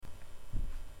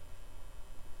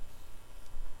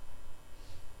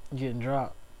getting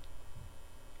dropped.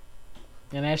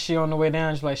 And as she on the way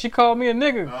down, she's like, she called me a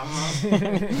nigga.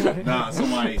 Nah,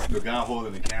 the guy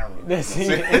holding the camera. That's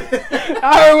it.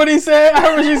 I heard what he said. I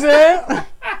heard what she said.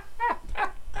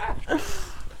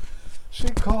 She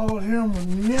called him a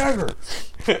nigger.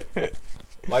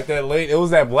 Like that late, it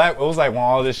was like when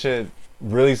all this shit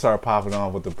really started popping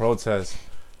off with the protests.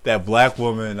 That black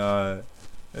woman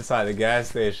inside the gas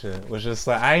station was just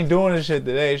like, I ain't doing this shit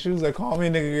today. She was like, call me a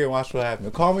nigga again, watch what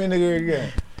happens. Call me a nigga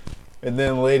again. And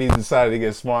then the lady decided to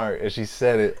get smart and she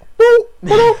said it. Boop,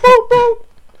 boop, boop, boop.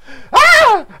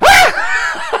 Ah!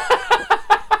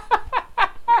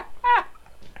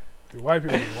 Dude, white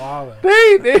people be wildin'.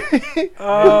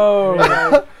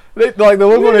 They like the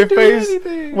look on their face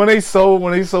when they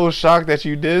so shocked that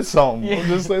you did something. Yeah. I'm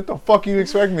just like, the fuck you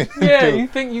expect me to Yeah, do? you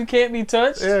think you can't be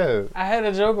touched? Yeah. I had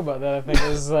a joke about that. I think it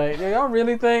was like, y'all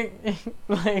really think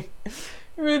like,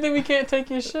 you really think we can't take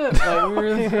your shit? Like, we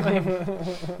really like,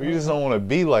 We just don't want to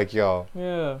be like y'all.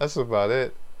 yeah. That's about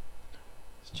it.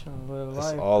 Just trying to live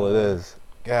That's life. all it is.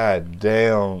 God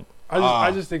damn.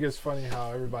 I just think it's funny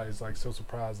how everybody's like so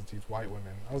surprised at these white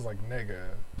women. I was like, nigga,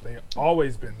 they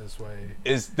always been this way.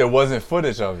 There wasn't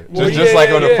footage of it. Well, just like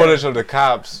on the yeah. footage of the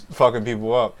cops fucking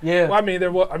people up. Yeah.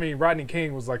 Well, I mean, Rodney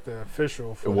King was like the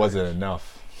official. It footage. wasn't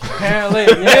enough. Apparently,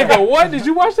 yeah. Nigga, what? Did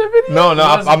you watch that video? No,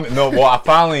 Wasn't- well, I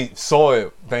finally saw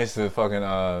it thanks to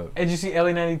fucking Did you see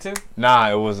Ellie 92?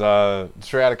 Nah, it was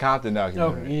Straight Outta Compton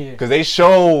documentary. Oh, yeah. Because they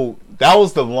showed, that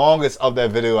was the longest of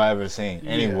that video I ever seen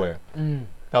anywhere. Mm.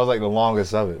 That was like the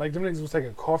longest of it. Like them niggas was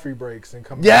taking coffee breaks and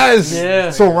coming. Yes!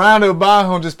 Yeah. Surrounded by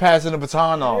him, just passing the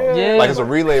baton on. Yeah. Like it's a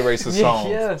relay race of songs.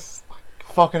 Yes.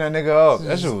 Fucking that nigga up. That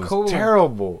This shit is was cool.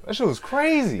 terrible. That shit was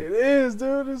crazy. It is,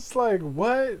 dude. It's like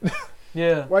what?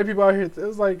 Yeah. White people out here.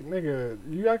 It's like, nigga,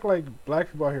 you act like black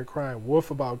people out here crying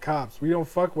wolf about cops. We don't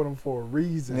fuck with them for a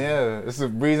reason. Yeah, it's the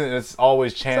reason it's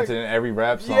always chanted in every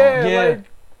rap song. Yeah, Yeah.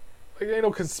 like ain't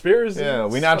no conspiracy. Yeah,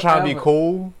 we not trying to be Forever.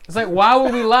 cool. It's like, why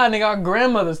would we lie, nigga? Our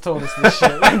grandmothers told us this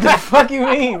shit. Like, the fuck you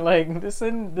mean? Like, this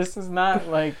is not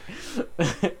like.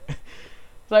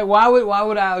 It's like, why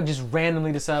would I just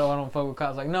randomly decide, oh, I don't fuck with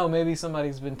cops? Like, no, maybe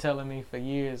somebody's been telling me for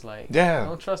years, like, Yeah.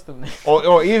 don't trust them.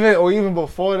 Or even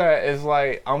before that, it's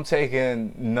like I'm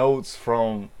taking notes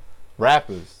from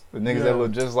rappers. The niggas that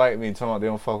look just like me talking about they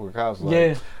don't fuck with cops. Like,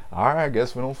 Yeah. all right, I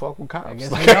guess we don't fuck with cops. I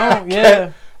guess Like, we don't.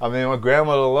 Yeah. I mean, my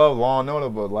grandmother loved Law and Order,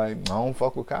 but like, I don't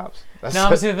fuck with cops. That's No, it.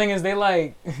 but see, the thing is, they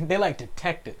like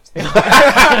detectives.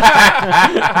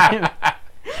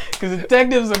 Because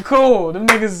detectives are cool. Them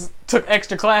niggas took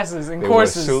extra classes and They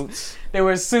courses. wear suits. They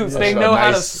wear suits. Yeah. They A know how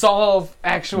to nice- solve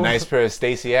actual. Nice pair of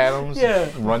Stacey Adams. Yeah.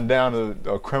 Run down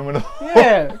a criminal.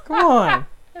 Yeah, come on.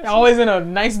 Always in a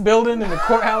nice building in the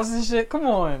courthouse and shit. Come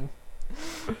on.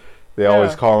 They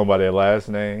always call them by their last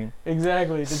name.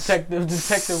 Exactly,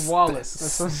 Detective Wallace.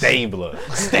 Stabler.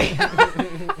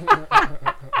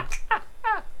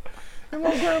 And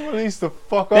my grandmother used to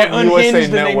fuck They're up USA unhinged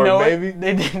and they Network, know baby. it.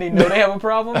 They know they have a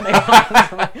problem. They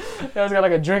always got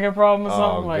like a drinking problem or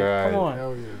something. Oh, Like, God. come on.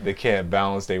 Hell yeah. They can't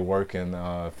balance their work and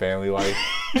family life.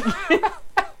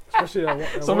 Especially that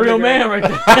It's one a real nigga- man right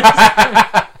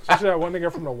there. Especially that one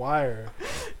nigga from The Wire.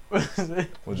 Which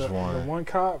The one? one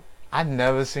cop. I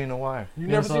never seen The Wire. You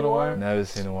Never never saw seen The The Wire? Wire? Never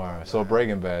seen The Wire. So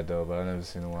Breaking Bad though, but I never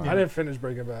seen The Wire. I didn't finish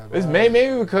Breaking Bad. but It's I-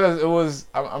 maybe because it was.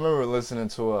 I remember listening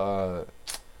to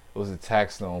it was a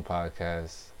Tax Stone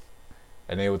podcast,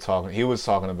 and they were talking. He was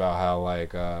talking about how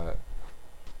like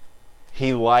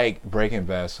he liked Breaking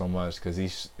Bad so much because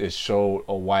it showed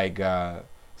a white guy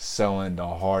selling the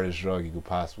hardest drug you could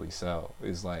possibly sell.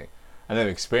 It's like I never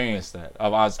experienced that.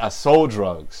 I sold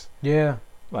drugs. Yeah.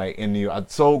 Like in New York, I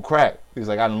sold crack. He's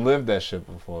like, I didn't live that shit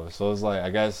before. So it's like, I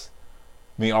guess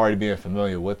me already being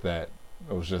familiar with that,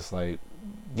 it was just like,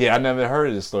 yeah, I never heard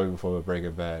of this story before with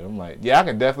Breaking Bad. I'm like, yeah, I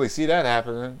can definitely see that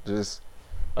happening. Just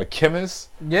a chemist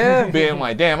Yeah. being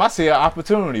like, damn, I see an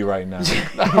opportunity right now.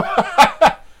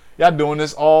 Y'all doing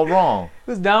this all wrong.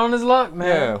 He was down on his luck, man.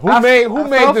 Yeah, who I made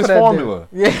fell this for that formula?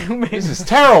 dude. Yeah, who made This is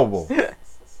terrible.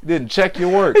 Didn't check your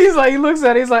work. He's like, he looks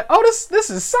at it, he's like, oh, this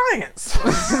is science.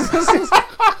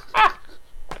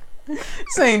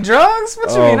 This ain't drugs? What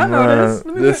you Oh, mean? I know man. this.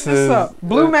 Let me This look this is- up.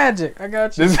 Blue magic. I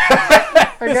got you. This,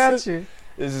 I got you.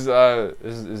 this is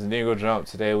Negro Jump.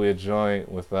 Today we are joined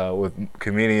with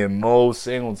comedian Mo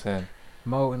Singleton,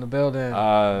 Mo in the building.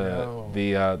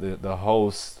 the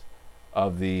host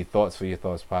of the Thoughts for Your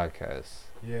Thoughts podcast.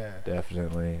 Yeah.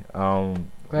 Definitely. Glad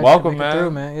you Welcome, could make it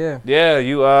through, man. Yeah. Yeah,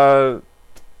 you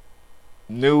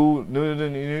new to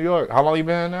New York. How long you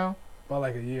been here now? About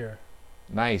like a year.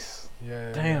 Nice.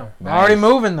 Yeah. Damn. Nice. Already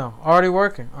moving though. Already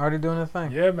working. Already doing the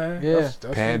thing. Yeah, man. Yeah. That's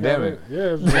Pandemic.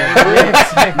 You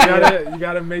Yeah. you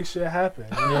gotta make shit happen.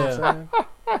 You know what I'm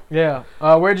saying? Yeah.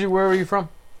 Where were you from?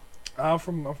 I'm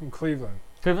from Cleveland.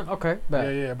 Cleveland. Okay.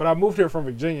 Bet. Yeah. But I moved here from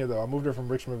Virginia though. I moved here from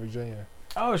Richmond, Virginia.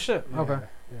 Oh shit. Yeah, Okay.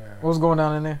 Yeah. What was going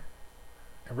on in there?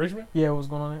 In Richmond? Yeah. What was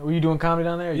going on there? Were you doing comedy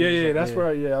down there? Or you Yeah, just, that's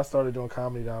where I started doing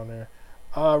comedy down there.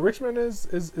 Richmond is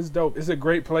dope. It's a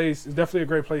great place. It's definitely a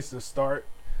great place to start,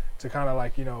 to kind of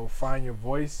like, you know, find your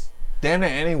voice. Damn near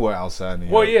anywhere outside New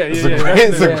York. Well, yeah, It's yeah, a great, yeah.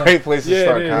 it's a great place to Yeah,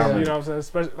 start it is, comedy. you know what I'm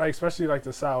saying? Especially like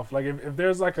the South. Like if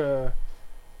there's like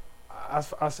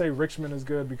I say Richmond is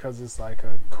good because it's like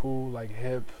a cool, like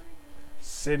hip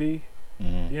city.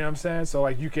 Mhm. You know what I'm saying? So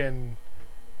like you can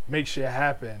make shit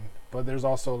happen, but there's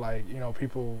also like, you know,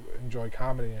 people enjoy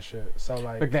comedy and shit. So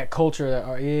like that culture.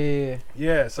 That yeah.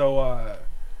 yeah,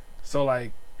 so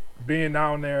like being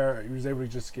down there, he was able to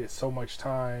just get so much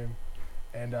time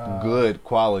and Good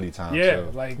quality time. Yeah,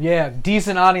 too. like Yeah.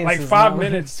 Decent audiences. like 5 no?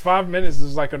 minutes. 5 minutes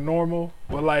is like a normal,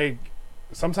 but like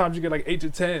sometimes you get like 8 to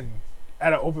 10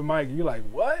 at an open mic. And you're like,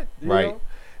 what? You Right. know?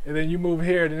 And then you move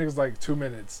here, and it's like 2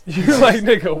 minutes. You're like,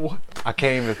 nigga, what? I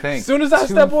can't even As think. soon as I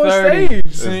step on 2:30. stage,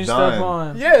 As soon as you step done.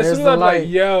 on. yeah, as there's soon as the I'm light. like,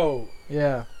 yo,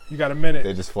 Yeah. you got a minute.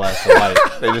 They just flash the light.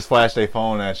 They just flash their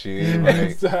phone at you. You're like,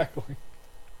 Exactly.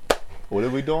 what are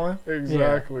we doing?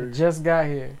 Exactly. Yeah. Just got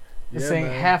here. This Yeah, ain't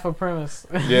man. half a premise.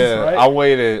 Yeah, right. I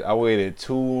waited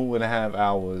 2.5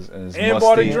 hours and it's And musty.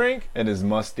 bought a drink. And it's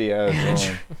musty ass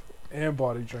room. And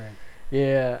bought a drink.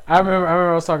 Yeah, I remember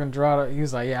I was talking to Dorado. He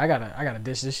was like, "Yeah, I gotta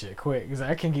dish this shit quick." He's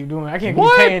like, "I can't keep doing it. I can't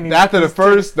keep paying these." After the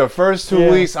first 2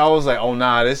 Yeah. weeks, I was like, oh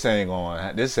nah, this ain't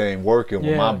working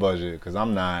with Yeah. my budget because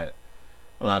I'm not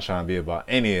trying to be about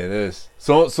any of this.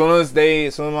 So soon as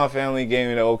my family gave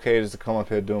me the okay just to come up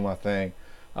here doing my thing,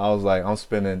 I was like, I'm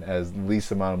spending as least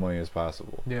amount of money as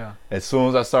possible. Yeah. As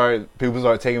soon as people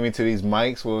started taking me to these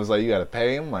mics where it was like, you gotta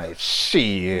pay. I'm like,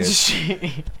 shit.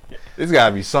 There's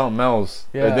gotta be something else.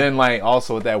 Yeah. And then like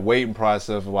also with that waiting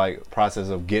process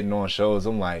of getting on shows,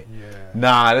 I'm like, Yeah.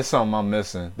 nah, there's something I'm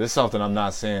missing. There's something I'm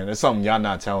not seeing. There's something y'all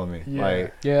not telling me. Yeah.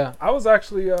 Like, Yeah. I was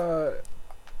actually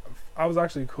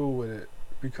cool with it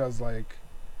because like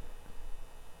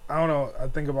I don't know, I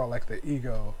think about like the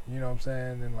ego, you know what I'm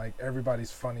saying? And like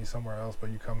everybody's funny somewhere else, but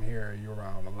you come here, you're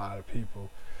around a lot of people.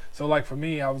 So like for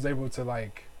me, I was able to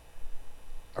like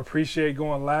appreciate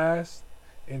going last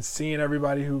and seeing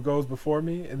everybody who goes before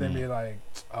me and then be like,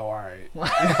 oh, all right.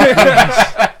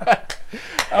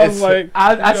 I was like,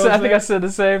 I you know think I what said the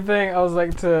same thing. I was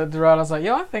like to Dorado, I was like,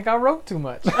 "Yo, I think I wrote too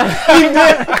much."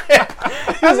 I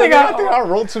think I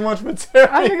wrote too much material.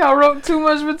 I think I wrote too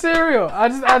much material.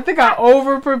 I think I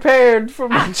over prepared for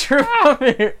my trip up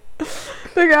here. I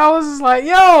think I was just like,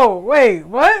 "Yo, wait,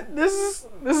 what? This is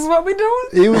what we doing?"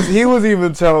 He was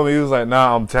even telling me, he was like,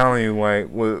 nah, I'm telling you, like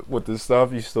with the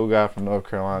stuff you still got from North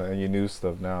Carolina and your new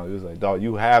stuff now, he was like, dog,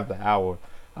 you have the hour.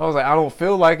 I was like, I don't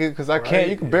feel like it because I can't.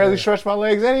 You can barely stretch my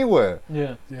legs anywhere.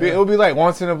 Yeah. It'll be like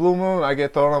once in a blue moon, I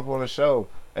get thrown up on a show,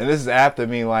 and this is after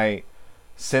me like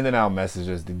sending out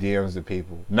messages, the DMs to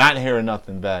people, not hearing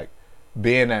nothing back,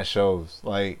 being at shows,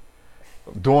 like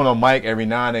doing a mic every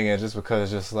now and again, just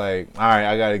because it's just like, all right,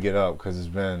 I gotta get up because it's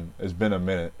been a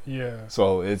minute. Yeah.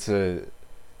 So I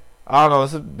don't know,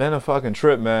 it's been a fucking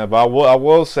trip, man. But I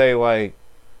will say like,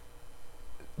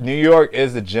 New York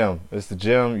is the gym. It's the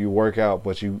gym. You work out,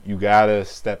 but you gotta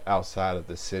step outside of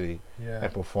the city Yeah.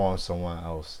 and perform somewhere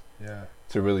else Yeah.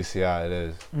 to really see how it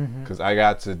is. Mm-hmm. Because I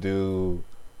got to do,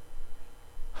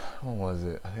 when was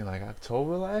it? I think like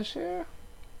October last year.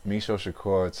 Misho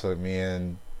Shakur took me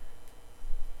in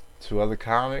 2 other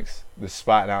comics. This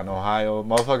spot out in Ohio,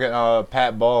 motherfucking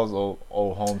Pat Ball's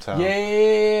old hometown.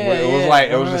 Yeah. It was like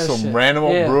it was just some random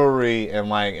old Yeah. brewery and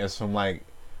like it's from like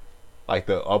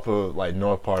the upper like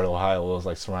north part of Ohio. It was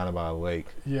like surrounded by a lake.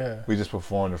 Yeah. We just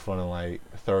performed in front of like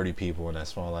 30 people in that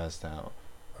small ass town,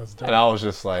 That's dope. and I was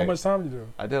just like, How much time you do?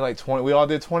 I did like 20. We all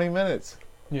did 20 minutes,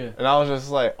 Yeah. and I was just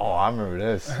like, oh, I remember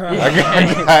this.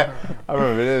 Yeah. I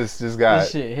remember this. Just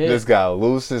This shit hit. just got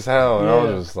loose as hell, and I Yeah.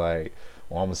 was just like,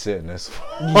 well, I'm gonna sit in this.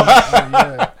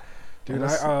 Yeah. Dude,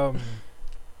 Let's-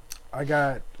 I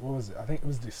got, what was it? I think it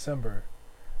was December.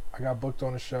 I got booked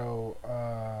on a show,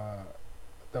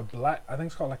 I think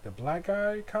it's called like the Black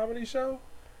Guy Comedy Show.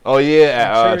 Oh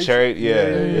yeah, Cherry- Cherry.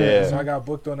 Yeah. So I got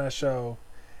booked on that show,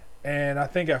 and I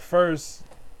think at first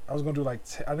I was gonna do like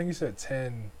I think he said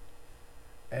 10,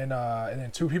 and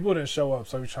then 2 people didn't show up,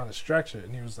 so he was trying to stretch it,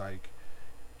 and he was like,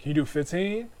 "Can you do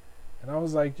 15?" And I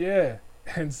was like, "Yeah."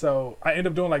 And so I ended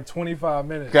up doing like 25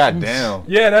 minutes. God damn.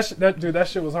 Yeah, that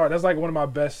shit was hard. That's like one of my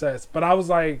best sets. But I was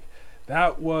like,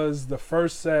 That was the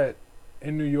first set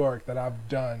in New York that I've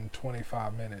done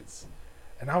 25 minutes.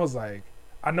 And I was like,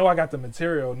 I know I got the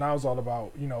material. Now it's all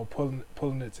about, you know,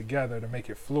 pulling it together to make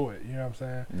it fluid. You know what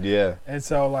I'm saying? Yeah. And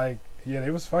so, like, yeah,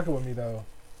 they was fucking with me, though.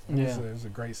 Yeah. It was a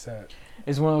great set.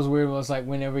 It's one of those weird ones, like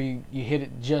whenever you hit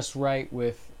it just right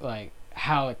with like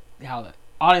how the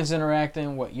audience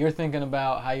interacting, what you're thinking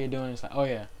about, how you're doing. It's like, oh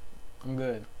yeah, I'm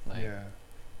good. Like, Yeah.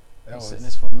 That I'm was, sitting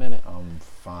this for a minute. I'm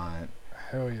fine.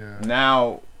 hell yeah.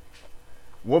 Now,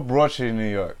 what brought you to New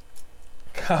York?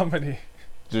 Comedy.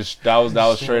 Just that was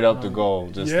Shit, straight up the man. goal.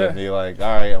 Just Yeah. to be like,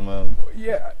 all right, I'm gonna.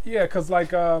 Yeah, cause like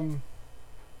cause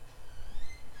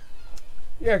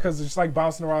it's like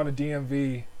bouncing around the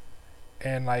DMV,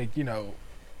 and like, you know,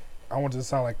 I don't want it to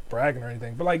sound like bragging or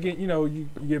anything, but like, you know, you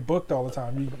get booked all the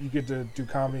time. You get to do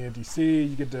comedy in DC,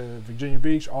 you get to Virginia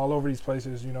Beach, all over these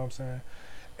places. You know what I'm saying?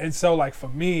 And so like for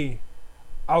me,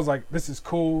 I was like, this is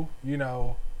cool, you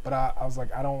know, but I was like,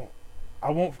 I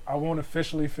won't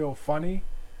officially feel funny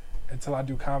until I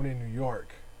do comedy in New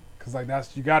York, cause like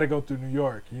you got to go through New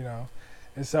York, you know.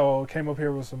 And so came up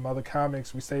here with some other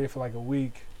comics. We stayed for like a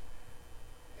week.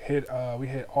 We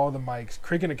hit all the mics.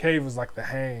 Creek in the Cave was like the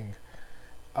hang.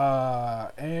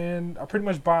 And I pretty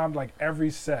much bombed like every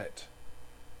set.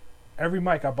 Every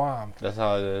mic I bombed. That's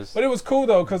how it is. But it was cool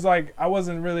though, cause like I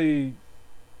wasn't really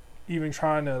even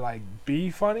trying to like be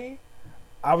funny.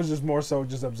 I was just more so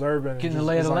just observing. Getting the just,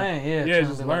 lay of the like, land, yeah. Yeah, trying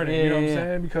just to, learning. like, You know what I'm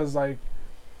saying? Because like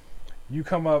you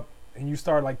come up and you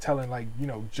start like telling like, you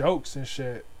know, jokes and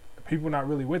shit. People not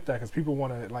really with that, because people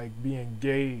want to like be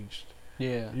engaged.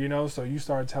 Yeah. You know, so you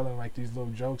start telling like these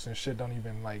little jokes and shit don't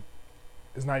even like,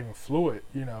 it's not even fluid,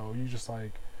 you know. You just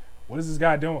like, what is this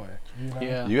guy doing? You know?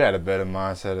 Yeah. You had a better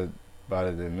mindset about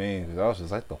it than me, because I was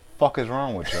just like, the fuck is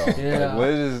wrong with y'all? Yeah. Like, what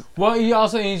is Well, you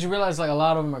also need to realize like a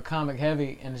lot of them are comic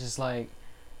heavy, and it's just like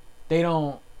they're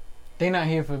not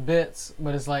here for bits,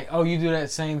 but it's like, oh, you do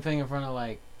that same thing in front of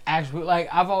like actual, like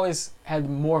I've always had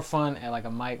more fun at like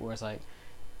a mic where it's like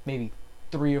maybe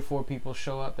 3 or 4 people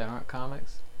show up that aren't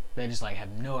comics. They just like have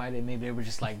no idea. Maybe they were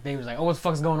just like, oh, what the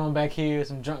fuck's going on back here?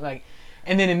 Some drunk, like,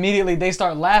 and then immediately they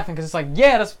start laughing because it's like,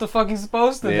 yeah, that's what the fuck he's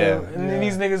supposed to do. And then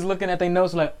these niggas looking at their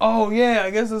notes like, oh yeah, I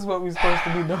guess that's what we're supposed to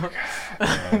be doing.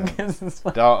 I guess it's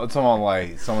like, I'm talking about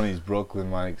like some of these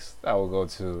Brooklyn mics that I would go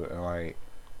to, and like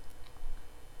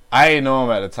I didn't know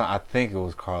him at the time. I think it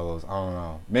was Carlos. I don't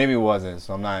know. Maybe it wasn't.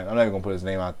 So I'm not even gonna put his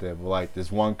name out there. But like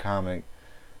this one comic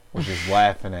was just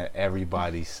laughing at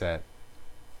everybody's set,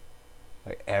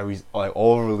 like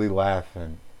overly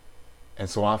laughing. And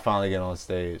so when I finally get on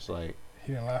stage, like,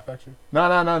 He didn't laugh at you?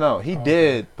 no. He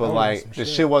did, but That was like some the shit.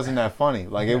 shit wasn't that funny.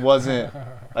 Like it wasn't.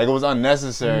 Like it was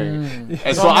unnecessary. And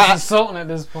it's so almost I. insulting at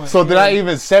this point. So did I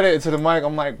even said it to the mic?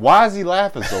 I'm like, why is he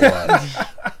laughing so much?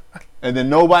 And then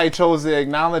nobody chose to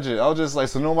acknowledge it. I was just like,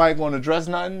 so nobody going to address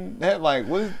nothing? Like,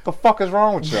 what the fuck is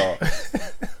wrong with y'all?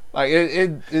 Like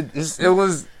it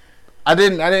was. I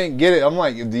didn't get it. I'm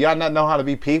like, do y'all not know how to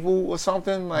be people or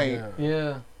something? Like,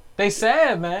 Yeah. They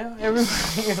sad, man.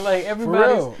 Everybody, like For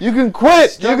everybody's. real. you can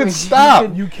quit. You can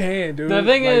stop. You can, dude. The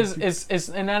thing Like, is, it's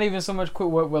and not even so much quit.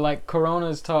 What like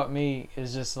Corona's taught me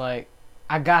is just like,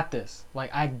 I got this.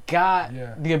 Like I got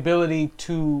the ability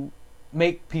to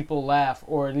make people laugh,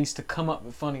 or at least to come up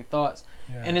with funny thoughts.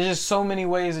 yeah. And there's just so many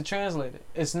ways to translate it.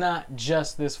 It's not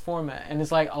just this format. And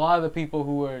it's like a lot of the people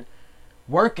who are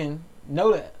working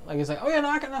know that. Like it's like, oh yeah, no,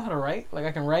 I know how to write. Like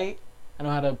I can write. I know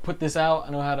how to put this out.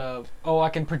 I know how to. Oh, I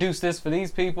can produce this for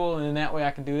these people, and in that way I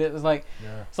can do this. It's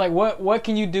like what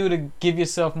can you do to give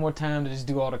yourself more time to just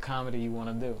do all the comedy you want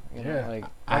to do? You know? Yeah. Like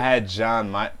I had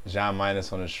John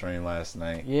Midas on the stream last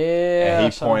night. yeah.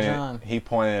 And shout out John. he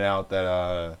pointed out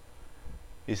that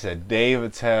he said Dave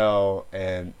Attell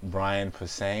and Brian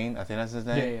Posehn, I think that's his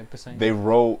name. Yeah, percent. They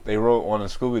wrote on the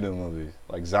Scooby-Doo movies,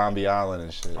 like Zombie Island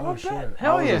and shit. Oh, bet. shit.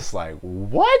 Hell I was yeah. just like,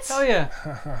 what? Hell yeah.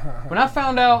 When I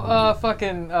found out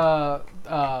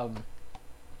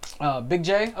Big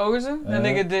J Ogerson, that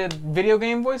nigga did video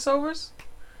game voiceovers.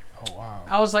 Oh, wow.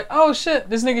 I was like, oh shit,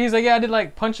 this nigga, he's like, yeah, I did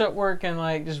like punch up work and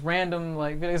like just random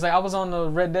like videos. Like I was on the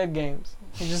Red Dead games.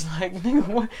 He's just like, nigga,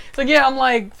 what? It's like, yeah, I'm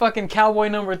like fucking cowboy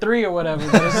number 3 or whatever.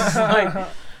 But it's just like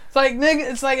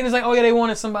nigga, it's like oh yeah, they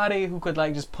wanted somebody who could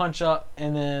like just punch up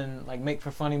and then like make for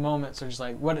funny moments, or just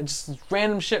like just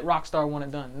random shit Rockstar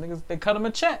wanted done. Niggas, they cut him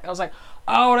a check. I was like,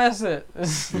 oh, that's it.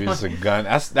 You're just a gun.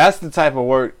 That's the type of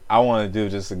work I want to do.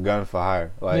 Just a gun for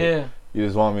hire. Like yeah, you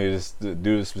just want me to just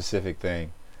do the specific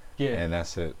thing, yeah. and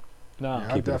that's it. No. Yeah, I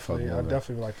Keep it definitely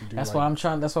fucking like to do. That's like, why I'm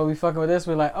trying. That's why we fucking with this.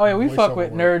 We're like, oh yeah, we fuck Voiceover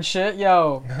with work. nerd shit.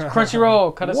 Yo,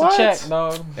 Crunchyroll, cut us What? a check,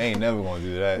 dog. They ain't never gonna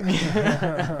do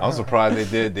that. I'm surprised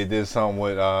they did something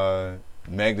with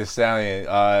Meg Thee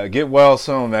Stallion. Get well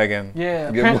soon, Megan.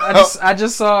 Yeah, Get I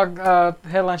just saw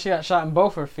headline she got shot in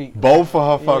both her feet. Both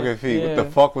of her Yeah, fucking feet. yeah. What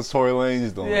the fuck was Tory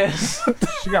Lanez doing? Yes.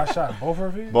 She got shot in both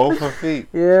her feet. Both her feet.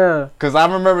 Yeah. Cause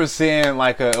I remember seeing it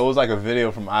was like a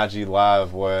video from IG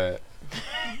Live where,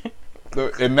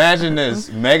 imagine this: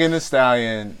 Megan Thee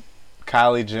Stallion,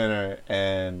 Kylie Jenner,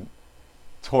 and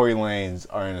Tory Lanez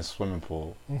are in a swimming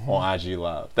pool on IG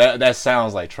Live. That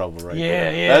sounds like trouble, right? Yeah,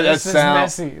 there. yeah. That This is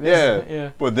sounds messy. yeah.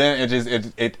 But then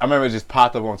I remember it just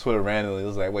popped up on Twitter randomly. It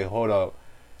was like, wait, hold up.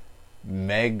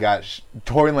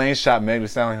 Tory Lanez shot Meg Thee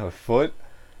Stallion in her foot,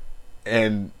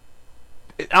 and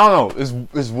I don't know.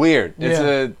 It's weird.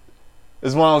 Yeah.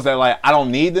 It's one of those that like I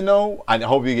don't need to know. I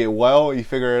hope you get well. You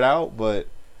figure it out. But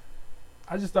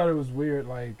I just thought it was weird.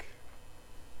 Like,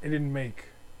 it didn't make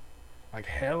like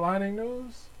headlining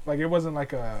news. Like, it wasn't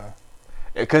like a.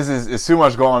 Because it's too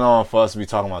much going on for us to be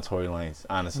talking about Tory Lanez.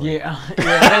 Honestly.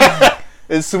 Yeah.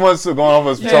 It's too much going on for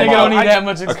us to be Yeah, talking they don't about need that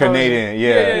much a exposure. Canadian.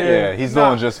 Yeah. He's Nah.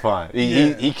 doing just fine.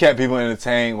 Yeah. He kept people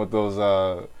entertained with those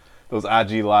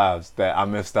IG lives that I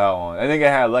missed out on. I think it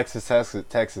had Alexis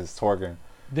Texas twerking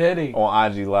Did he?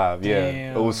 on IG Live. Yeah,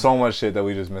 Damn. it was so much shit that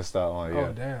we just missed out on. Yeah,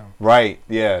 Oh damn. right.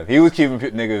 Yeah, he was keeping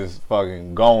niggas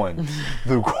fucking going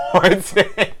through quarantine.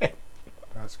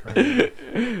 That's crazy.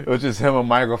 It was just him, a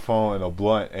microphone, and a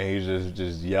blunt, and he's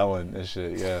just yelling and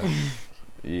shit. Yeah,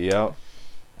 yep.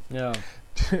 Yeah.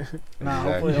 Nah,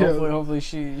 Exactly. hopefully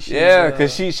she Yeah,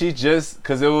 cause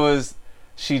cause it was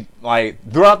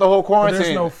like throughout the whole But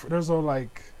quarantine. there's no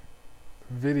like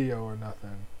video or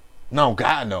nothing. No,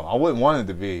 God, no. I wouldn't want it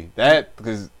to be that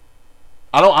because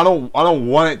I don't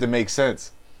want it to make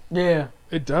sense. Yeah.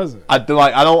 It doesn't. I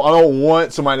don't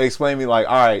want somebody to explain me like,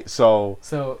 all right, so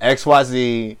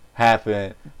XYZ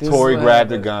happened. This Tory is what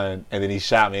grabbed a happened. gun and then he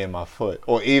shot me in my foot,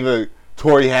 or either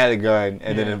Tory had a gun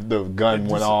and then the gun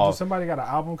went Does off. somebody got an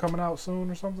album coming out soon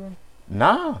or something?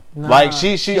 Nah. Nah. Like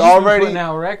she She's been already putting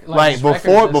out like just records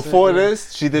and before shit, yeah.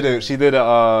 this she did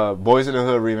a Boys in the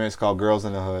Hood remix called Girls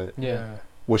in the Hood. Yeah.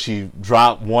 Where she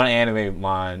dropped one anime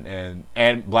line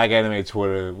and Black Anime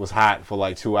Twitter was hot for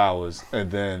like 2 hours,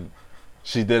 and then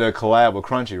she did a collab with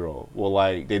Crunchyroll. Well,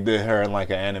 like they did her in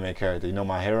like an anime character. You know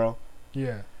My Hero?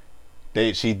 Yeah.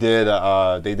 They did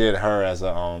her as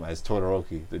as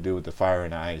Todoroki, the dude with the fire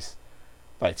and the ice,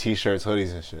 like t-shirts,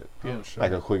 hoodies and shit, Oh, shit.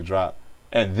 like a quick drop,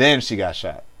 and then she got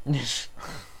shot.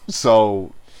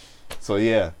 So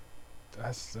yeah.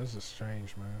 That's just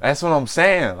strange, man. That's what I'm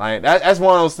saying. Like that's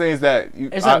one of those things that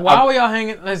It's like, why were y'all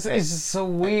hanging? It's just so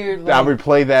weird. I Like,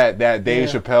 replay that Dave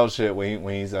Yeah. Chappelle shit when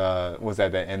he's was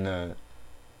that in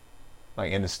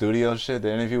the studio shit,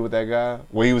 the interview with that guy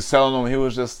where he was telling him he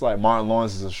was just like Martin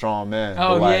Lawrence is a strong man.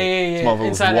 oh, but, like, yeah. this motherfucker was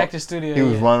Inside Actor Studio. he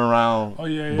was yeah. running around Oh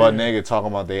yeah, yeah. butt naked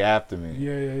talking about they after me.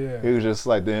 Yeah. He was just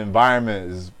like the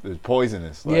environment is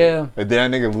poisonous. Like, Yeah. And then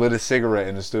that nigga lit a cigarette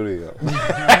in the studio.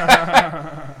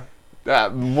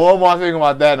 The more and more I think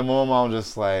about that, the more and more I'm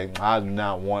just like, I do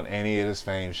not want any of this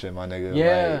fame shit, my nigga.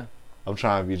 Yeah. Like, I'm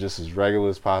trying to be just as regular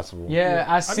as possible. Yeah,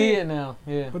 I see mean- it now.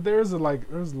 Yeah. But there's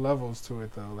levels to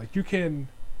it though. Like you can,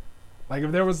 like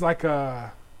if there was like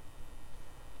a,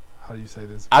 how do you say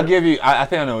this? I'll give you. I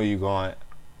think I know where you're going.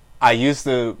 I used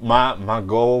to my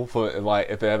goal for like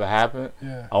if it ever happened,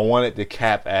 Yeah. I wanted to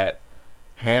cap at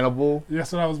Hannibal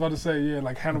That's what I was about to say. Yeah,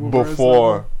 like Hannibal.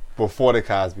 before the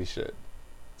Cosby shit.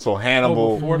 So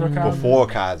Hannibal before the Cosby? before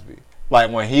Cosby,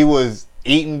 like when he was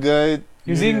eating good.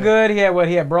 He was Yeah. eating good. He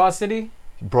had Broad City.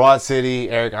 Broad City,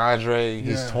 Eric Andre,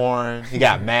 he's Yeah. torn. He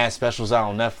got mad specials out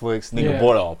on Netflix. Nigga Yeah.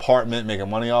 bought an apartment, making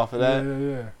money off of that.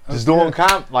 Yeah. Just doing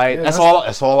comp, like Yeah, that's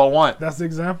all I want. That's the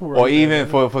example. Or right even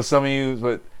there. for some of you,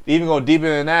 but even go deeper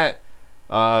than that,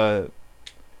 for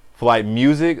like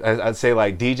music, I'd say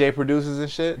like DJ producers and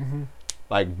shit, Mhm.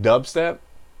 like dubstep.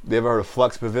 They ever heard of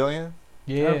Flux Pavilion?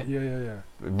 Yeah. Yeah.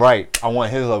 Right. I want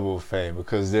his level of fame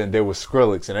because then there was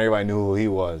Skrillex and everybody knew who he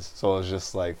was. So it's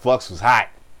just like Flux was hot.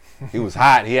 He was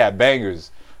hot. He had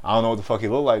bangers. I don't know what the fuck he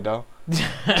looked like though.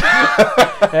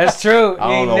 That's true. I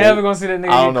You ain't don't know. never gonna see that nigga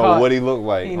I don't get know caught. what he looked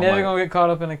like. He I'm never like, gonna get caught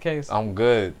up in a case. I'm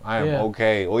good. I am Yeah.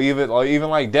 okay. Or even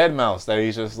like Deadmau5, that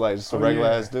he's just like just a Oh, regular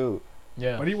yeah. ass dude.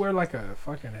 Yeah. But he wear like a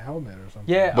fucking helmet or something.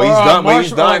 Yeah, But he's or, done- but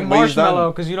he's done- Like but he's done.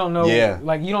 Marshmallow, because you don't know. Yeah.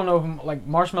 Like you don't know if like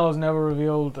Marshmallow's never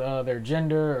revealed their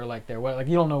gender or like their what. Like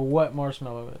you don't know what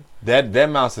Marshmallow is.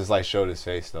 Deadmau5 is like showed his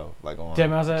face though, like on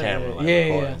Deadmau5, camera, like yeah,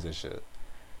 recordings and shit.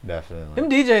 Definitely.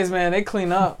 Them DJs, man, they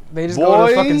clean up. They just go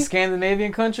to Boy. fucking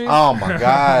Scandinavian countries. Oh my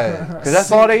god, because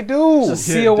that's all they do. Just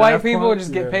Yeah, see a white Daft people Punk,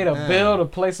 just get yeah. paid a Man. bill to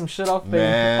play some shit off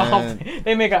Man.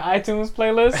 they make an iTunes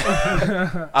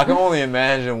playlist. I can only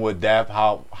imagine what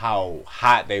how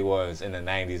hot they was in the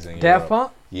 90s in Daft Europe.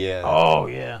 Punk? Yeah. Oh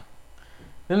yeah.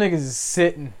 Them niggas is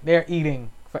sitting. They're eating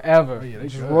forever. Oh, yeah, they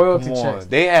Just good. royalty Come on. checks.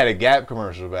 They had a Gap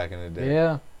commercial back in the day.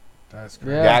 Yeah. That's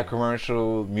great. Yeah. Gap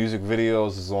commercial, music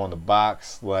videos is on the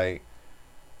box, like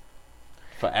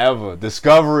forever.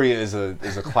 Discovery is a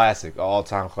classic, an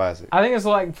all-time classic. I think it's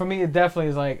like, for me, it definitely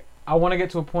is like, I want to get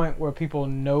to a point where people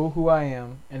know who I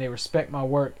am and they respect my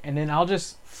work. And then I'll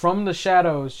just, from the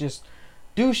shadows, just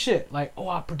do shit. Like, oh,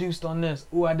 I produced on this.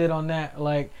 Oh, I did on that.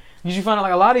 Like, you find out,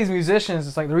 like, a lot of these musicians,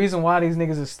 it's like the reason why these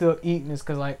niggas are still eating is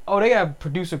because, like, oh, they have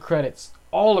producer credits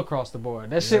all across the board.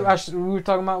 That shit Yeah. we were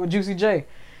talking about with Juicy J.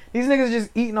 These niggas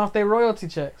just eating off their royalty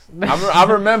checks. I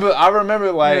remember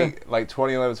like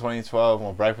 2011, 2012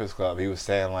 on Breakfast Club, he was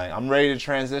saying like, I'm ready to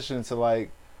transition to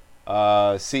like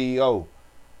CEO.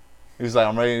 He was like,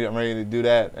 I'm ready to do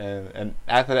that, and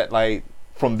after that, like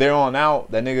from there on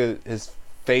out, that nigga, his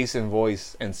face and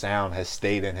voice and sound has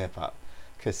stayed in hip hop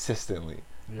consistently.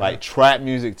 Yeah. Like trap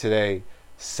music today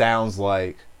sounds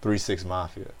like 3 6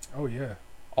 Mafia. Oh yeah.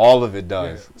 All of it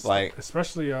does. Yeah, Like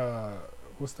especially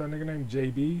what's that nigga name?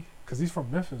 JB, because he's from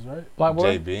Memphis, right?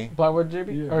 Blackwood? JB. Blackwood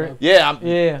JB? Yeah, Or- Black- Yeah,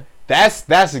 yeah.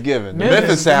 that's a given. The Memphis-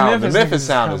 Memphis sound, Memphis the Memphis niggas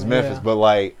sound is is coming, Memphis, yeah. but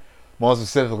like more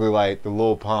specifically like the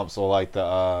Lil Pumps or like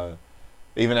the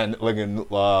even that like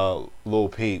Lil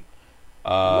Peep,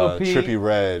 Lil Peep. Trippy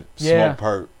Red, Yeah. Smoke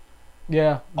Perp.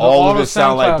 Yeah. All of the it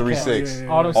sound like SoundCloud 3 cats. 6. Yeah, yeah,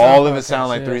 All them All of SoundCloud it sound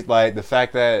like cats, three. Like the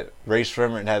fact that Ray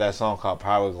Shrimmer had that song called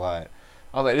Power Glide.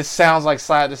 I was like, this sounds like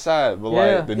side to side, but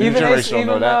Yeah. like the new Even generation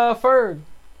don't know that. Ferg.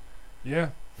 Yeah.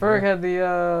 Ferg had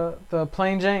the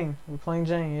Plain Jane. The Plain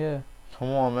Jane, yeah. Come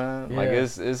on, man. Like Yeah.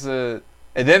 it's a.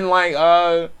 And then like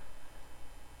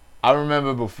I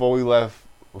remember before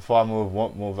I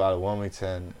moved out of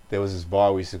Wilmington, there was this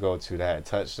bar we used to go to that had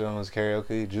Touchstones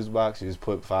karaoke juice box. You just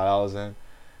put $5 in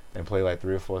and play like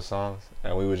 3 or 4 songs,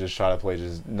 and we would just try to play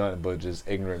just nothing but just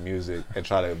ignorant music and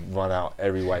try to run out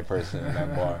every white person in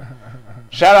that bar.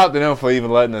 Shout out to them for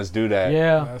even letting us do that.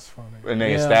 Yeah. That's funny. In the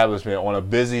Yeah. establishment on a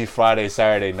busy Friday,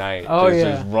 Saturday night. Oh,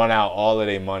 just yeah. run out all of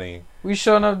their money. We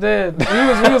sure enough did. We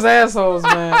was assholes,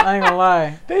 man. I ain't gonna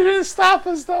lie. They didn't stop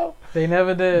us though. They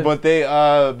never did. But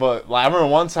but like I remember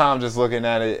one time just looking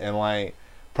at it and like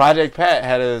Project Pat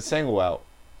had a single out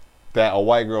that a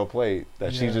white girl played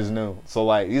that she Yeah. just knew. So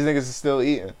like these niggas is still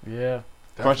eating. yeah.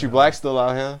 Crunchy Black still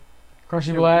out here. Crunchy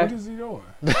Yeah, Black. What is he doing?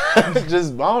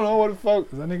 Just I don't know what the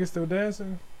fuck. Is that nigga still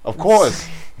dancing? Of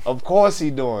course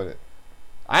he doing it.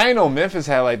 I ain't know Memphis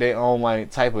had like their own like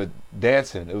type of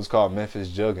dancing. It was called Memphis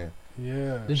Jugging.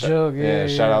 Yeah. The jug, yeah.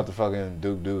 Shout out to fucking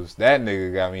Duke Deuce. That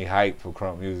nigga got me hyped for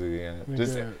crunk music again.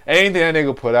 Just Nigga. anything that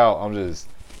nigga put out, I'm just,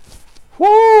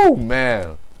 whoo,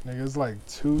 man. Nigga, it's like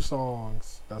 2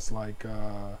 songs. That's like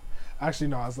actually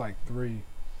no, it's like 3.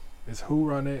 It's Who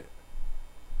Run It.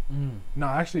 Mm. No,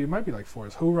 actually it might be like 4.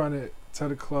 It's Who Run It, Tear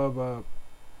the Club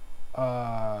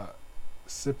Up,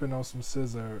 Sipping on Some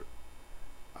Scissor,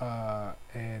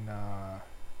 and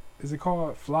is it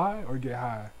called Fly or Get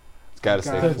High? It's gotta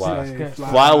say Gotta Fly. say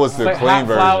Fly was the Like, clean Hot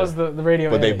Fly version. was the radio.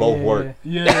 But they edit. both Yeah, work.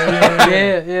 Yeah.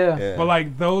 Yeah. Yeah. But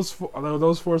like those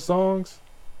 4 songs,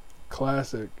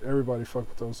 classic. Everybody fuck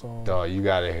with those songs. Dog, you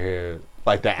gotta hear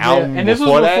like the Yeah. album And this was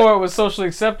before before that. it was socially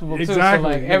acceptable too. Exactly. So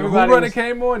like Nigga, everybody Who Run It was,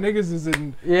 came on, niggas is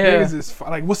in. Yeah. Niggas is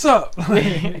like, what's up?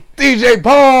 DJ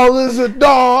Paul is a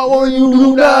dog on you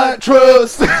do not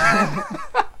trust.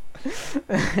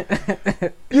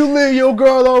 You leave your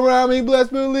girl around me, bless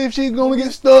believe she gonna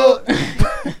get stuck.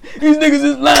 These niggas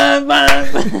is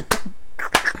lying.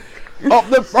 Up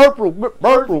the purple.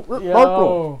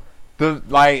 Yo. The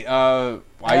like I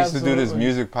used to do this Absolutely.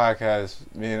 music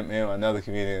podcast. Me and another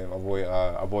comedian, my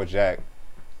boy Jack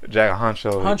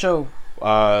Huncho.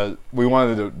 Huncho. We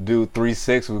wanted to do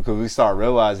 3-6 because we started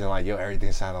realizing like, yo,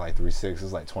 everything sounded like 3-6. It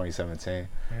was like 2017.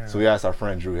 Yeah. So we asked our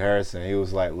friend Drew Harrison. He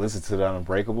was like, listen to the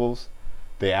Unbreakables,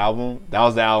 the album. That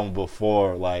was the album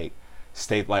before like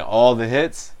state like all the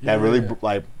hits that really Yeah.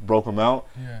 like broke them out.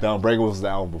 Yeah. The Unbreakables was the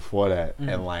album before that,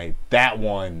 Mhm. and like that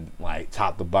one, like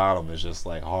top to bottom, is just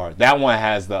like hard. That one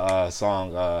has the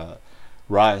song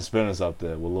 "Rotten Spinners" up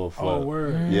there with Lil Flip. Oh,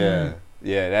 word. Mm.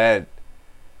 Yeah, that.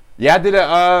 Yeah, I did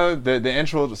the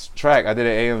intro track. I did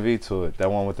an AMV to it.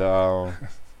 That one with the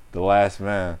Last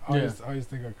Man. I always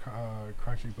think of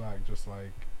Crunchy Black just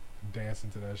like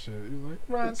dancing to that shit. He's like,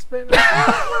 run, spin.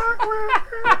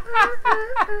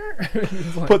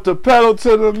 He's like, Put the pedal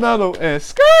to the metal and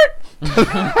skirt.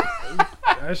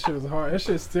 that That shit was hard. That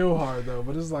shit's still hard though.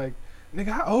 But it's like, nigga,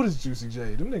 how old is Juicy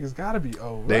J? Them niggas gotta be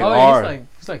old. They right? are.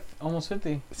 He's like almost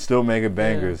 50. Still making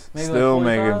bangers. Maybe Still like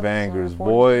making 45, bangers. 40.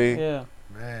 Boy. Yeah.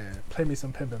 Man, play me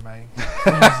some pimpin', man.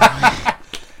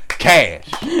 Cash.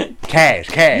 Cash.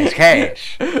 Cash.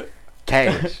 Cash.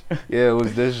 Cash. Yeah, it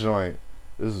was this joint.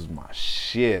 This is my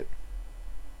shit.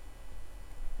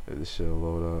 This shit will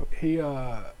load up. He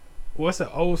well, it's an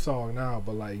old song now,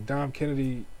 but like Dom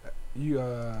Kennedy, he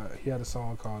had a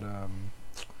song called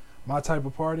My Type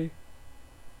of Party.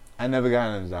 I never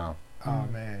got into Dom. Oh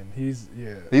man, he's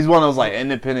He's one of those like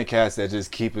independent cats that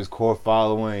just keep his core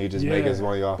following. He just make his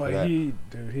money off of but that.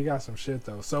 he got some shit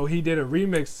though. So he did a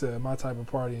remix to My Type of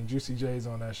Party, and Juicy J's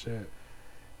on that shit.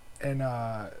 And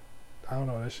I don't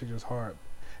know, that shit just hard.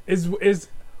 Is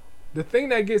the thing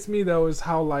that gets me though is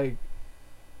how like,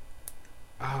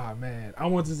 man, I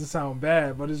want this to sound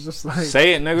bad, but it's just like,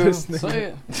 Say it, nigga. this nigga-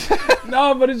 Say it.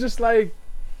 No, but it's just like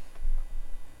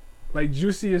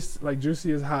Juicy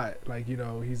is hot. Like, you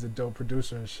know, he's a dope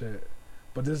producer and shit.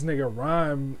 But this nigga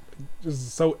rhyme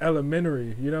just so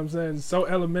elementary. You know what I'm saying? So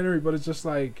elementary, but it's just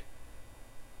like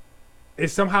it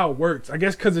somehow works. I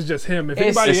guess because it's just him. If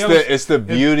anybody else, It's the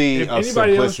beauty if of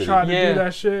anybody else simplicity. tried to Yeah. do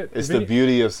that shit, It's if the any-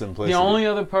 beauty of simplicity. The only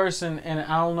other person, and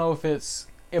I don't know if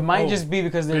it might just be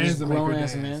because they're Bands just that make her grown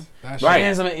ass dance. men. That shit. Right.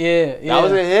 Yeah. That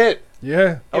was a hit.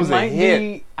 Yeah. That was it a might hit.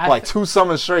 be. Like 2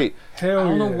 summers straight. Hell I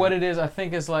don't yeah. know what it is. I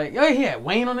think it's like, oh, he had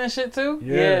Wayne on that shit too.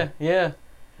 Yeah. Yeah.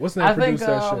 What's the name I think produced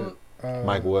that shit?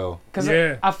 Mike Will. because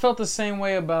Yeah. I felt the same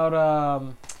way about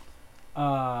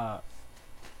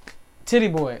Titty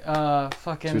Boy,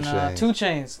 fucking 2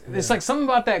 Chainz. It's Yeah. like something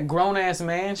about that grown ass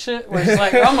man shit. Where it's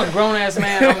like, I'm a grown ass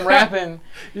man, I'm rapping,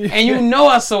 and you know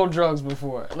I sold drugs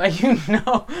before. Like, you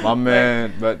know. My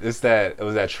man, but it was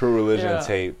that True Religion Yeah.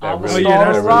 tape that I'ma really, start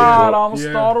that's a really ride, dope. I'ma Yeah.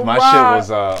 start a my ride.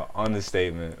 shit was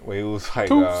understatement. Where he was like,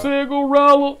 2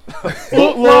 cigarella,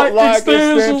 look like like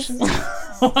extensions.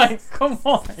 extensions. Like, come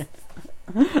on.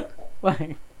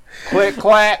 Like, click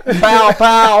clack, pow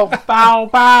pow. bow,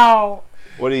 bow.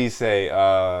 What did he say?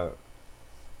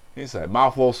 He said, "My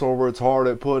folks so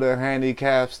retarded, put a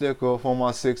handicap sticker for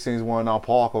my 16s when I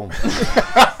park them.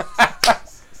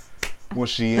 When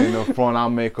she in the front, I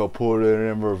make her put it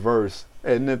in reverse.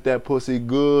 And if that pussy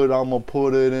good, I'ma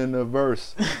put it in the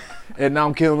verse. And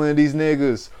I'm killing these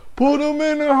niggas. Put them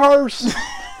in the hearse.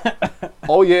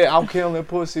 Oh yeah, I'm killing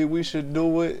pussy. We should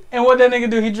do it. And what that nigga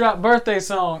do? He dropped Birthday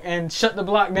Song and shut the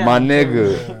block down. My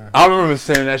nigga. Yeah. I remember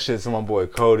saying that shit to my boy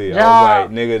Cody. Yeah. I was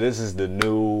like, nigga, this is the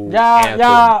new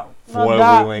anthem for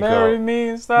when we link marry up. me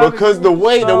and stuff. Because the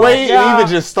way it even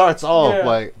just starts off Yeah.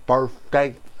 like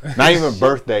birthday, not even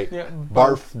birthday, Yeah,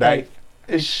 birthday.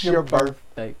 It's your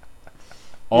birthday.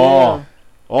 Yeah.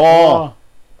 Oh,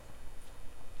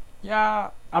 Yeah.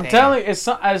 I'm Damn. telling you,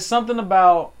 it's something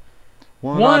about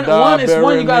When One- I die, one is one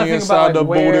bury you gotta me think inside about, like, the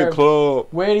where- booty club.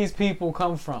 where these people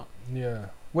come from. Yeah.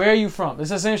 Where are you from? It's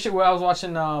the same shit where I was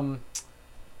watching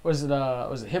was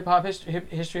it hip hop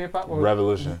history hip hop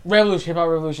Revolution. Hip Hop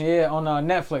Revolution, yeah, on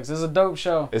Netflix. It's a dope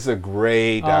show. It's a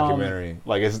great documentary.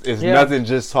 Like it's yeah. nothing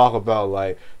just talk about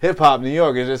like hip hop New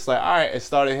York. It's just like, all right, it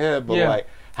started here, but Yeah. like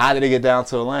how did it get down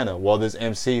to Atlanta? Well, this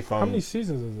MC How from many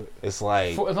seasons is it? it's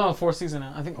like It's on the 4th season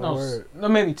now. I think Oh, word. no,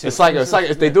 maybe 2. it's like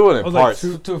if they do it It in was like parts.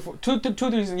 two- 2,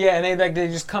 3 seasons. Yeah, and they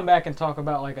just come back and talk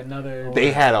about like another.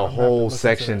 They had a I'm gonna have to whole listen to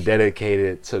section that shit.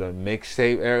 dedicated to the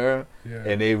mixtape era, Yeah.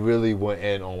 and they really went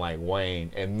in on like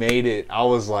Wayne and made it. I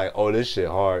was like, oh, this shit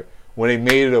hard. When they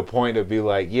made it a point to be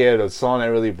like, yeah, the song that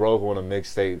really broke on the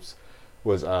mixtapes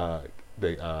was on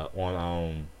They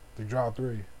dropped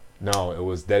 3. no, it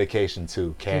was Dedication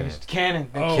to Cannon. Canon.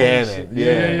 Oh, Cannon,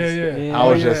 yeah. Yeah. I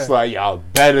was Oh, just yeah. like, y'all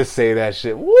better say that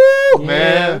shit. Woo, Yeah,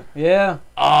 man. Yeah.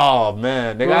 Oh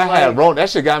man, nigga, was I had like- Rona. That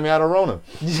shit got me out of Rona.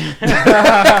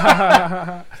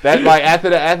 That like after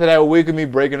that week of me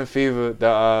breaking the fever,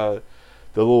 the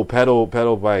little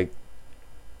pedal bike,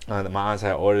 my aunts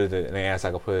had ordered it and they asked if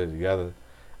I could put it together.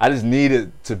 I just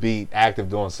needed to be active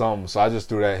doing something, so I just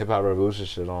threw that Hip Hop Revolution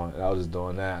shit on, and I was just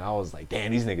doing that. And I was like, damn,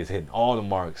 these niggas hitting all the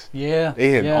marks. Yeah. They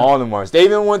hitting yeah. all the marks. They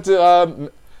even went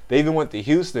to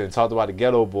Houston, and talked about the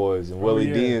Ghetto Boys and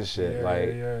Willie D and shit. Yeah, like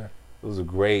yeah. it was a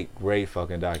great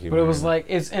fucking documentary. But it was like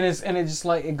it just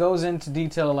like it goes into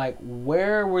detail of like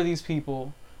where were these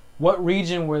people, what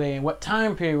region were they in, what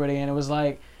time period were they in. It was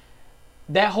like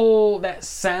that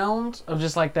sound of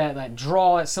just like that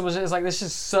draw, that symbol. It's like this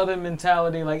just Southern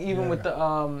mentality. Like even with the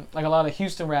like a lot of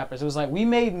Houston rappers, it was like we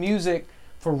made music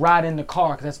for riding the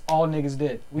car because that's all niggas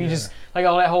did. We just like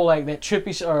all that whole like that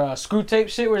trippy screw tape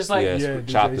shit where it's like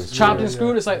chopped and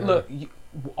screwed. It's like look.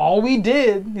 All we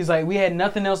did is like we had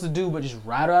nothing else to do but just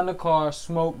ride around the car,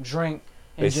 smoke, drink,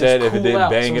 and They just said if it cool didn't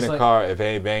out. bang So in it's the like, car, if it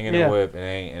ain't banging Yeah. the whip, it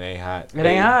ain't hot. It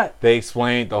ain't hot. They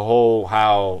explained the whole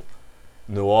how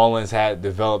New Orleans had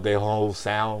developed their whole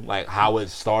sound, like how it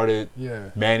started. Yeah.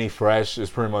 Manny Fresh is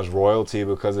pretty much royalty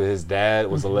because of his dad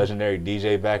was a legendary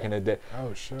DJ back in the day.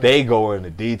 Oh shit. They go into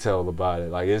detail about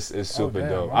it. Like it's super damn,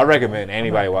 dope. I'm I recommend gonna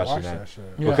anybody have to watching watch that. shit.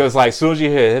 Yeah. Because like as soon as you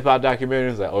hear hip hop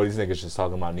documentaries, like, oh, these niggas just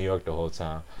talking about New York the whole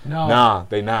time. No. Nah,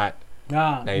 they not.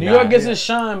 Nah. They New not. York gets Yeah. its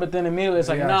shine, but then immediately it's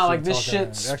like, They nah, actually like this talking-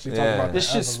 shit's they actually Yeah. talk about this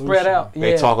the shit's evolution. spread out.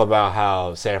 They Yeah. talk about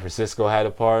how San Francisco had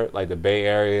a part, like the Bay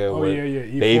Area. Oh with, yeah,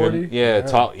 yeah. They E40. even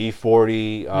talk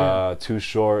E40, Yeah. Too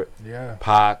Short, Yeah.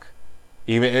 Pac,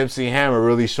 even MC Hammer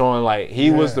really showing like he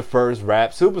was Yeah. the first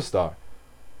rap superstar.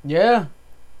 Yeah.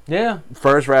 Yeah.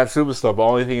 First rap superstar, but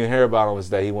only thing you hear about him is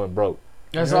that he went broke.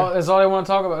 That's Yeah. all. That's all they want to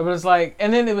talk about. But it's like,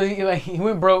 and then it was like he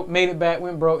went broke, made it back,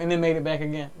 went broke, and then made it back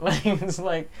again. Like it's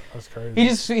like That's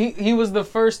crazy. he was the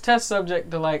first test subject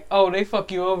to like, oh, they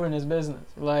fuck you over in this business.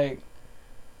 Like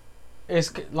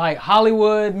it's like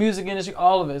Hollywood, music industry,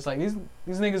 all of it. It's like these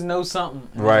niggas know something.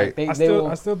 And, Right. Like, they I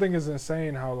will, still think it's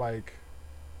insane how like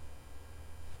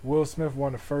Will Smith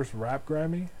won the first rap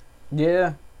Grammy.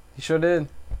 yeah, he sure did.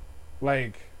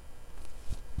 Like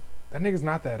that nigga's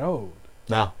not that old.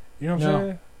 No. You know what I'm No.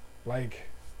 saying? Like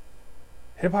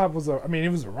hip hop was I mean it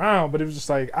was around, but it was just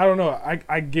like I don't know.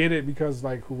 I get it because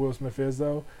like who Will Smith is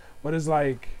though, but it's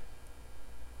like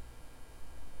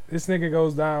this nigga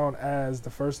goes down as the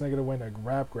first nigga to win a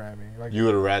rap Grammy. Like You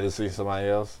would have rather see somebody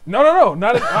else? no,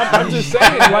 not. I'm just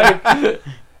saying like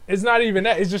it's not even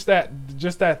that. It's just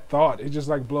that thought. It just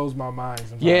like blows my mind.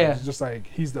 Sometimes. Yeah. It's just like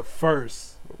he's the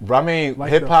first. But I mean,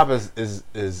 Like hip hop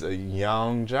is a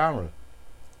young genre.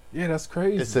 Yeah, that's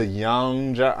crazy. It's a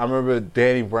young genre. I remember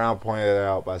Danny Brown pointed it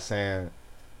out by saying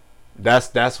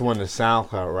that's when the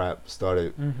SoundCloud rap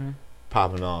started Mm-hmm.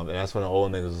 popping off, and that's when the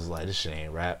old niggas was like, this shit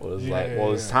ain't rap. Well, it was like, Yeah,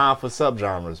 well, it's yeah. time for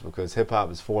subgenres because hip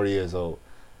hop is 40 years old.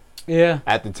 Yeah.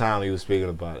 At the time he was speaking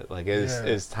about it, like Yeah.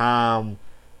 it's time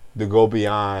to go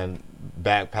beyond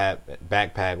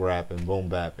backpack rap and boom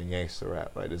bap and gangster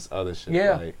rap, like this other shit.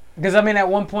 Yeah. Like, Because I mean, at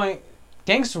one point,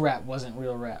 gangster rap wasn't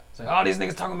real rap. It's like, oh, these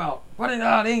niggas talking about what they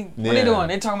doing?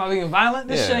 They talking about being violent.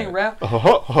 This shit ain't rap.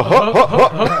 Everybody,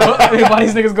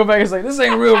 these niggas go back and say, this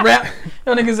ain't real rap.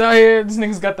 Yo, niggas out here. This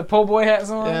niggas got the po' boy hats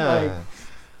on. yeah. Like,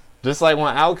 Just like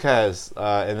when Outkast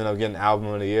ended up getting album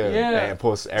of the year. Yeah. And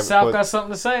post South got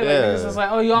something to say. Like, Yeah. niggas is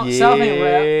like, oh, y'all South ain't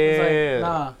rap. It's Yeah. like,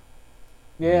 nah.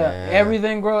 Yeah,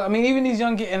 everything, bro. I mean, even these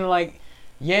young kids, and like,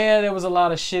 yeah, there was a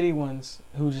lot of shitty ones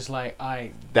who just like,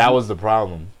 That was the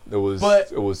problem. It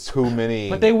was too many.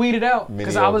 But they weeded out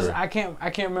because mediocre. I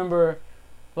can't remember,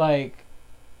 like,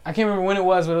 I can't remember when it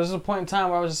was, but it was a point in time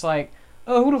where I was just like,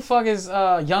 oh, who the fuck is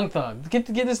Young Thug? Get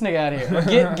this nigga out of here.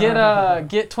 Or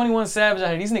get 21 Savage out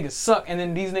here. These niggas suck, and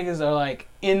then these niggas are like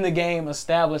in the game,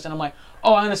 established, and I'm like,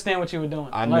 oh, I understand what you were doing.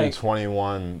 I like, knew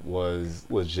 21 was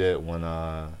legit when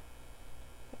I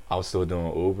was still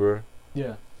doing Uber,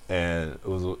 yeah, and it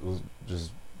was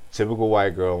just typical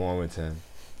white girl in Wilmington.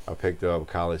 I picked her up, a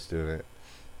college student,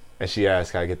 and she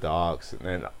asked, "Can I get the aux?"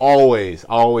 And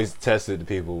always tested the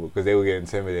people because they would get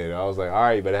intimidated. I was like, "All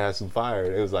right, you better have some fire."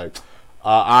 It was like,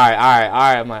 all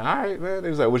right. I'm like, all right, man. It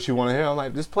was like, what you want to hear? I'm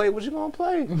like, just play what you gonna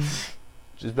play.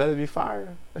 Just better be fire.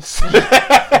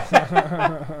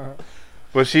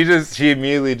 But she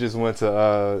immediately just went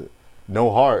to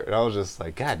No Heart, and I was just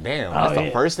like, God damn, that's the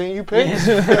first thing you picked.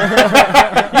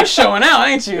 you showing out,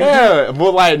 ain't you? Yeah,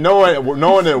 but like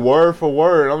knowing it word for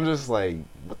word, I'm just like,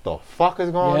 what the fuck is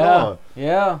going on?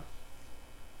 Yeah.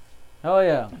 Hell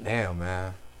yeah. Damn,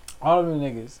 man. All of them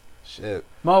niggas. Shit.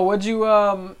 Mo, what'd you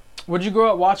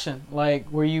grow up watching?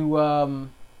 Like, were you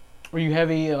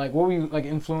heavy? Like, what were you like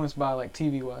influenced by, like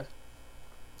TV wise?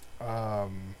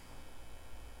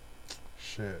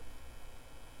 Shit.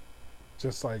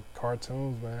 Just like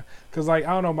cartoons, man. Cause like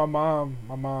I don't know,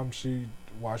 my mom, she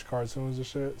watched cartoons and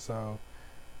shit, so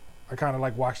I kind of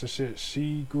like watched the shit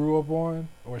she grew up on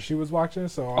or she was watching.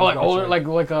 So I was older, watching,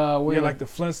 like like the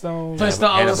Flintstones.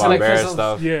 Hanna-Barbera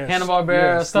stuff. Yeah,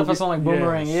 Hanna-Barbera stuff that's on like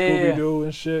Boomerang. Yeah, Scooby Doo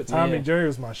and shit. Tom and Jerry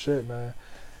was my shit, man.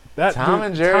 Tom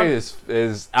and Jerry is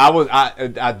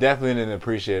I definitely didn't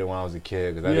appreciate it when I was a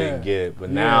kid because I didn't get it, but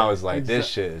now it's like this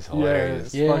shit is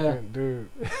hilarious. Yeah, it's fucking, dude.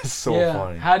 It's so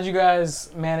funny. How did you guys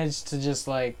manage to just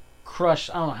like crush?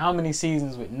 I don't know how many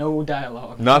seasons with no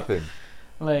dialogue. Nothing.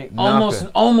 Like Nothing.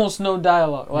 almost no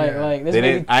dialogue. Like there's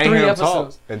maybe I ain't 3 hear him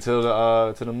episodes talk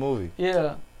until to the movie.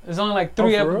 Yeah, there's only like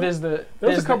 3 for real? episodes. There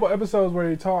was a couple episodes where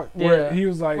he taled where he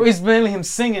was like, well, it's mainly him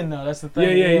singing though. That's the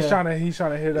thing. yeah, he's trying to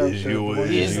hit up.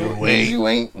 You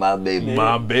ain't my baby.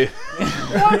 My baby.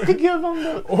 I could give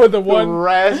him or the one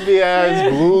raspy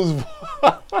ass blues voice.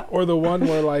 Or the one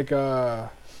where like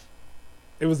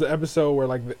it was the episode where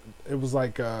like it was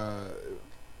like I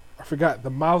forgot, the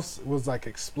mouse was like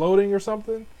exploding or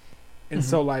something, and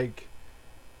so like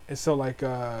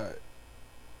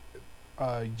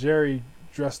Jerry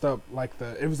dressed up like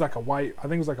it was like a white, I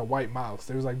think it was like a white mouse.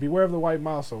 It was like beware of the white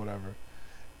mouse or whatever.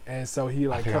 And so he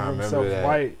like covered himself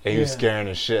white. And he was scaring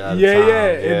the shit out of Tom.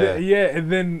 Yeah.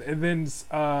 And then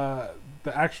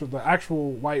the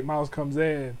actual white mouse comes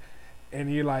in, and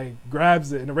he like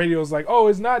grabs it, and the radio's like, "Oh,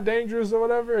 it's not dangerous" or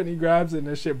whatever. And he grabs it, and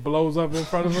that shit blows up in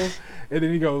front of him. And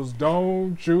then he goes,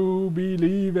 "Don't you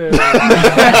believe it?"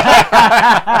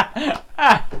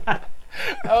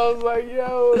 I was like,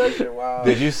 "Yo, that shit wild."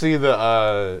 Did you see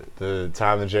the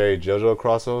Tom and Jerry JoJo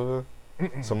crossover?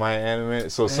 Somebody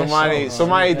animated. So somebody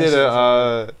did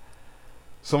a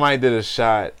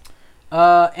shot.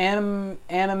 Anime.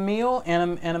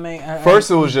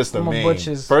 First, it was just a meme.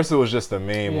 Butches. First, it was just a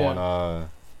meme on.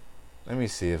 Let me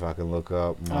see if I can look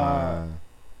up my.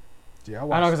 Yeah,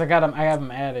 I know because I have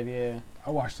them added. Yeah. I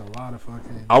watched a lot of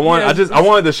fucking. I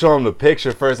wanted to show him the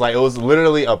picture first. Like, it was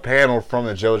literally a panel from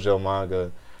the JoJo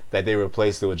manga that they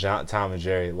replaced it with Tom and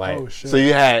Jerry. Like, oh, shit. So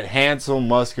you had handsome,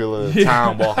 muscular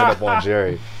Tom walking up on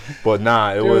Jerry, but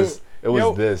nah, it was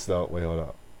this though. Wait, hold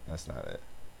up, that's not it.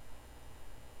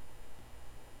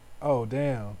 Oh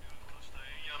damn.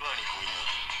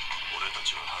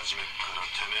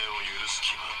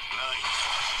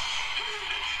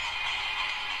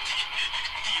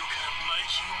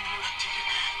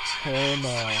 Hell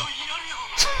no.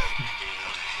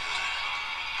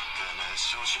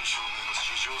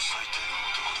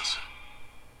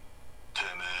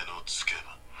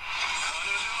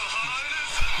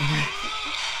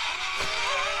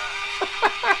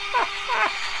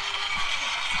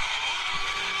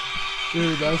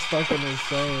 Dude, that's fucking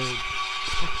insane.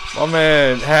 My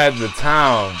man had the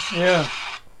time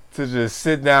to just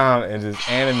sit down and just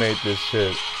animate this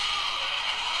shit.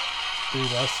 Dude,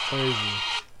 that's crazy.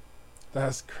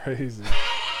 That's crazy.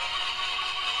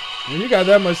 When you got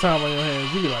that much time on your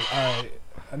hands, you be like, all right,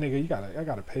 nigga, you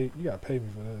gotta pay me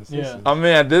for this. Yeah. I mean,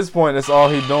 at this point, that's all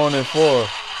he doing it for.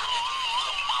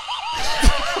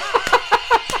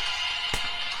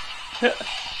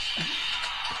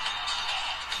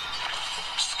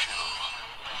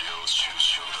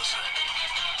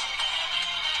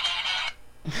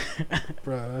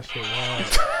 Bro, that shit wild.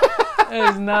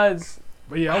 It's nuts.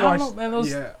 But yeah, I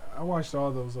watched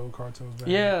all those old cartoons, man.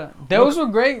 Yeah, those were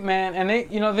great, man. And they,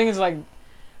 the thing is, like,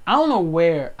 I don't know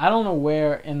where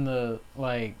in the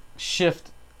like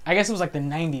shift. I guess it was like the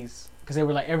 '90s because they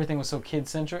were like everything was so kid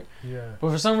centric. Yeah.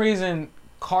 But for some reason,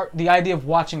 the idea of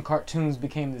watching cartoons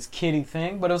became this kiddie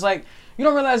thing. But it was like, you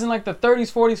don't realize in like the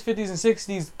 30s, 40s, 50s, and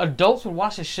 60s, adults would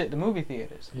watch this shit at the movie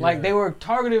theaters. Yeah. Like they were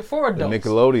targeted for adults.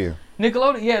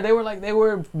 Nickelodeon, yeah, they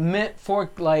were meant for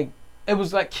like. It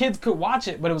was like kids could watch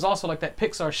it, but it was also like that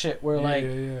Pixar shit where like,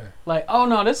 oh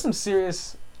no, there's some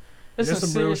serious stuff.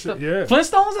 Yeah.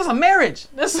 Flintstones, that's a marriage.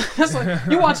 That's like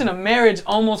you watching a marriage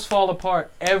almost fall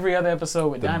apart every other episode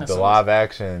with dinosaurs. The live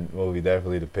action movie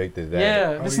definitely depicted that.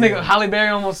 Yeah, this nigga Halle Berry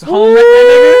almost home wrecked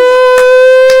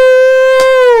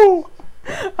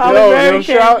that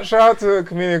nigga. Shout out to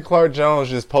comedian Clark Jones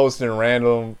just posting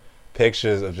random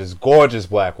pictures of just gorgeous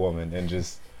black women and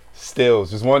just stills.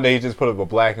 Just one day he just put up a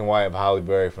black and white of Halle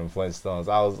Berry from Flintstones.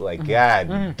 I was like,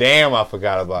 God damn, I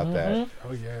forgot about that.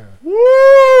 Oh yeah.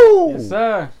 Woo! Yes,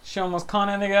 sir. She almost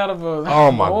conned that nigga out of a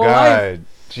Oh my God. life.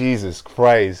 Jesus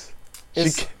Christ.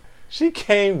 She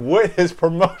came with his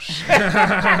promotion.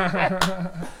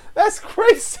 That's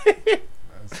crazy.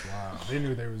 That's wild. They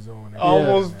knew they was doing it.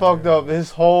 Almost fucked up his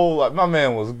whole, like, my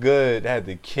man was good. Had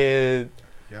the kid,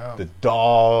 the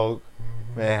dog,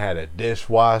 man had a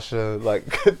dishwasher, like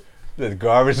the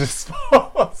garbage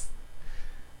disposal.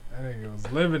 That nigga was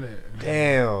living it.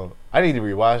 Damn, I need to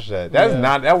rewatch that.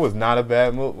 That was not a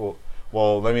bad movie.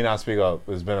 Well, let me not speak up.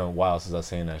 It's been a while since I've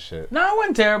seen that shit. No, it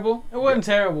wasn't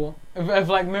terrible. If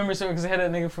like memory serves, because it had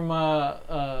that nigga from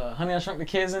Honey I Shrunk the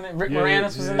Kids in it. Rick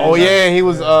Moranis was in it. Oh yeah, he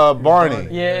was Barney.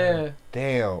 Yeah.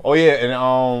 Damn. Oh yeah,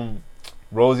 and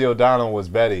Rosie O'Donnell was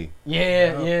Betty.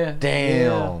 Yeah.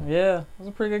 Damn. Yeah. It was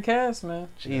a pretty good cast, man.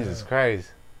 Jesus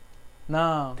Christ.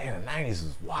 No. Damn, the 90s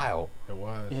was wild. It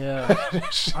was. Yeah.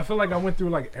 I feel like I went through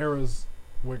like eras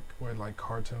with like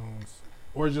cartoons,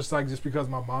 or just because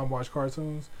my mom watched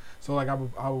cartoons, so like I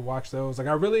would watch those. Like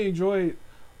I really enjoyed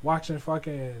watching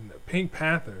fucking Pink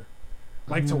Panther.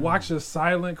 Like to watch a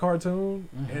silent cartoon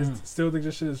and still think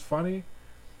this shit is funny.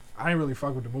 I ain't really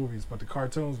fuck with the movies, but the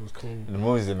cartoons was cool. The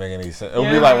movies didn't make any sense. It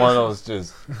would be like one of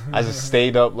those I just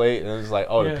stayed up late and it was like,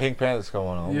 oh, the Pink Panther's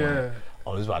going on. Yeah.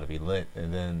 oh, this is about to be lit.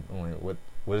 And then I'm like,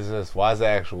 what is this? Why is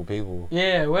that actual people?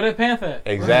 Yeah, where the Panther at?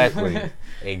 Exactly.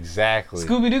 Exactly.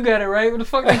 Scooby-Doo got it right. Where the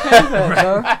fuck the Panther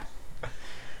at, bro?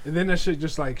 And then that shit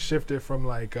just like shifted from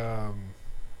like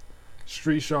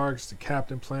Street Sharks to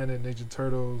Captain Planet, Ninja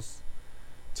Turtles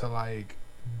to like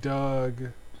Doug.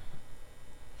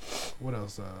 What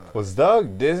else? Was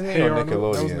Doug Disney Hey or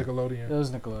Arnold. Nickelodeon? That was Nickelodeon. That was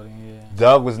Nickelodeon, yeah.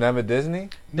 Doug was never Disney?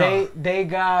 No. They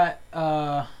got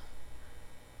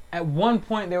at one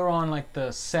point they were on like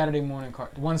the Saturday morning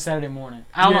one Saturday morning.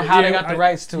 I don't know how they got the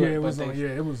rights to it, it but was they, on,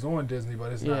 it was on Disney,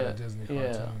 but it's not a Disney cartoon.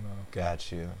 yeah. Though.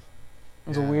 Got you.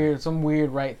 it was some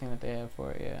weird right thing that they had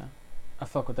for it. Yeah, I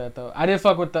fuck with that though. I did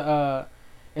fuck with the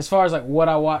as far as like what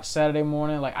I watched Saturday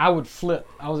morning. Like I would flip.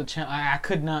 I was a channel. I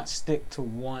could not stick to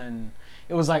one.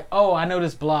 It was like, oh, I know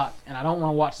this block, and I don't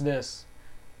want to watch this.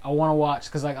 I want to watch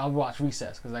because like I'll watch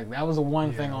Recess because like that was the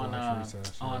one thing on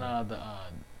the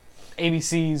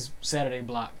ABC's Saturday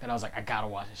block that I was like, I gotta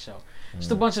watch this show.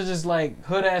 Just a bunch of just like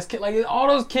hood ass kids. Like all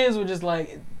those kids were just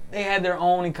like they had their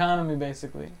own economy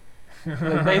basically,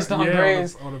 like, based on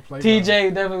grades.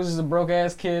 TJ definitely was just a broke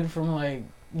ass kid from like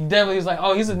he definitely was like,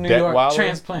 oh, he's a New York Wilder?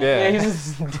 transplant. Yeah. He's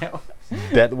just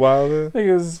Detweiler? I think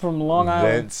it was from Long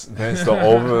Island. Vince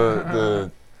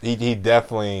the he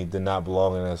definitely did not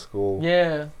belong in that school.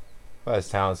 Yeah. But as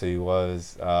talented he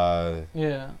was.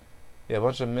 Yeah. A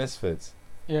bunch of misfits.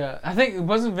 Yeah. I think it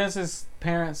wasn't Vince's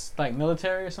parents like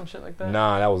military or some shit like that.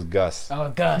 Nah, that was Gus.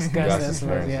 Oh, Gus. Gus's That's what.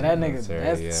 parents Yeah, that was nigga. military,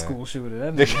 That's yeah. the school shooter.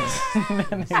 That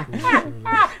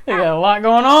nigga. They got a lot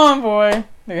going on, boy.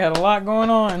 They got a lot going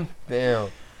on. Damn.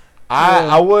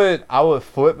 I would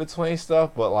flip between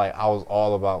stuff, but like I was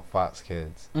all about Fox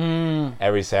Kids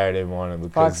every Saturday morning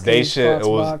because Fox they Kids, shit Fox it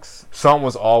was Box. something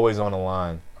was always on the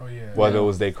line. Oh yeah. Whether it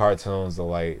was their cartoons or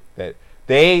like that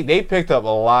they picked up a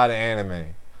lot of anime,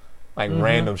 like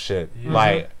random shit. Yeah.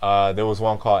 Like there was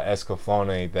one called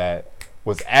Escaflowne that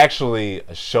was actually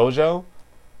a shoujo,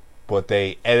 but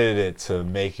they edited it to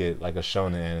make it like a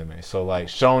shonen anime. So like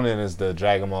shonen is the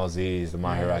Dragon Ball Z's, the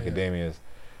My Hero Academias.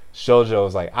 Shoujo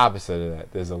is like opposite of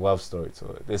that. There's a love story to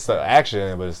it. There's some action in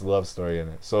it, but it's a love story in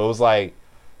it. So it was like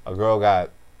a girl got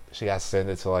sent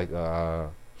into like like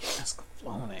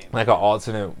an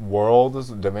alternate world, or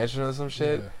dimension or some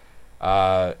shit.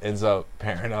 Yeah. Ends up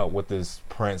pairing up with this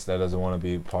prince that doesn't want to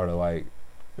be part of like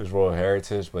his royal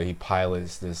heritage, but he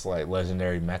pilots this like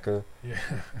legendary mecha. Yeah.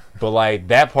 But like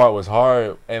that part was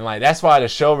hard, and like that's why the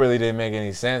show really didn't make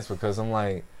any sense because I'm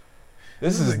like,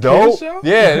 this is a dope. kid's show?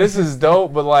 Yeah, this is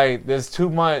dope, but like there's too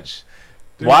much.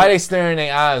 Dude, Why are they staring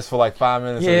their eyes for like 5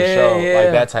 minutes of the show? Yeah.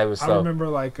 Like that type of I stuff. remember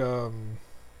like So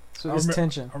it's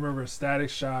tension. I remember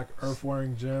Static Shock,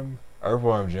 Earthworm Jim,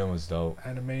 Earthworm Jim was dope.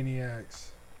 Animaniacs.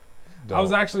 Dope. I was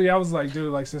like,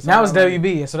 dude, like since That I was like,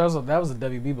 WB, so that was the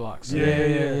WB block. So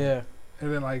Yeah.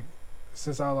 And then like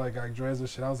since I like dreads and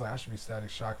shit, I was like, I should be Static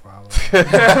Shock for Halloween.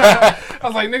 I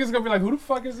was like, niggas gonna be like, who the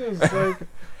fuck is this? Like,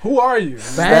 who are you?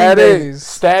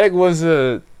 Static was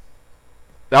an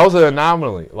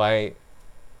anomaly. Like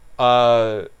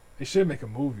They should make a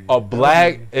movie. a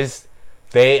black is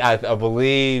I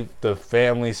believe the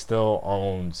family still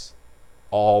owns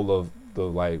all of the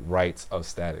like rights of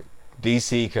Static.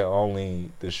 DC can only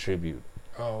distribute.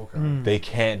 Oh, okay. They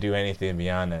can't do anything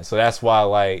beyond that. So that's why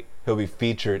like he'll be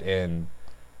featured in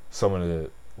some of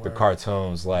the Word.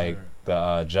 cartoons like Word.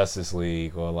 the Justice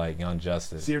League or like Young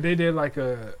Justice. See, if they did like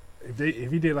if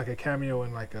he did like a cameo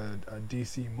in like a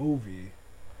DC movie.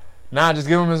 Nah, just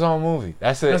give him his own movie.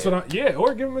 That's it. That's what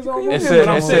or give him his own movie. It's But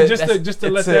I'm saying just to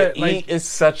let that like it's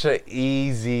such a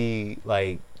easy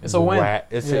like It's a win.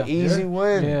 It's Yeah. an easy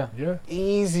win. Yeah.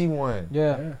 Easy one.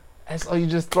 Yeah. That's all you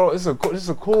just throw. It's a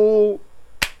cool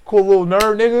little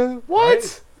nerd nigga. What?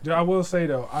 Right? Dude, I will say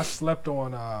though, I slept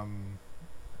on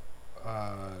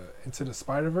Into the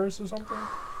Spider-Verse or something. I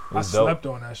was dope. slept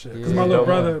on that shit because Yeah. my little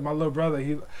Dope, brother,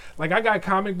 he like I got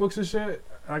comic books and shit.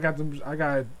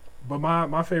 But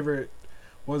my favorite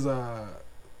was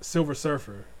Silver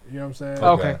Surfer. You know what I'm saying?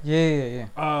 Okay.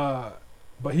 Yeah.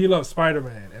 But he loves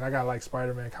Spider-Man, and I got like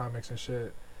Spider-Man comics and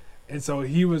shit. And so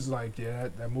he was like, yeah,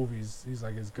 that movie's, he's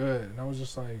like, it's good. And I was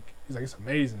just like, he's like, it's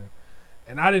amazing.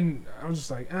 And I was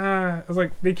just like, I was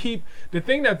like, the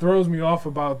thing that throws me off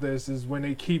about this is when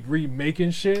they keep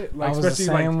remaking shit. Like, I was especially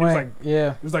the same like, way.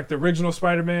 it was like the original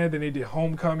Spider-Man, then they did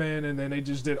Homecoming, and then they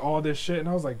just did all this shit. And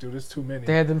I was like, dude, it's too many.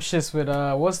 They had them shits with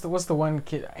what's the one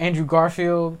kid, Andrew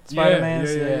Garfield, Spider-Man.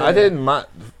 Yeah. I didn't mind.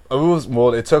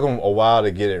 It took them a while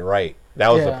to get it right. That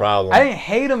was the problem. I didn't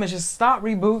hate them. It's just stop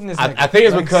rebooting this. I think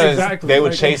it's because exactly, they were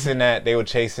like- chasing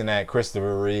that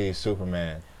Christopher Reeve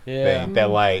Superman yeah. thing. That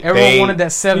like Everyone wanted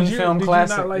that did film you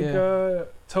classic. not like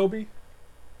Toby?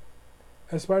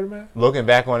 as Spider-Man? Looking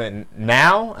back on it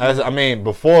now,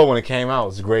 before when it came out, it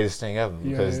was the greatest thing ever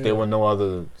because there were no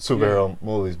other superhero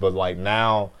movies. But like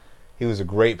now, he was a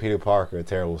great Peter Parker, a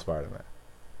terrible Spider-Man.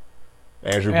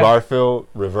 Andrew Garfield,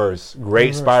 reverse,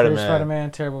 great Spider-Man. Great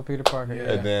Spider-Man, terrible Peter Parker.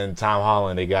 Yeah. And then Tom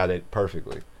Holland, they got it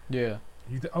perfectly. Yeah.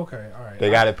 Okay, all right. They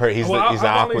got it. He's the I've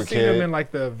awkward only seen kid. him in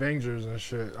like the Avengers and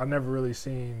shit. I've never really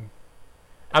seen.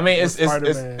 I mean,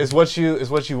 it's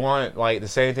what you want. Like the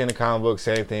same thing in the comic book,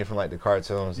 same thing from like the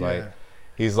cartoons. Yeah. Like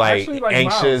he's like Actually, like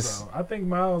anxious. Miles, I think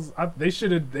Miles. They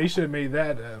should have made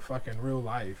that fucking real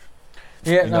life.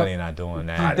 Yeah, you know they're not doing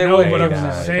that. They would, but I'm not.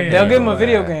 just saying. They'll give him a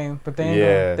video game, but they ain't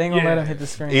Yeah. gonna let him hit the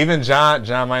screen. Even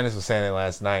John Minus was saying it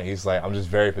last night. He's like, I'm just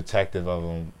very protective of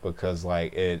him because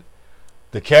like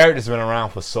the character's been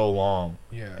around for so long.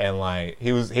 Yeah. And like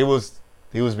he was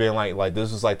being like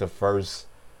this was like the first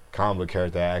comic book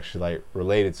character I actually like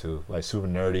related to, like super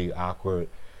nerdy, awkward.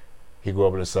 He grew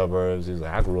up in the suburbs. He was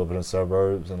like, I grew up in the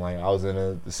suburbs, and like I was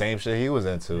in the same shit he was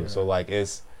into. Yeah. So like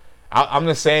I'm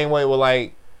the same way with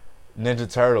like Ninja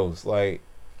Turtles. Like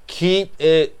keep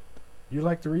it. You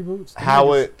like the reboots?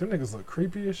 Them niggas look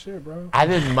creepy as shit, bro. I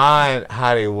didn't mind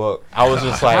how they look. I was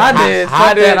just like, I did.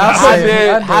 How did I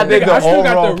still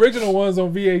got overall? the original ones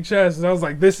on VHS, and I was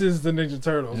like, this is the Ninja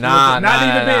Turtles. Nah, not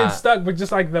even being nah. stuck, but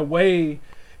just like the way.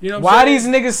 You know Why what are I'm these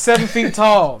saying? niggas 7 feet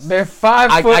tall? They're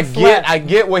 5 foot flat. I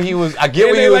get what he was. I get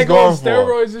And what they he was like going on for.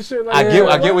 steroids and shit. Like I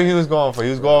that. get what he was going for. He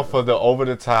was going for the over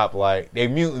the top, like they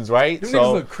mutants, right? Them So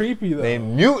niggas look creepy though. they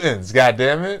mutants.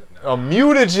 Goddamn it, a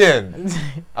mutagen,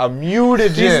 a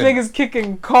mutagen. These niggas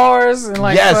kicking cars and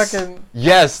like fucking.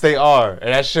 Yes, they are,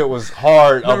 and that shit was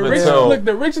hard up until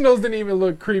the originals didn't even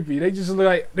look creepy. They just look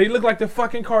like the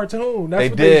fucking cartoon. That's they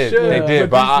what did. they should. They did,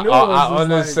 but these new I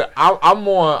ones is understand.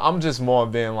 I'm just more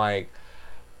being like,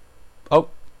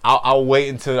 I'll wait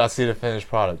until I see the finished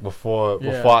product before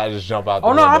I just jump out.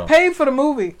 Oh no, I paid for the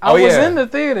movie. I was in the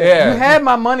theater. Yeah. You had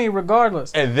my money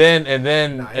regardless. And then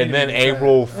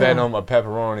April fed him a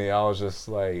pepperoni. I was just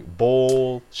like,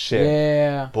 bullshit.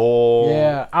 Yeah. Bullshit.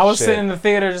 Yeah. I was sitting in the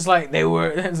theater just like they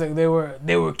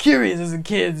were curious as a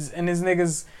kids, and these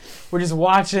niggas were just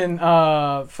watching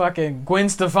fucking Gwen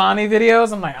Stefani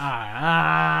videos. I'm like,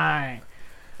 alright.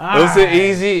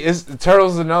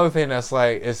 Turtles is another thing that's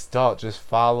like, it's dark. Just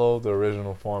follow the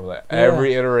original formula.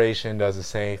 Every iteration does the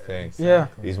same thing. Yeah.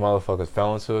 These motherfuckers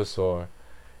fell into a sewer.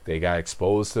 They got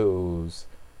exposed to ooze.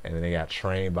 And then they got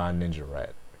trained by a ninja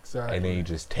rat. Exactly. And then you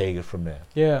just take it from there.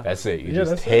 Yeah. That's it. You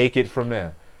just take it from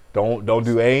there. Don't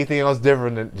do anything else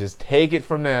different than just take it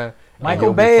from there.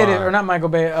 Michael Bay did, or not Michael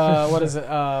Bay, what is it?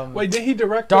 Wait, did he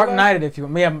direct Dark Knight if you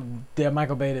want. Yeah,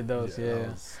 Michael Bay did those, yeah.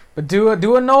 But do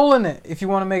a Nolan it if you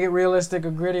want to make it realistic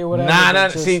or gritty or whatever.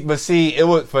 See, it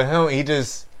was for him. It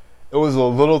was the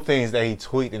little things that he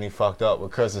tweaked and he fucked up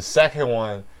because the second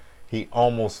one, he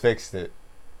almost fixed it.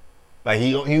 Like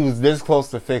he was this close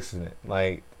to fixing it,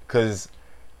 like because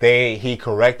he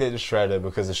corrected the Shredder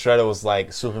because the Shredder was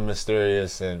like super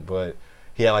mysterious but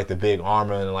he had like the big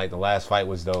armor and like the last fight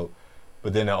was dope.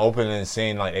 But then the opening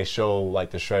scene, like they show like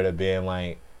the Shredder being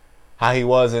like how he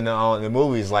was in the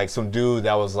movies, like some dude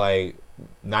that was like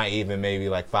not even maybe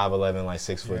like 5'11", like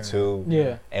 6'2",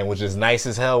 yeah, and was just nice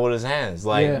as hell with his hands.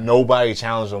 Like nobody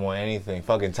challenged him on anything.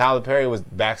 Fucking Tyler Perry was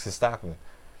Baxter Stockman.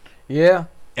 Yeah.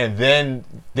 And then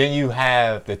you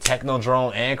have the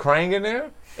Technodrome and Krang in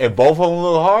there, and both of them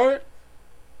look hard.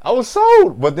 I was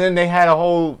sold. But then they had a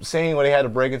whole scene where they had to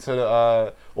break into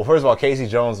the. Well, first of all, Casey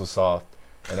Jones was soft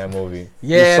in that movie.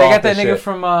 Yeah, they got that nigga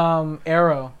from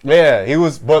Arrow. Yeah, he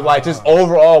was, but like just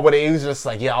overall, but he was just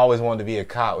like, yeah, I always wanted to be a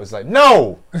cop. It was like,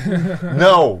 no,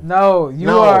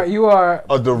 you are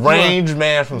a deranged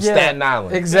man from Staten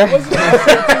Island. Exactly.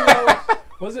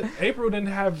 Was it April didn't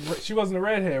have? She wasn't a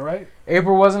redhead, right?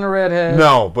 April wasn't a redhead.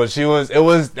 No, but she was. It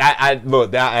was. I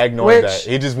ignored that.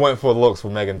 He just went for looks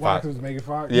with Megan Fox. It was Megan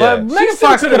Fox. Yeah, but Megan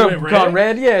Fox could have gone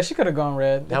red. Yeah, she could have gone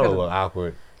red. That would have looked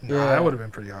awkward. Nah, that would have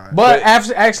been pretty hard. But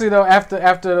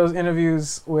after those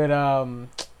interviews with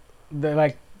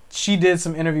she did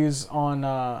some interviews on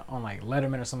like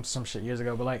Letterman or some shit years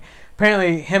ago. But like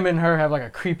apparently him and her have like a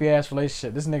creepy ass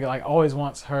relationship. This nigga like always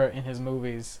wants her in his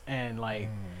movies and like.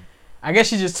 I guess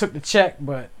she just took the check,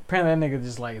 but apparently that nigga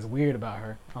just like is weird about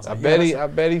her. I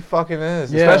bet he fucking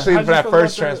is. Yeah. Especially for that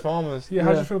first Transformers.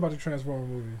 How'd you feel about the Transformers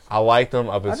movies? I liked them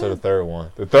up until the third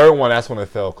one. The third one, that's when it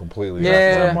fell completely. Yeah.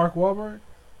 Was that Mark Wahlberg?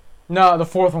 No, the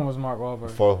fourth one was Mark Wahlberg.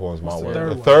 The fourth one was Mark Wahlberg.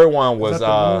 The third third one was the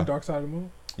Moon, Dark Side of the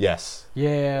Moon? Yes.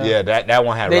 Yeah. Yeah, that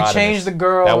one had They Rodimus. changed the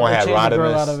girl. That one had Rodimus the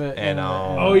girl Rodimus out of it. and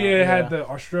it had the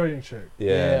Australian chick.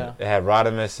 Yeah. It had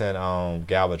Rodimus and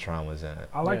Galvatron was in it.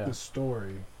 I like the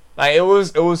story. Like it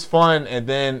was fun, and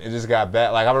then it just got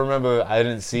bad. Like I remember I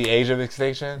didn't see Age of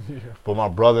Extinction, but my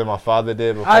brother and my father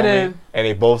did before I did. me, and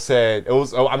they both said it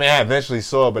was. I mean, I eventually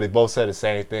saw it, but they both said the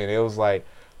same thing. It was like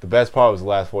the best part was the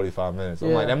last 45 minutes. I'm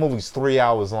Yeah. like, that movie's 3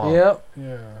 hours long. Yep.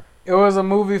 Yeah. It was a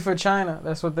movie for China.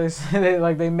 That's what they said.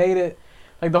 They made it.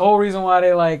 Like the whole reason why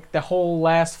they like the whole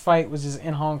last fight was just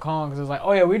in Hong Kong because it was like,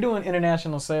 oh yeah, we're doing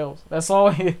international sales. That's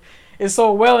all. It's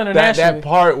so well internationally. That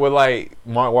part where like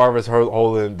Mark Wahlberg's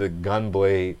holding the gun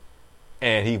blade,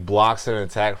 and he blocks an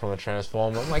attack from a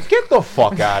transformer. I'm like, get the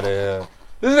fuck out of here.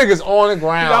 This nigga's on the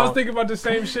ground. Dude, I was thinking about the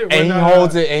same shit. And when, he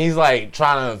holds it, and he's like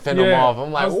trying to fend him off.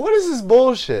 I'm like, what is this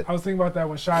bullshit? I was thinking about that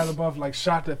when Shia LaBeouf like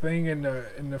shot the thing in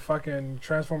the fucking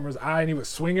Transformer's eye, and he was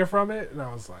swinging from it, and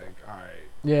I was like, all right.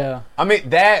 Yeah. I mean,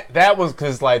 that was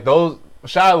because like those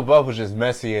Shia LaBeouf was just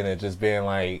messy in it, just being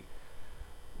like,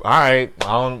 all right,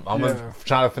 I'm gonna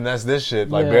try to finesse this shit,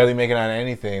 like barely making out of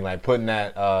anything, like putting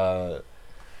that.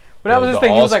 But that was his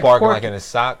thing. He was like sparking quirky. like in his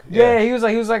sock. Yeah, he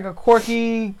was like a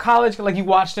quirky college. Like you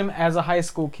watched him as a high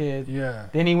school kid. Yeah.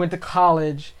 Then he went to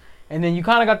college, and then you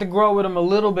kind of got to grow with him a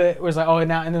little bit. Where it's like, oh,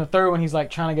 now and then the third one, he's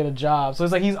like trying to get a job. So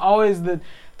it's like he's always the.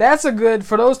 That's a good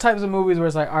for those types of movies where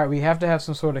it's like, all right, we have to have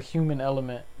some sort of human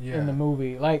element in the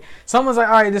movie. Like someone's like,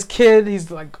 all right, this kid,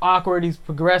 he's like awkward, he's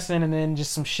progressing, and then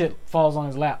just some shit falls on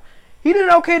his lap. He did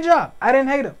an okay job. I didn't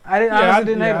hate him. I didn't hate him. I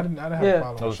didn't have a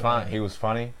problem. It was fine. He was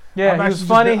funny. Yeah, he was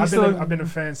funny. I've been a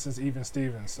fan since Even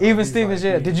Stevens. So Even Stevens,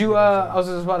 yeah. Did you? I was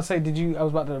just about to say. I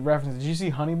was about to reference. Did you see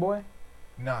Honey Boy?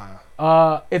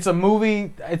 Nah. It's a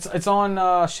movie. It's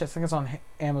on. Shit, I think it's on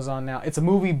Amazon now. It's a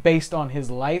movie based on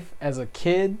his life as a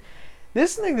kid.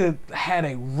 This nigga had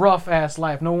a rough ass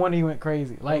life. No wonder he went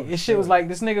crazy. Like this shit was like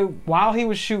this nigga while he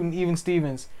was shooting Even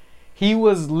Stevens, he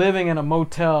was living in a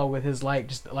motel with his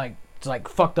just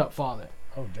fucked up father.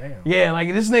 Oh damn. Yeah,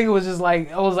 like this nigga was just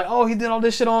like I was like, oh, he did all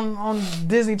this shit on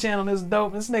Disney Channel. This is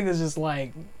dope. This nigga's just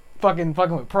like fucking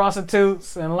with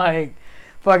prostitutes and like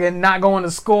fucking not going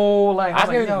to school. Like I was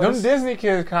like, yo, them Disney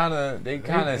kids kind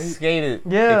of skated.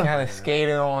 Yeah. They kind of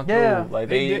skated on yeah. through.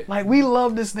 Like like we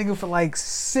loved this nigga for like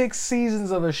 6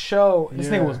 seasons of a show. This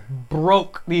nigga was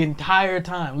broke the entire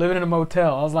time, living in a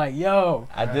motel. I was like, yo.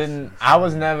 I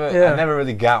never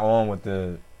really got on with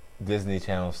the Disney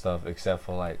Channel stuff except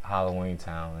for like Halloween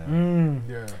Town.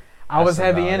 I was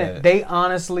heavy in it. They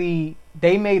honestly,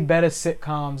 they made better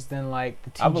sitcoms than like the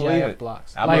TGIF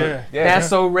blocks. That's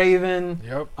So Raven.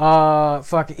 Yep.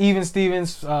 Fucking Even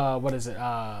Stevens. What is it?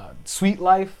 Sweet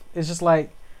Life. It's just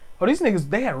like, oh, these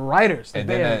niggas. They had writers. And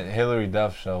then that Hillary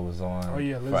Duff show was on. Oh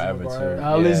yeah, Lizzie forever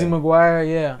McGuire. too. Lizzie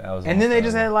McGuire. Yeah. That was and then they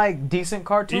just had like decent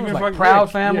cartoons, Even like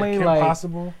Proud Family, Kim like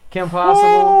Possible. Kim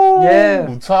Possible. Yeah.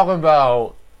 I'm talking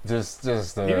about. Just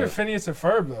even Phineas and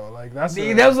Ferb though, like that was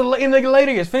in the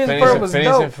later years. Phineas and Ferb was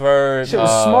Phineas dope. and Ferb, shit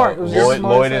was smart. It was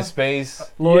Lloyd in Space.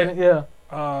 Lloyd, yeah.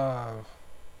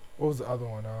 What was the other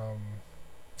one?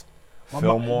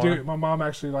 Fillmore. My mom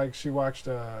actually she watched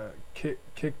Kick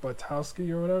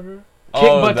Buttowski or whatever. Kick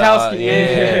Buttowski.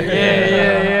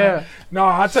 Yeah. No,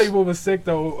 I'll tell you what was sick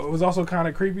though. It was also kind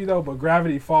of creepy though, but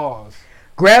Gravity Falls.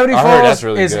 Gravity Falls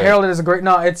really is good. heralded as a great.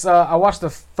 No, it's I watched the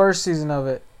first season of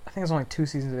it. I think it's only 2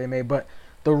 seasons that they made, but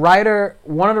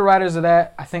one of the writers of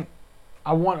that, I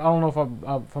don't know if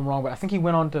I'm wrong, but I think he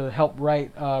went on to help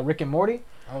write Rick and Morty.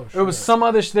 Oh, shit. It was some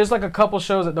other. There's like a couple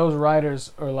shows that those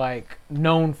writers are like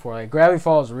known for. Like Gravity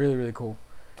Falls is really really cool.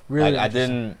 Really, I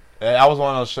was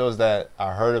one of those shows that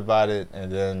I heard about it, and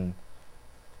then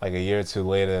like a year or two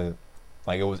later,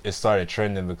 like it started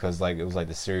trending because like it was like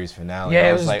the series finale. Yeah, I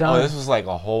it was was like, done. oh, this was like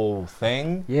a whole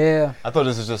thing. Yeah. I thought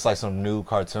this was just like some new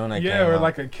cartoon that came or out.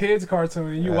 like a kids cartoon,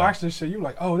 and you watch this shit, you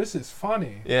like, oh, this is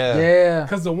funny. Yeah. Yeah.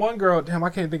 Because the one girl, damn, I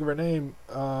can't think of her name.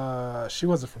 She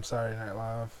wasn't from Saturday Night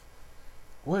Live.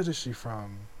 Where is she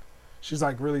from? She's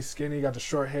like really skinny, got the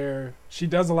short hair. She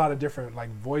does a lot of different like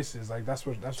voices. Like that's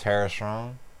Tara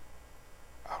Strong.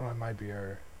 I don't know, it might be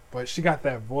her, but she got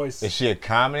that voice. Is she a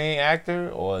comedy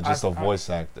actor or just a voice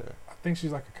actor? I think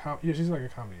she's like she's like a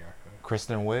comedy actor.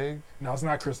 Kristen Wiig? No, it's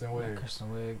not Kristen Wiig. Kristen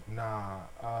Wiig. Nah.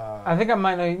 I think I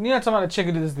might know. You're not talking about the chick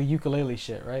who did the ukulele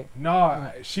shit, right?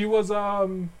 No, she was.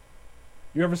 You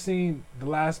ever seen The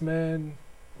Last Man?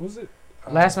 What was it?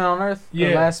 Last Man on Earth? Yeah.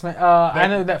 Last Man. I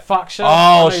know that Fox show.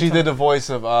 Oh, she did the voice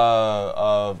of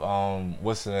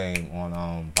what's the name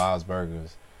on Bob's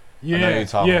Burgers. Yeah, I know you're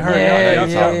talking her. about. Yeah,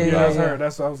 that's her.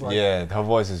 That's what I was like. Yeah, her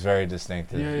voice is very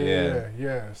distinctive.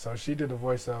 Yeah. So she did the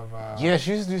voice of. Yeah,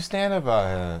 she used to do stand up out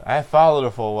here. I followed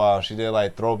her for a while. She did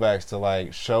like throwbacks to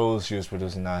like shows she was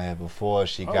producing out here before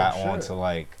she got on to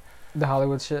like the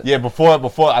Hollywood shit. Yeah, before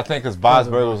I think because Bob's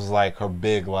Burgers was like her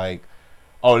big like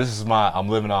oh, this is I'm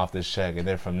living off this check. And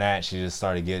then from that, she just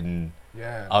started getting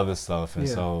other stuff. And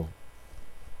so,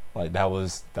 like, that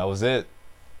was it.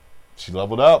 She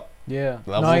leveled up. Yeah.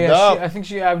 Leveled up. I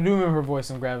think I do remember her voice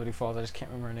in Gravity Falls. I just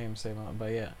can't remember her name,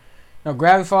 but yeah. No,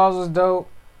 Gravity Falls was dope.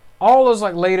 All those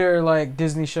like later like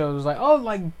Disney shows was like, oh,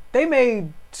 like they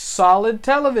made solid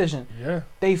television. Yeah.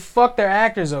 They fucked their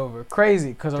actors over. Crazy.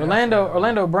 Because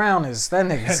Orlando Brown is that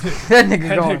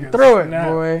nigga going through it,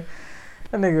 boy.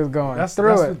 That nigga's going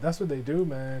through it. That's what they do,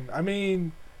 man. I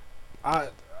mean, I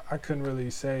couldn't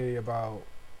really say about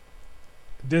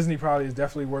Disney. Probably is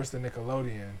definitely worse than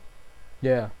Nickelodeon.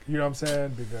 Yeah. You know what I'm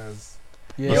saying? Because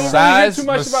yeah. you don't really hear too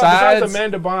much besides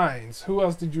Amanda Bynes. Who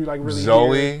else did you like really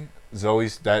hear?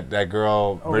 Zoe's that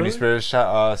girl, Britney Spears'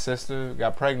 sister,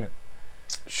 got pregnant.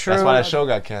 True. That's why that show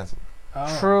got canceled.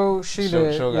 Oh. True, she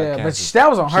did. Show yeah, but that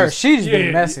was on her. She just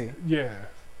been messy. Yeah.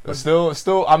 But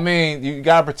still, I mean, you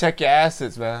gotta protect your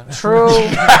assets, man. True.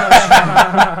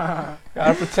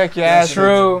 Gotta protect your assets.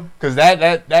 True. Because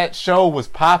that show was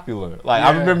popular. Like,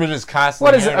 I remember just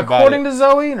constantly. What is it? According to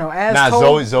Zoe? No, as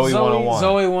told. Zoe 101.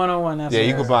 Zoe 101. That's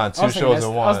you could buy 2 shows in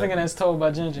one. I was thinking As Told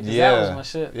by Ginger. Yeah. That was my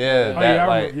shit.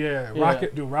 Yeah.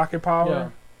 Rocket Power. Yeah.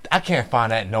 I can't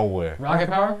find that nowhere. Rocket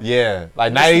Power? Yeah.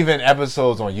 Like, not even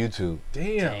episodes on YouTube.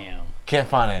 Damn. Can't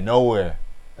find that nowhere.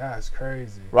 That's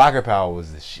crazy. Rocket Power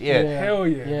was the shit. Yeah. Hell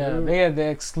yeah. Yeah, dude. they had the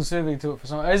exclusivity to it for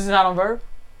some. Is it not on Verve?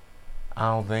 I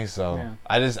don't think so. Yeah.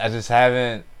 I just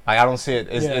haven't. Like, I don't see it.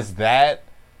 It's that,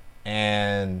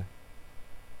 and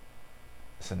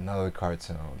it's another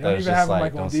cartoon. They don't even have them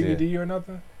like on DVD or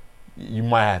nothing. You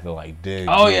might have to like dig.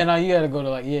 Oh yeah, no, you gotta go to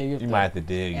like you might have to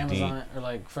dig Amazon deep or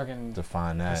like freaking to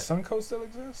find that. Does Suncoast still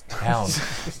exist? Hell,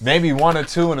 maybe 1 or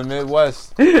 2 in the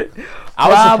Midwest. I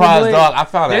was surprised, dog. I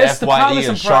found an FYE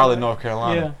in Charlotte, North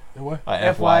Carolina. Yeah. What?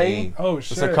 FYE. Oh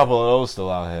shit. There's a couple of those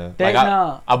still out here.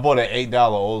 I bought an $8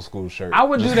 old school shirt. I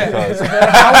would do that.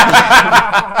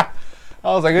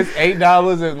 I was like, it's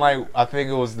 $8, and like I think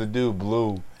it was the dude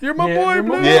Blue. You're my boy,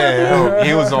 Blue. Yeah,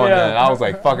 he was on that. I was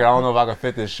like, fuck it, I don't know if I can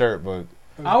fit this shirt, but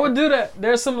I would do that.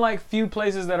 There's some like few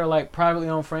places that are like privately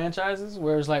owned franchises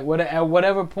where it's like at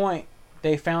whatever point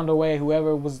they found a way,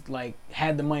 whoever was like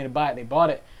had the money to buy it, they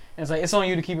bought it, and it's like it's on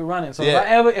you to keep it running. So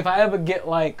if I ever get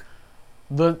like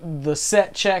the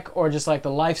set check or just like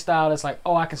the lifestyle that's like,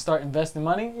 oh, I can start investing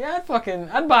money. Yeah,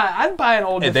 I'd buy an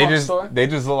old defunct store. They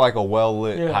just look like a well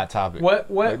lit Hot Topic. What?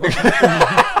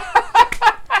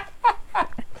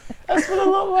 That's what it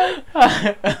look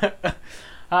like.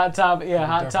 Hot Topic,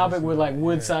 Hot Topic with like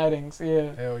wood sidings.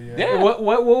 Yeah. Hell yeah.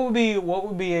 What would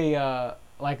be a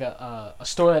like a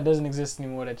store that doesn't exist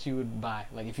anymore that you would buy?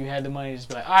 Like if you had the money, just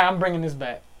be like, all right, I'm bringing this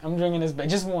back.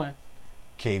 Just one.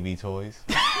 KB Toys.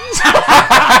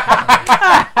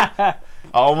 I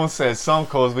almost said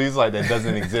Suncoast, but he's like, that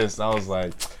doesn't exist. I was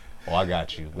like, oh, I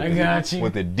got you.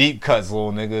 With the deep cuts,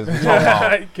 little niggas. We're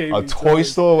talking about a toy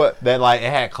store that like it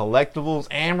had collectibles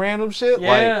and random shit.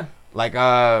 Yeah. Like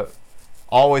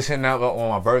always hitting out on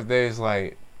my birthdays,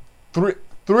 like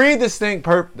three distinct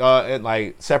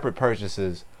like separate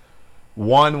purchases.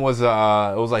 One was it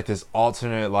was like this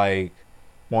alternate like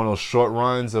one of those short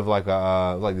runs of like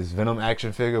this Venom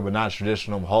action figure, but not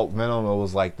traditional Hulk Venom. It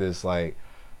was like this this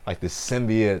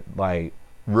symbiote, like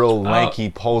real lanky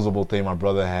posable thing my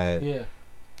brother had. Yeah.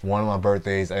 One of my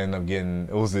birthdays I ended up getting,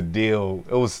 it was a deal.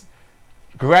 It was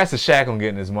congrats to Shaq on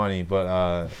getting his money, but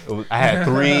I had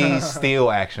 3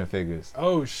 steel action figures.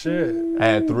 Oh shit. I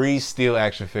had 3 steel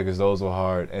action figures, those were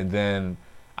hard. And then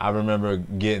I remember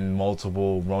getting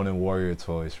multiple Ronin Warrior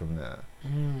toys from that.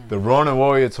 The Ronin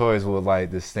Warrior toys were like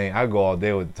this thing. I go all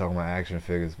day with talking about action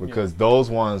figures because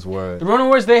those ones were the Ronin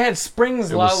Warriors. They had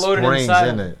springs loaded inside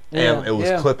in it, and it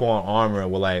was clip-on armor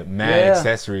with like mad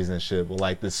accessories and shit. But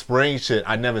like the spring shit,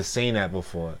 I never seen that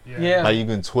before. Yeah, like you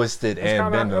can twist it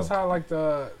and bend them. That's how like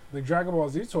the Dragon Ball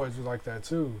Z toys was like that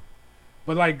too,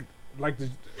 but like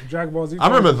the Dragon Ball Z. I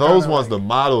remember those ones, the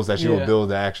models that you would build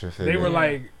the action figure. They were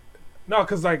like, no,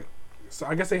 because like. So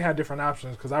I guess they had different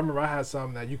options because I remember I had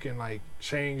some that you can like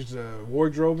change the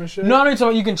wardrobe and shit. No,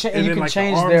 you can change. You can like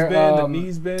change the arms their bend, the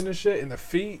knees bend and shit, and the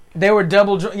feet. They were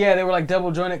they were like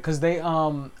double jointed because they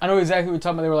I know exactly what you're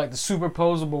talking about. They were like the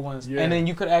superposable ones, and then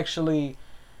you could actually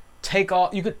take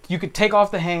off. You could take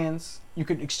off the hands. You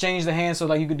could exchange the hands, so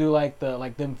like you could do like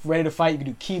them ready to fight. You could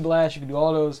do ki blast. You could do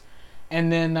all those,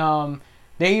 and then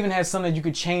they even had some that you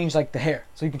could change like the hair.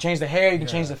 So you can change the hair, you can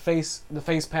change the face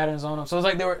patterns on them. So it's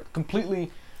like they were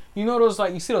completely, you know those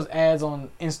like, you see those ads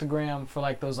on Instagram for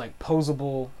like those like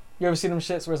posable, you ever see them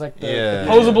shits where it's like the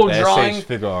posable drawing?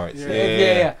 Figure arts.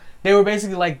 Yeah. They were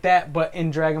basically like that, but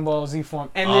in Dragon Ball Z form.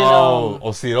 And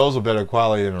then, see, those were better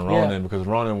quality than the Ronin Yeah. because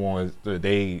Ronin ones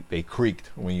they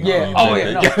creaked when you. yeah, when you oh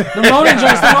did yeah, it. no. The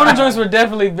Ronin joints were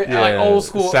definitely like old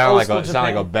school. Sound old like school a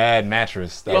Japan. bad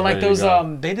mattress. But like Ready to those,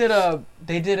 go. they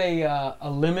did a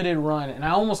limited run, and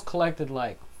I almost collected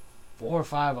like 4 or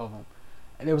 5 of them.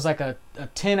 And it was like a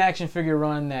 10 action figure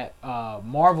run that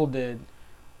Marvel did,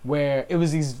 where it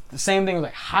was the same thing,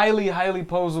 like highly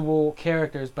posable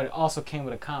characters, but it also came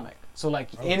with a comic. So like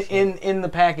in the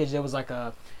package there was like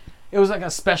a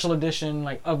special edition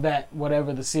like of that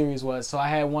whatever the series was. So I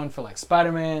had one for like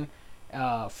Spider-Man,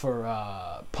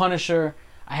 for Punisher.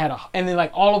 I had and then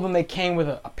like all of them they came with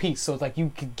a piece. So it's like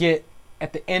you could get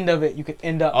at the end of it you could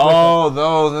end up with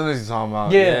those what you talking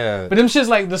about? yeah. But them shits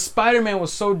like the Spider-Man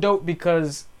was so dope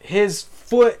because his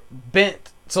foot bent.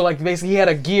 So like basically he had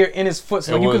a gear in his foot,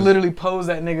 so like, you could literally pose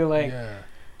that nigga like. Yeah.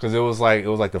 Because it was like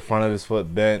the front of his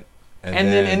foot bent, and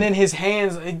then his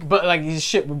hands, but like his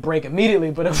shit would break immediately.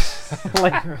 But it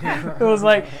was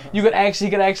like you could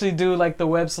actually do like the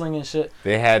web sling and shit.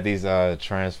 they had these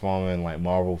transforming like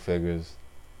Marvel figures,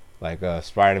 like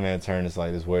Spider-Man turned into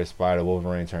like this weird spider,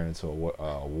 Wolverine turned into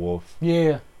a wolf.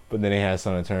 Yeah. But then they had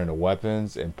something turn into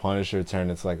weapons, and Punisher turned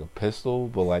into like a pistol.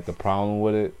 But like the problem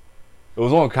with it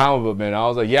was on comic book, man. I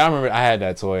was like, yeah, I remember I had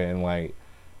that toy, and like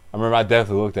I remember I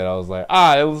definitely looked at it. I was like,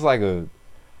 it was like a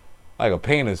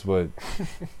penis, but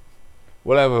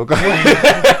whatever. Because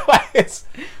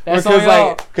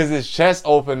his chest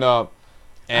opened up,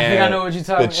 and I think I know what you're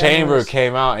talking the chamber about.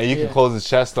 came out, and you could close his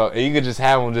chest up, and you could just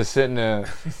have him just sitting there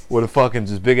with a fucking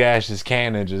just big ass just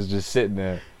cannon just sitting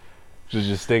there.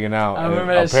 Just sticking out. I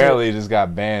remember that apparently shit. it just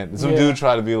got banned. Some dude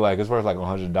tried to be like, it's worth like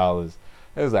 $100.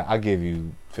 It was like, I'll give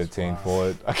you $15 for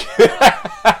it.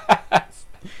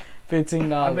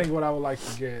 $15. I think what I would like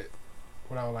to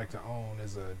own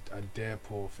is a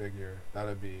Deadpool figure.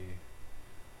 That'd be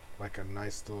like a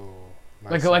nice little.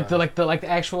 Nice like the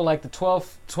actual like the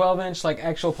 12 inch like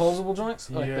actual posable joints.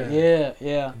 Like yeah.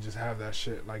 You just have that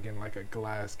shit like in like a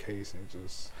glass case and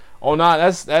just. Oh no,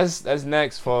 that's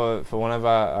next for whenever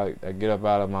I get up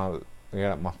out of my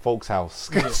folks' house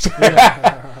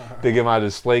to get my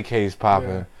display case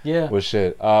popping with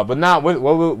shit. But now,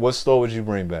 what store would you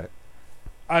bring back?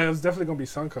 It was definitely gonna be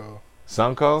Sunco.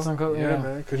 Sunco? Yeah,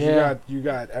 man. Because you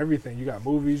got everything. You got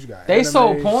movies. You got. They animes.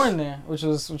 sold porn there, which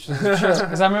was true.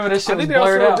 Because I remember this shit was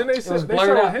blurred out. Didn't they It was they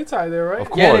blurred sold out. hentai there, right? Of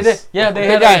course. Yeah, they did. Yeah, they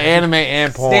got anime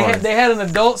and porn. They had an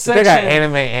adult section. They got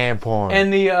anime and porn.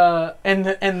 And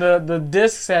the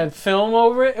discs had film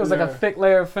over it. It was like a thick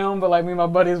layer of film, but like me and my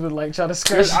buddies would like try to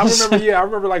scratch. I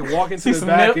remember like walking to the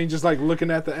back nip. and just like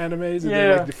looking at the animes, and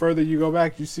then like the further you go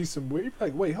back, you see some weird. You're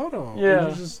like, wait, hold on. Yeah.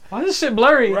 You just, why is this shit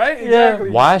blurry? right? Yeah. Exactly.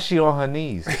 Why is she on her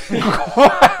knees? What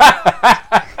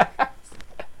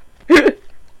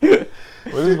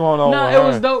is going on? No, with it her?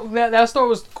 was dope. That store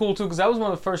was cool too because that was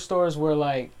one of the first stores where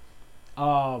like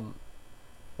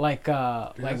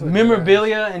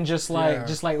memorabilia and just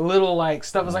like little like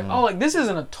stuff. It's like, oh, like this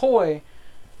isn't a toy.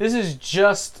 This is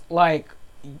just like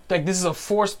this is a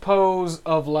forced pose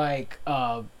of like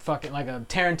fucking like a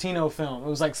Tarantino film. It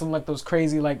was like some like those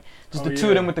crazy like just the two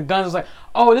of them with the guns. It was like,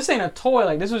 oh, this ain't a toy.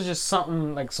 Like this was just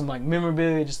something like some like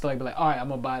memorabilia just to like be like, all right, I'm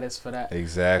gonna buy this for that.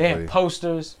 Exactly. They had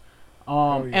posters.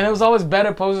 And it was always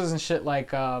better posters and shit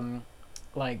like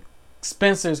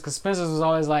Spencer's, because Spencer's was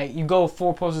always like, you go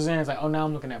 4 posters in, it's like, oh, now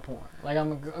I'm looking at porn. Like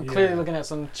I'm clearly looking at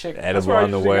some chick. Edible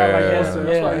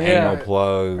underwear, anal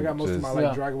plug. I got most of my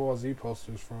like Dragon Ball Z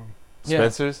posters from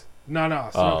Spencer's. No,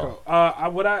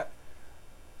 Sunco.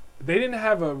 They didn't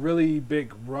have a really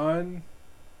big run.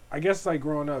 I guess like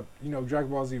growing up, Dragon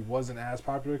Ball Z wasn't as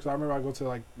popular. Because I remember I go to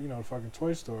like the fucking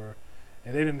toy store,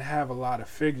 and they didn't have a lot of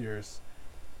figures.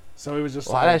 So it was just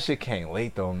a lot of that shit came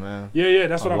late though, man. Yeah,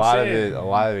 that's what I'm saying. A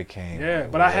lot of it came. Yeah,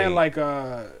 but I had like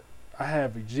I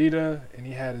had Vegeta, and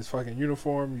he had his fucking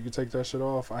uniform. You could take that shit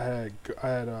off. I had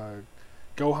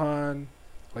Gohan,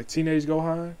 like teenage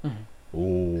Gohan. Ooh.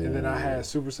 And then I had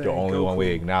Super Saiyan. The only Goku. one we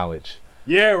acknowledge.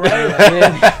 Yeah,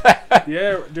 right.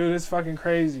 Yeah, dude, it's fucking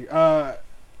crazy. I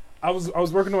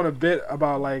was working on a bit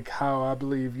about like how I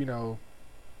believe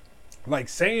like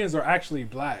Saiyans are actually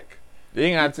black. You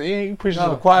ain't preaching to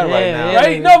the choir right now.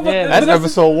 Right? No, but that's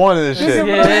episode 1 of this shit.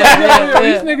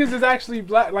 These niggas is actually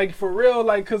black, like for real,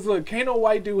 like, cause look, can't no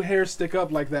white dude hair stick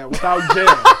up like that without gel.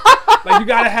 Like you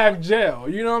gotta have gel.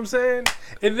 You know what I'm saying?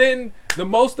 And then the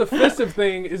most offensive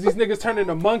thing is these niggas turn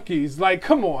into monkeys. Like,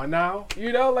 come on now,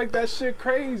 like that shit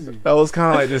crazy. That was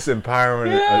kind of like just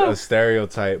empowering a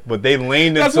stereotype, but they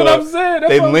leaned into That's what I'm saying.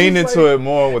 They leaned into it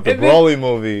more with the Broly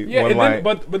movie. Yeah, when, and then,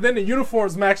 but then the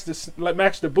uniforms match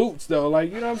the boots though.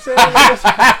 Like, you know what I'm saying?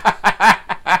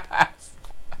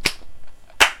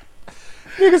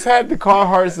 Niggas had the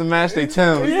Carhartts to match their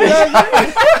Timbs.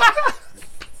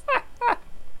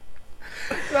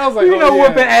 I was like, You know, yeah.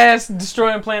 whooping ass,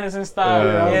 destroying planets in style.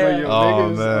 Yeah. I was like, yo, Oh,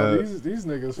 niggas, man. these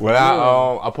niggas. When for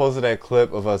real. I posted that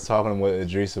clip of us talking with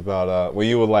Idris about when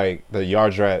you were like the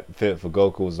Yardrat fit for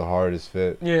Goku was the hardest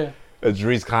fit. Yeah.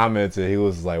 Idris commented, he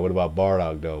was like, "What about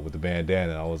Bardock though with the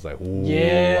bandana?" I was like, "Ooh,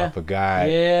 Yeah. I forgot.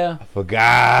 Yeah. I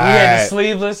forgot." He had the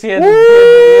sleeveless. He had Woo!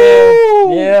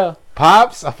 the yeah.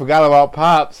 Pops, I forgot about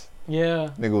Pops.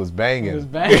 Yeah. Nigga was banging. It was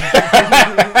banging.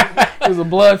 It was a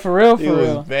blood for real, He for was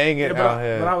real. banging Yeah, out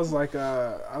here. but I was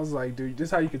like, dude, this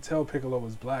is how you could tell Piccolo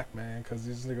was black, man, because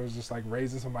this nigga was just like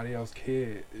raising somebody else's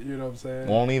kid. You know what I'm saying?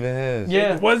 Won't even his.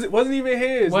 Yeah. It wasn't even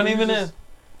his. Wasn't He was even just- in.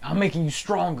 I'm making you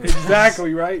stronger.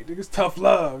 Exactly right. Niggas tough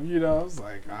love. You know, I was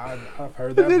like, I've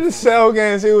heard that. And then the before. Cell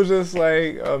games, he was just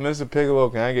like, Mr. Piccolo,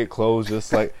 can I get clothes?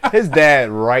 Just like his dad,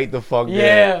 right the fuck Yeah.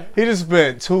 there. He just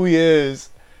spent 2 years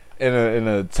in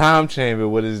a time chamber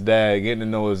with his dad, getting to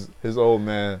know his old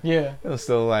man. Yeah. It was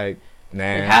still like, nah.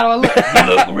 Like, how do I look?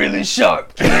 You look really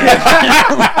sharp.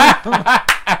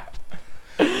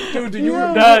 Dude, do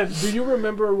You're done. you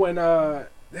remember when damn,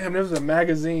 there was a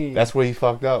magazine. That's where he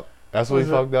fucked up. That's where he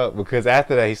fucked up. Because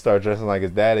after that, he started dressing like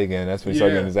his dad again. That's when he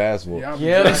started Yeah. getting his ass whooped.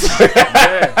 Yeah,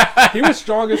 Yeah. He was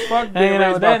strong as fuck being Hanging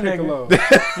out raised by with that Piccolo.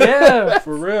 Yeah.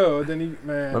 For real. Then he,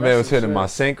 man. My that's man was some hitting shit. my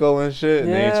Cinco and shit.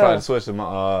 And then Yeah. he tried to switch to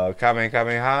my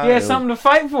Kamehameha. He had something to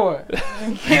fight for.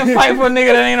 You can't fight for a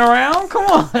nigga that ain't around. Come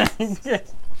on.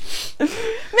 Mr.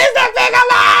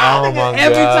 Piccolo! Oh my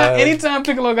Every God. time, anytime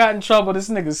Piccolo got in trouble, this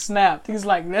nigga snapped. He's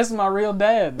like, that's my real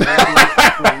dad. Man.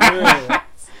 For real.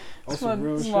 On That's some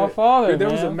real my shit. father, Dude, there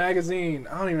was a man. magazine.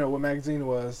 I don't even know what magazine it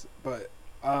was, but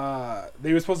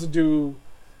they were supposed to do.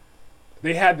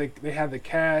 They had the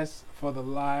cast for the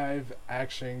live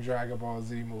action Dragon Ball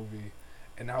Z movie,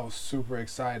 and I was super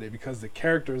excited because the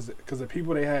characters, because the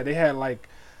people they had like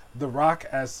The Rock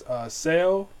as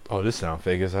Cell. Oh, this sound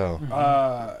fake as hell.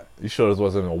 Mm-hmm. You sure this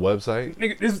wasn't a website?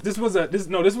 Nigga,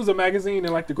 this was a magazine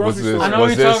in like the grocery this- store. I know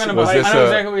was what you're this- talking was about. I this know a-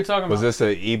 exactly what you're talking Was about. this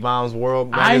a E-Bombs World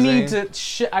I magazine? need to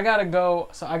shit. I gotta go.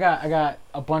 So I got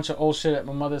a bunch of old shit at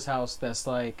my mother's house. That's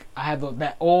like I had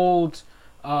that old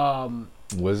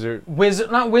Wizard?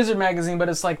 not Wizard magazine, but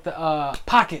it's like the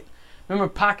Pocket.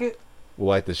 Remember Pocket?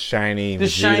 Like the shiny The Vegeta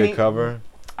shiny- cover?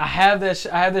 I have that.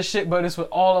 I have this shit, but it's with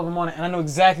all of them on it, and I know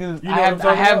exactly. know I what I'm have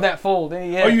talking about? that fold.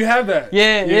 Yeah. Oh, you have that?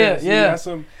 Yeah, yeah, see, yeah. that's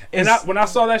some, and when I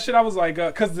saw that shit, I was like,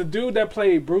 because the dude that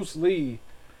played Bruce Lee,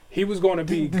 he was going to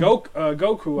be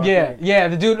Goku. I think. Yeah.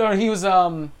 The dude,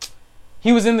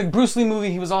 he was in the Bruce Lee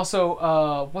movie. He was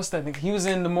also what's that nigga? He was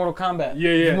in the Mortal Kombat.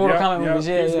 Yeah. The Mortal yeah, Kombat yeah. movies.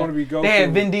 Yeah, He was yeah. going to be Goku. They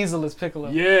had Vin Diesel as Piccolo.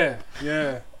 Yeah.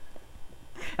 And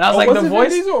I was Oh, like, was the it voice,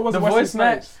 Vin Diesel or was the it Wesley voice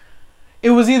match. Snipes? It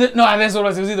was either that's what it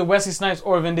was. It was either Wesley Snipes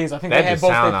or Vin Diesel. I think That they had just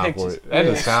both sound their awkward. pictures. That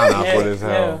just sound awkward as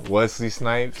hell. yeah. Wesley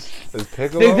Snipes as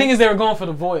Piccolo? The thing is, they were going for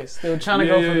the voice. They were trying to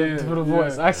go for the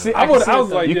voice. yeah. I see. I can was see it,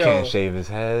 like, you yo. can't shave his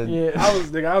head. yeah.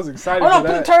 I was excited. Oh no, for put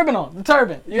the that. turban on. The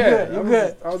turban. You good. You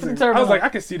good. I was Put the turban I was like, on. I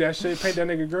can see that shit. Paint that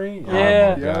nigga green. Oh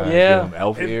Yeah, my God. yeah. Give him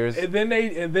elf ears. And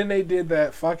then they did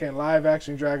that fucking live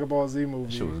action Dragon Ball Z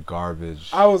movie. Shit was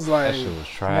garbage. I was like, That shit was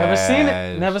trash.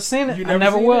 Never seen it. You I never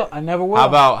never seen will. it? I never will. How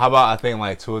about I think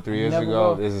like 2 or 3 years Never ago?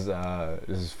 will. This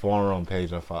is forum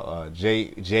page I follow.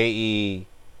 JE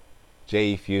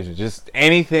Fusion. Just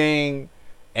anything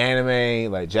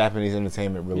anime like Japanese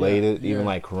entertainment related, even yeah.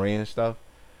 like Korean stuff.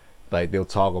 Like they'll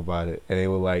talk about it, and they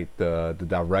were like the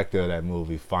director of that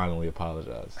movie finally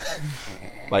apologized.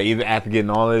 Like even after getting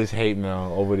all of this hate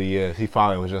mail over the years, he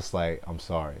finally was just like, "I'm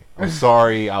sorry. I'm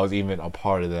sorry. I was even a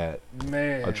part of that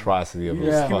man, atrocity of he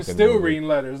this was, fucking he was still movie." reading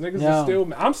letters. Niggas Yeah. is still.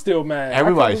 I'm still mad.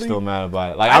 Everybody's I can't still believe- mad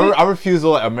about it. Like I didn't- I refuse to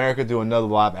let America do another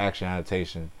live action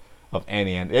adaptation of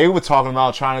any. And they were talking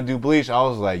about trying to do Bleach. I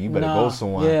was like, you better Nah, go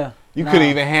somewhere. Yeah. You Nah. couldn't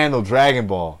even handle Dragon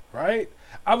Ball. Right?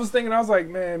 I was thinking. I was like,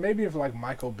 man, maybe if like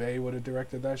Michael Bay would have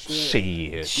directed that shit.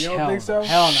 Shit. You don't Hell think so? no.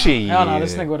 Hell no. Shit. Hell no.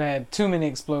 This nigga would have had too many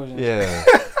explosions. Yeah.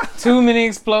 Too many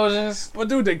explosions. But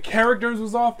dude, the characters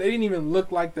was off. They didn't even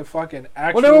look like the fucking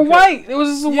actual. Well, they were char- white. It was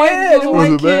just a white. Yeah, It was a it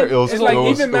white was kid. it was, It's like it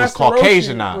was, even it was Master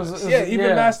Caucasian Roshi It was- eyes. it Yeah, even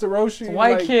yeah. Master Roshi. It's a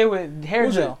white like, kid with hair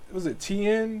was gel. it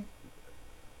Tien?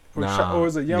 Or, Nah, or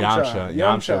was it Yamcha?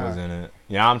 Yamcha was in it.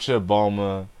 Yamcha,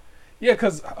 Bulma. Yeah,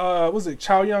 because was it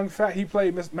Chow Yun Fat? He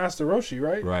played Master Roshi,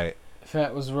 right? Right.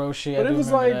 Fat was Roshi. But I it do was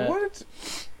remember like, that. what?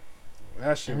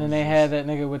 That shit. And then was they just- had that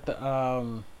nigga with the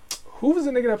Who was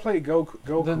the nigga that played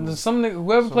Goku? the some nigga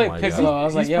whoever played Something like Piccolo. that. I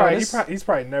was like, he's yo, probably, this, he's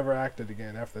probably never acted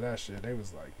again after that shit. They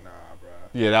was like, nah, bro.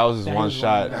 Yeah, that was his that one was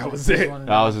shot. That was it.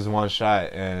 That was his one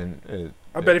shot, and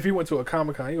I bet if he went to a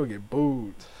Comic Con, he would get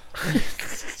booed.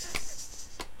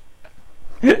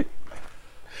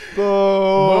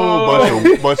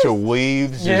 Boo! Bunch of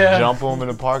weaves just Yeah. jump on him in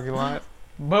the parking lot.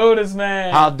 Boo this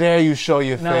man. How dare you show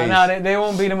your No, face? no, they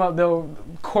won't beat him up. They'll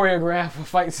choreograph a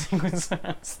fight sequence.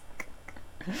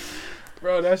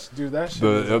 Bro, that shit was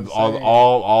insane.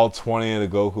 All 20 of the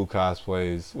Goku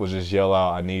cosplays will just yell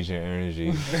out, "I need your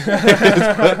energy."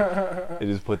 They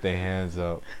just put their hands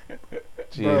up. Bro,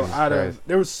 Jesus Christ.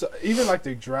 there was even like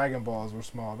the Dragon Balls were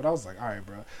small, but I was like, all right,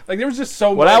 bro. Like there was just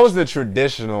so much. Well, that was the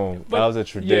traditional. But- that was a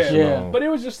traditional. Yeah. But it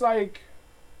was just like,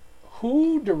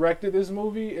 who directed this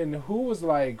movie and who was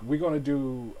like, we're gonna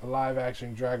do a live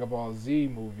action Dragon Ball Z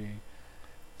movie,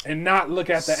 and not look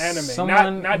at the anime,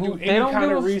 Someone not who- do they any don't kind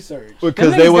give of a- research. Because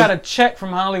Them they niggas was got a check from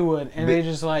Hollywood, and they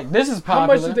just like, this is How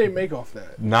popular. much did they make off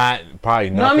that? not probably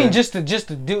No, nothing. I mean just to get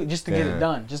Yeah. it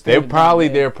done. Just to They're get it probably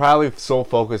done, yeah. they're probably so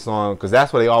focused on, because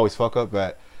that's what they always fuck up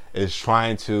at, is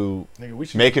trying to Nigga, we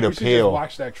should Make it we should appeal. just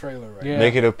watch that trailer right Yeah.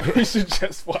 make it a now. We should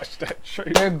just watch that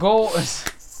trailer. Their goal is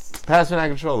pass me that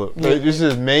controller. Yeah. They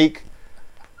just make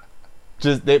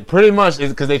they pretty much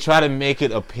is because they try to make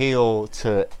it appeal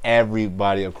to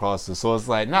everybody across the. So it's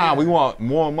like, nah, we want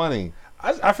more money.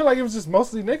 I feel like it was just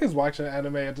mostly niggas watching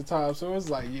anime at the time, so it was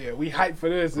like, yeah, we hyped for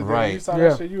this, and then when you Right. saw Yeah.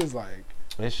 that shit, you was like,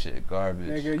 This shit garbage.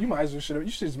 nigga, you might as well you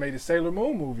should just made a Sailor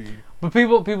Moon movie. But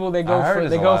people they go I heard for it's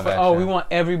they a go live for action. we want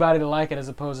everybody to like it, as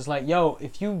opposed it's like, yo,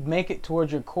 if you make it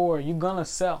towards your core, you're gonna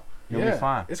sell. You'll be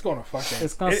fine. It's gonna fucking.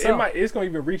 It's gonna it sell. might. It's gonna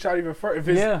even reach out even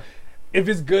further. Yeah. If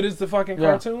it's good as the fucking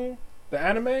Yeah. cartoon, the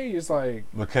anime, it's like,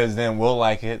 Because then we'll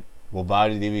like it, we'll buy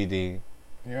the DVD,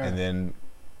 yeah. and then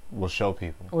we'll show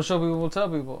people. We'll show people, we'll tell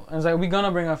people. And it's like, we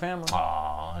gonna bring our family.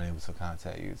 Oh, unable to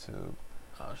contact YouTube.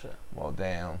 Oh shit. Well,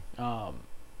 damn. But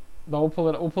we'll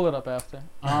pull it up after.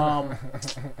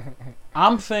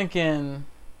 I'm thinking,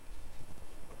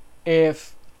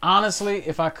 if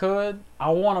I could, I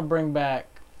want to bring back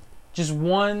just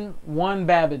one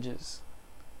Babbage's.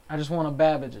 I just want a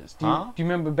Babbage's. Do you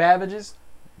remember Babbage's?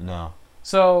 No.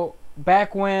 So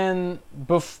back when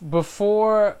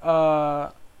before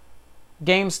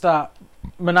GameStop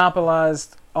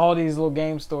monopolized all these little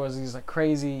game stores, these like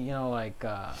crazy, you know,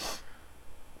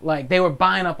 like they were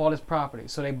buying up all this property.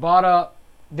 So they bought up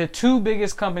the two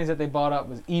biggest companies that they bought up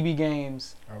was EB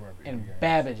Games I remember and you guys.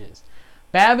 Babbage's.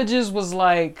 Babbage's was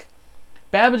like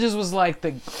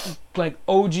the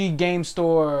OG game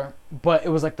store, but it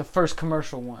was like the first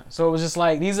commercial one. So it was just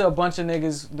like, these are a bunch of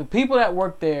niggas. The people that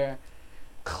worked there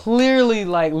clearly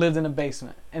like lived in a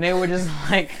basement, and they were just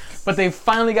like, but they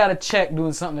finally got a check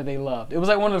doing something that they loved. It was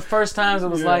like one of the first times it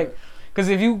was like, because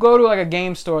if you go to like a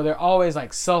game store, they're always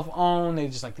like self-owned. They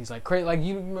just like these like crazy, like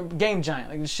you remember Game Giant,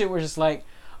 like the shit was just like,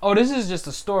 oh, this is just a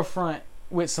storefront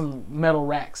with some metal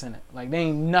racks in it. Like they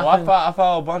ain't nothing. Well, I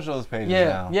follow a bunch of those pages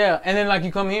now. Yeah, and then like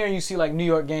you come here and you see like New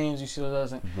York Games, you see what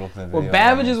doesn't. Brooklyn Well, Video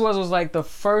Babbage's Games. was like the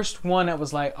first one that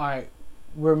was like, all right,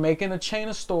 we're making a chain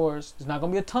of stores. There's not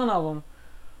gonna be a ton of them,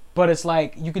 but it's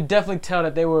like you could definitely tell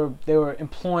that they were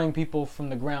employing people from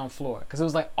the ground floor, because it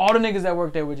was like all the niggas that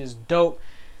worked there were just dope.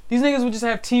 These niggas would just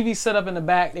have TV set up in the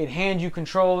back. They'd hand you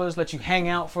controllers, let you hang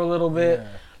out for a little bit. Yeah.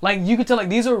 Like you could tell, like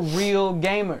these are real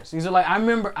gamers. These are like I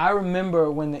remember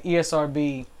when the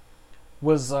ESRB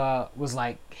was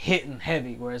like hitting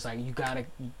heavy, where it's like you gotta,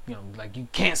 you know, like you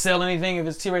can't sell anything if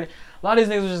it's T-rated. A lot of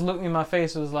these niggas would just look me in my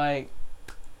face. It was like,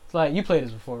 it's like, you played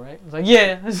this before, right? It's like,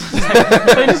 yeah. It's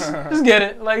like, just get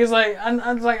it. Like it's like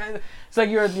it's like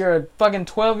you're a fucking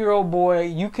 12-year-old boy.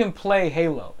 You can play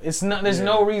Halo. It's not. There's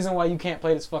no reason why you can't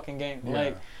play this fucking game.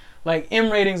 Yeah. Like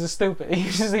M ratings are stupid.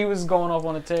 He was going off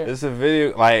on a tear. It's a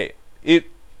video, like it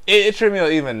tripped me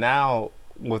out even now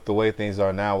with the way things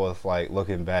are now, with like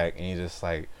looking back and you just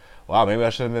like, wow, maybe I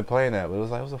shouldn't have been playing that, but it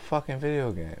was a fucking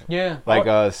video game. Yeah. Like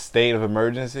a state of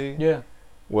emergency. Yeah.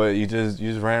 Where you just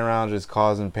ran around just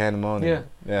causing pandemonium.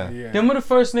 Yeah. Yeah. Them were the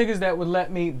first niggas that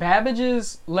would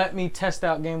Babbage's let me test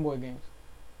out Game Boy games.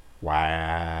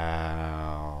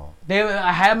 Wow.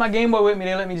 I had my Game Boy with me.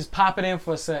 They let me just pop it in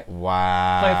for a sec.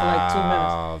 Wow. Play for like 2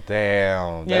 minutes.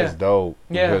 Damn. Yeah. That's dope.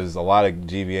 Yeah. Because a lot of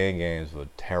GBA games were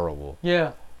terrible.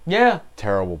 Yeah. Yeah.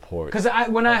 Terrible ports. Because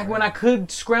when I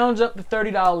could scrounge up the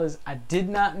 $30, I did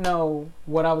not know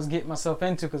what I was getting myself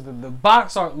into, because the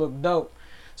box art looked dope.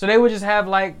 So they would just have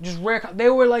like just rare. They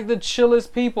were like the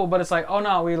chillest people, but it's like, oh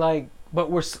no,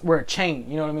 but we're a chain.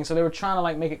 You know what I mean? So they were trying to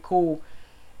like make it cool,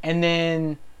 and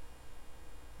then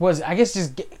I guess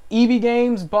just EB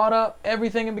Games bought up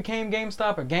everything and became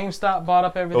GameStop, or GameStop bought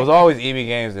up It everything. was always EB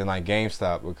Games and like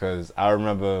GameStop, because I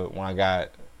remember when I got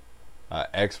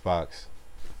Xbox,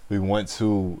 we went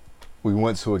to a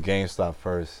GameStop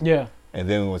first, Yeah. and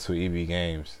then we went to EB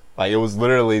Games. Like it was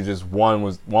literally just one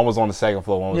was on the second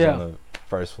floor, one was Yeah. on the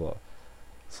first floor.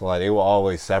 So like they were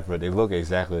always separate. They look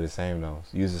exactly the same though.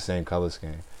 Use the same color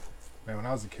scheme. Man, when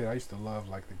I was a kid, I used to love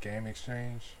like the game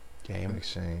exchange. Game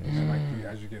exchange. And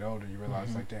like as you get older, you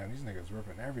realize like, damn, these niggas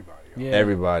ripping everybody. Off. Yeah.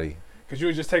 Everybody. Cause you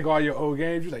would just take all your old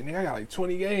games. You're like, nigga, I got like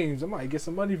 20 games. I might get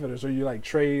some money for this, or you like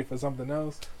trade for something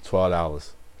else.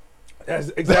 $12. That's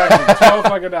exactly $12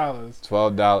 fucking dollars.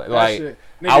 $12. That Like shit.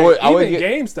 Nigga, I would even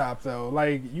get GameStop though.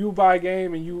 Like you buy a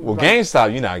game and you. well like,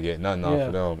 GameStop. You're not getting nothing off Yeah.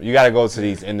 of them. You got to go to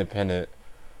these independent.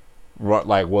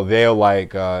 Like well they'll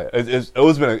like it's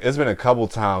been a couple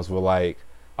times where like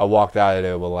I walked out of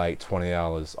there with like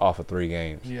 $20 off of 3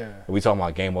 games. Yeah. And we talking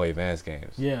about Game Boy Advance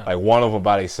games. Yeah. Like one of them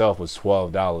by itself was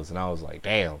 $12, and I was like,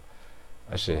 damn,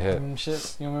 that shit hit.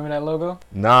 Shit. You remember that logo?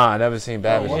 Nah, I never seen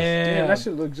Babbage. Oh, Yeah. Damn, that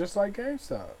shit look just like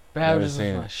GameStop. Babbage's was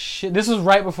seen my it. shit. This was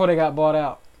right before they got bought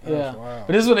out. That's Yeah. wild.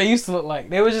 But this is what they used to look like.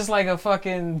 They were just like a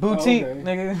fucking boutique, okay.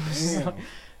 nigga. Just Damn. like-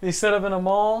 they set up in a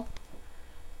mall.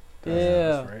 That's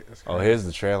Yeah. right. That's Oh, crazy. here's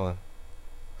the trailer.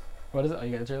 What is it? Oh,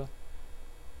 you got a trailer?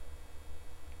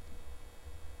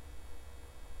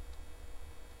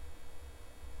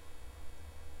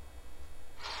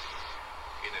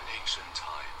 In an ancient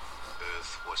time,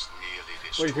 Earth was nearly Wait,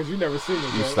 destroyed. because you never seen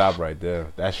it. You right? stop right there.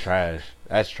 That's trash.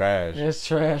 That's trash. It's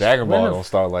trash. Dragon Ball When don't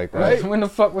start like that. Right? when the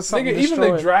fuck was something Nigga, even the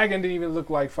destroyed? dragon didn't even look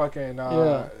like fucking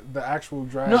Yeah. the actual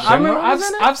dragon. No, I remember. Shenmue was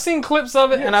in it? I've seen clips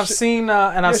of it, Yeah, and I've Sh- seen the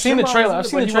Shenmue trailer. was I've in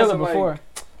seen it, the but trailer he wasn't, before.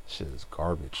 Shit is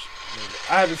garbage.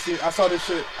 I haven't seen. I saw this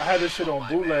shit. I had this shit on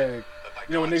bootleg.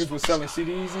 You know when niggas was selling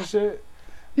CDs and shit.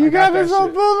 I got that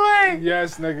shit. bootleg.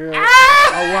 Yes, nigga.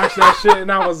 I watched that shit and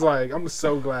I was like, I'm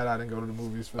so glad I didn't go to the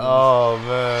movies for this. Oh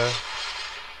man.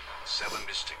 7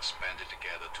 mystics banded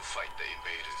together to fight the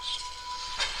invaders.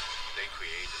 They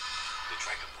created the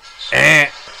Dragon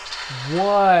Balls.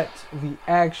 What the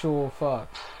actual fuck?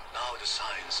 Now the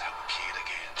signs have appeared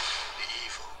again. The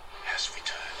evil has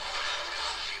returned.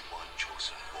 Only one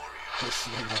chosen warrior This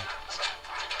nigga.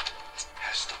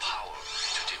 has the power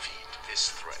to defeat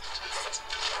this threat.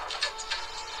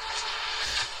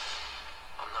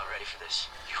 I'm not ready for this.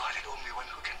 You are the only one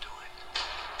who can do it.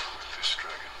 With this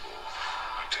Dragon Ball,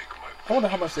 I take my I wonder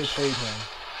how much they paid him.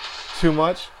 Too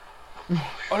much?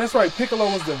 Oh, that's right. Piccolo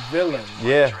was the villain.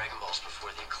 Yeah. Dragon Balls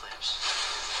before the eclipse.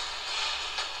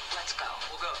 Let's go.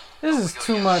 We'll go. This is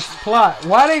too much plot.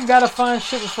 Why they gotta find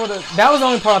shit before the? That was the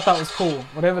only part I thought was cool.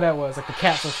 Whatever that was, like the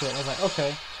capsule shit. I was like,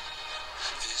 okay.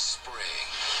 This spring,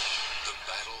 the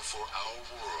battle for our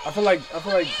world I feel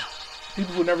like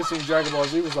people who never seen Dragon Ball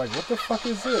Z was like, what the fuck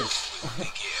is this?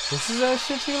 This is that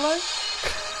shit you like?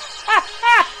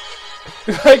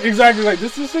 Like exactly like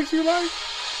this is shit you like?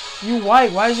 You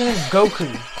white? Why is your name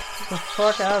Goku? Get the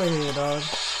fuck out of here, dog.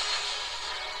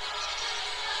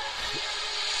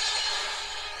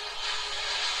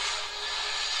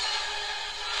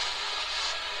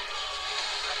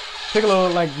 Piccolo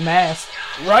look like Mask.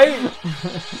 Right?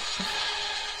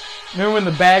 Remember when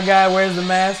the bad guy wears the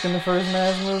mask in the first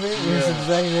Mask movie? It was Yeah.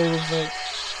 exactly what it was like.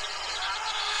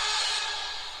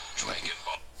 Dragon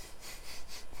Ball.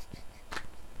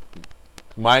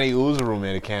 Mighty Uzuru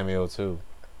made a cameo too.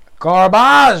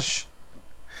 Garbage!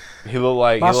 He looked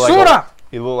like Basura!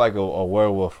 he looked like a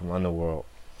werewolf from Underworld.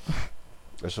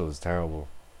 That shit was terrible.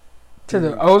 To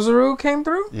the Ozaru came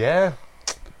through? Yeah.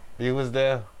 He was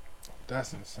there.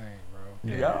 That's insane,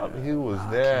 bro. Yeah, he was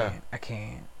I there. can't. I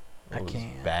can't. It I was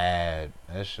can't. bad.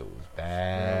 That shit was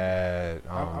bad.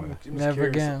 Oh, I'm man. just Never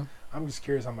curious. again. I'm just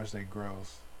curious how much they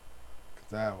gross. Cause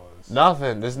that was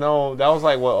Nothing. There's no. That was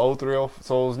like what 03,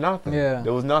 so it was nothing. Yeah.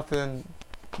 There was nothing.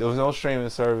 There was no streaming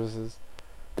services.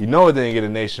 You know it didn't get a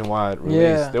nationwide release.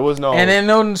 Yeah. There was no. And then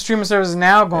no streaming service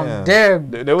now going Yeah.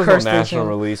 dead. there was no curse their national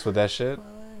channel. release with that shit.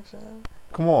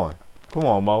 Come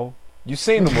on, Mo. You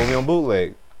seen the movie on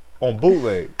bootleg? On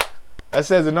bootleg. That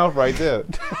says enough right there.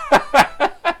 dude.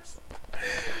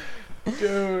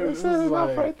 That This says is enough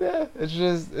like, right there. It's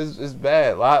just it's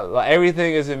bad. Like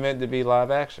everything isn't meant to be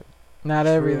live action. Not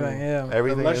True. everything, yeah.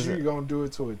 Everything unless isn't. you're gonna do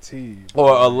it to a T.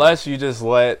 Or unless you just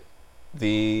let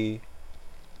the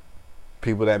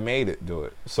people that made it do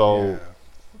it. So Yeah.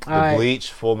 the Alright.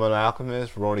 Bleach, Full Metal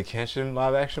Alchemist, Rurouni Kenshin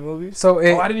live action movies. So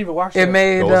it Oh, I didn't even watch it that.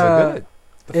 made Those are good.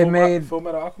 The it Full made- Full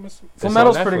Metal Alchemist. Full It's on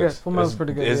Metal's pretty Netflix. good. Full Metal's It's-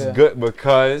 pretty good. It's yeah. good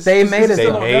because They made it they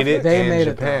though. made it They in made it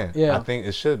though. Japan. Yeah. I think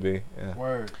it should be. Yeah.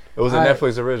 Word. It was a Alright.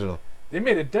 Netflix original, They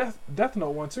made a Death Note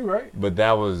one too, right? but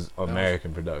that was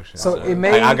American production. So it I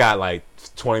made- got like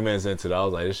 20 minutes into it. I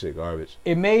was like, this shit garbage.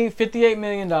 It made $58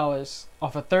 million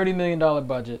off a $30 million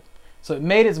budget. So it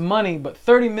made its money, but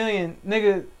 $30 million,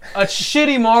 nigga, a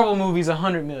shitty Marvel movie's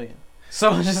 $100 million.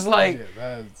 So it's just like Yeah,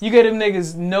 that's, you get them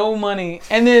niggas no money,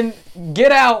 and then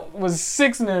Get Out was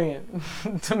 $6 million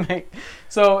to make.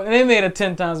 So they made a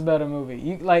 10 times better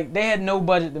movie. They had no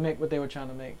budget to make what they were trying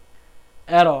to make,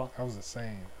 at all. that was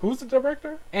insane. Who's the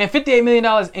director? And $58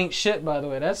 million ain't shit, by the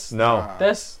way. That's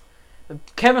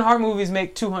Kevin Hart movies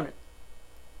make 200.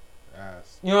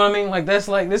 Yes. You know what I mean? Like this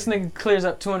nigga clears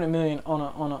up 200 million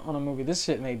on a movie. This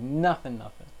shit made nothing.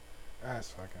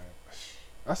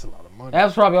 That's a lot of money. That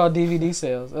was probably all DVD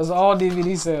sales. That's all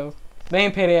DVD sales. They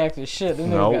ain't pay their actors shit. Them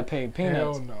niggas got paid peanuts.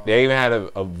 Hell no. They even had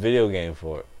a video game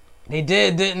for it. They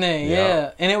did, didn't they? Yeah.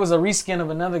 Yeah. And it was a reskin of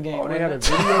another game. Oh, they had a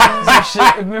wasn't video it? game? Some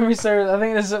shit. If memory serves, I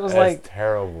think this shit was That's like.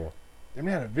 terrible. They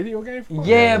had a video game for it?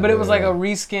 Yeah, but it was like Yeah. a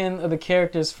reskin of the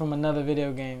characters from another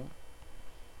video game.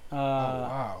 Oh,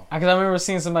 wow. Because I remember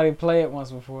seeing somebody play it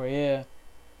once before. Yeah.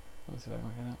 Let me see if I can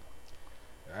look it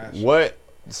up. That's- What?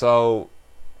 So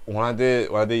when I did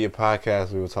your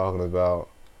podcast, we were talking about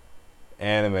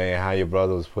anime and how your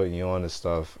brother was putting you on to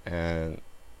stuff, and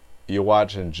you're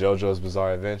watching JoJo's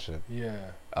Bizarre Adventure. Yeah.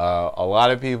 A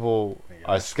lot of people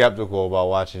are skeptical about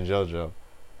watching JoJo.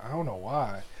 I don't know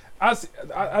why.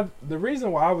 The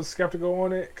reason why I was skeptical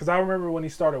on it, because I remember when he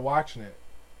started watching it,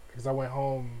 because I went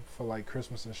home for like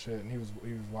Christmas and shit, and he was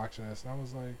watching this, and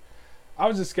I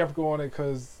was just skeptical on it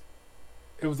because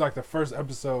it was like the first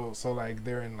episode, so like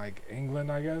they're in like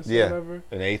England, I guess, Yeah. or whatever.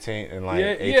 In 1800s.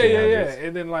 Yeah.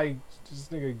 And then like this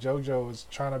nigga JoJo was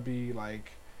trying to be like,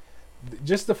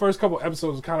 just the first couple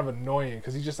episodes was kind of annoying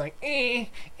because he's just like, I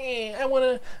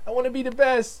wanna be the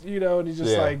best, you know, and he's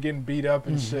just Yeah. like getting beat up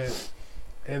and shit.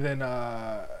 And then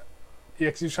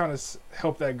because he was trying to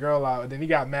help that girl out, and then he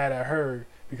got mad at her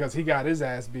because he got his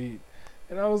ass beat,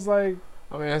 and I was like,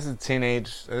 I mean, that's teenage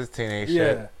yeah.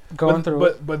 shit. Going through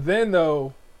it. But then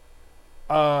though,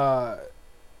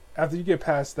 after you get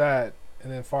past that,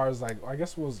 and then as far as like, I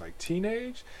guess it was like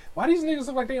teenage. Why these niggas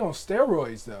look like they on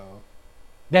steroids though?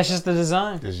 That's just the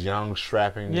design. This young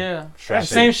strapping. Yeah. strapping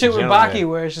Same shit with gentleman. Baki,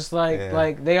 where it's just like Yeah.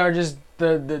 like they are just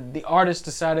the artist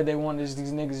decided they wanted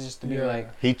these niggas just to be like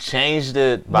He changed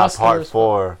it by Muscular part as fuck.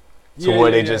 4 to Yeah, where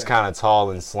yeah, they yeah. just kind of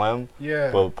tall and slim.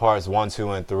 Yeah. But parts 1,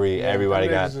 2, and 3, Yeah, everybody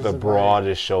them niggas got just the look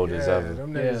broadest shoulders yeah, ever.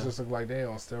 them niggas Yeah. just look like they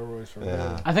on steroids for Yeah.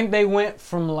 real. I think they went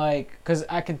from like because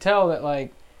I can tell that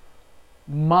like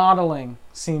modeling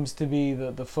seems to be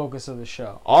the focus of the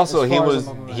show. Also, As he far as was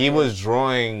I'm aware. he was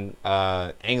drawing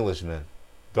Englishmen.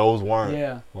 Those weren't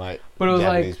Yeah, like but it was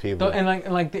Japanese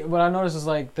like people. what I noticed is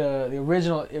like the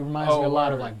original. It reminds me a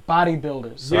lot of word. like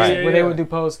bodybuilders, Yeah, right? yeah, Where they yeah. would do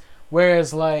pose.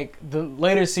 Whereas like the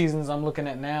later seasons I'm looking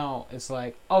at now, it's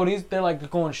like they're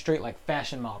like going straight like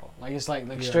fashion model. Like it's like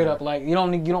straight Yeah. up like you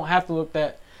don't have to look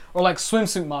that or like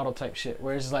swimsuit model type shit.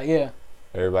 Where it's just like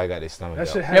Everybody got their stomach That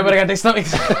out. shit had everybody me, got their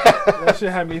stomachs. that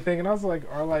shit had me thinking. I was like,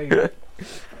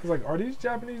 are these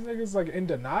Japanese niggas like in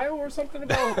denial or something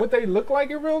about what they look like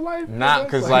in real life? Not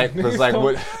because like niggas don't-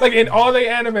 what like in all they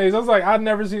animes, I was like, I've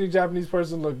never seen a Japanese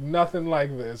person look nothing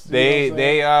like this. You know what I'm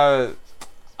saying?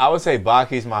 I would say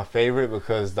Baki's my favorite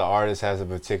because the artist has a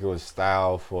particular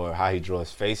style for how he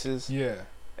draws faces Yeah.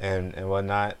 and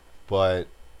whatnot. But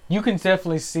You can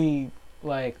definitely see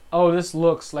like, this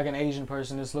looks like an Asian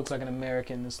person. This looks like an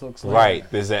American. This looks like right,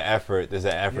 there's an effort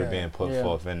Yeah. being put Yeah.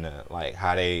 forth in that, like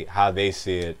how they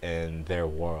see it in their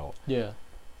world. Yeah.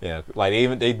 Yeah, like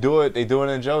even they do it in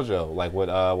JoJo, like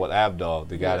with Abdul,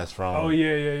 the guy Yeah. that's from Oh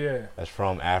yeah. that's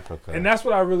from Africa. And that's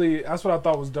what I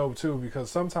thought was dope too,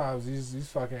 because sometimes these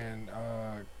fucking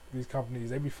these companies,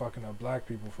 they be fucking up black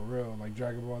people for real, like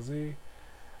Dragon Ball Z.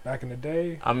 Back in the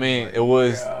day, I mean, it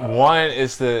was one.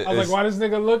 It's the. I was like, why does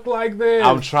nigga look like this?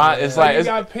 I'm trying. It's Like like he it's,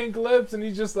 got pink lips and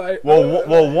he's just like.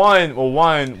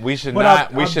 one. We should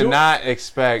But we should not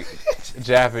expect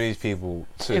Japanese people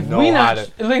to If know we how not,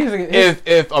 to.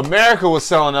 If America was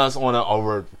selling us on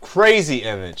a crazy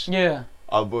image yeah.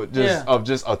 of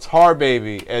just a tar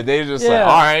baby, and they just like, Yeah.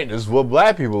 all right, this is what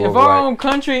black people If look our like. own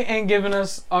country ain't giving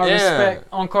us our Yeah. respect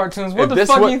on cartoons, what If the this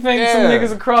fuck what- do you think yeah. some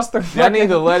niggas across the I fucking... need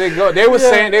to let it go. They were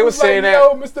saying It was saying like,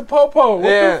 that. Yo, Mr. Popo, what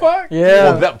Yeah. the fuck? Yeah.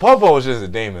 Well, that Popo was just a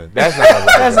demon. That's not a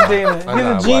black That's guy. a demon. That's He's not a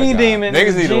black genie guy. demon. Niggas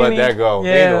He's a need to let genie. that go.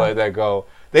 Yeah. They need to let that go.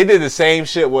 They did the same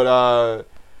shit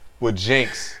with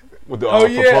Jinx with the Oh, for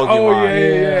yeah. Pokemon. Oh,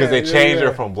 yeah. Because they changed yeah.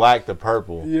 her from black to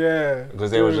purple. Yeah.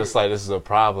 Because they were Dude. just like, this is a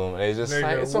problem. And they just Nigga,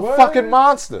 like, it's a what? fucking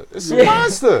monster. It's a Yeah.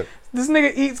 monster. This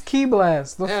nigga eats key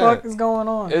blast. The Yeah. fuck is going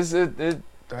on? It's That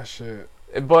shit.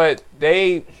 but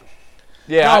they,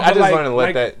 yeah, No, I but just like- learned to let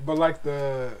like- that. But like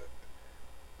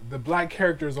the black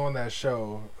characters on that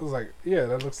show, it was like, yeah,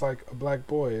 that looks like a black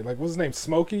boy. Like, what's his name?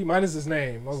 Smokey? Mine is his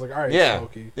name. I was like, all right, Yeah.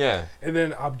 Smokey. Yeah. And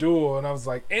then Abdul, and I was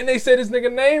like, and they said his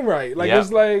nigga name right. Like, Yep.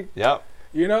 it's like, Yep.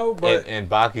 You know, but in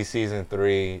Baki season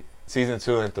 2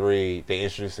 and 3, they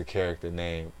introduced a character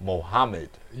named Muhammad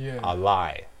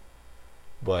Ali,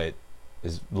 but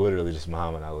it's literally just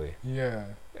Muhammad Ali. Yeah.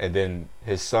 And then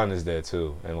his son is there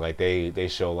too, and like they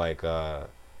show like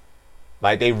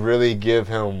they really give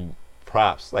him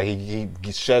props. Like he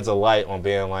sheds a light on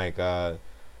being like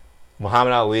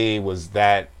Muhammad Ali was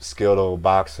that skilled of a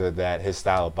boxer that his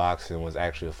style of boxing was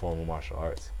actually a form of martial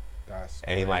arts.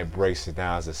 And he like breaks it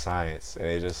down as a science, and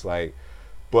it's just like,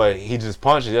 but he just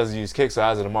punches, he doesn't use kicks. So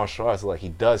as in the martial arts, like he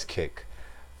does kick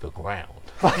the ground.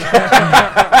 That's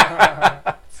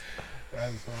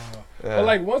But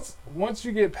like once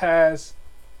you get past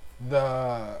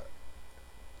the,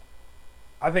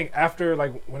 I think after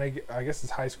like when they get, I guess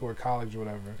it's high school or college or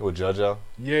whatever. With JoJo.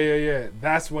 Yeah.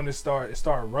 That's when it start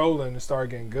rolling. It start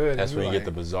getting good. That's when you like, get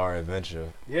the bizarre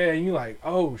adventure. Yeah, and you like,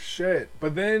 oh shit.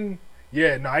 But then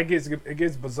it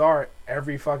gets bizarre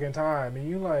every fucking time, and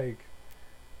you like,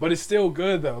 but it's still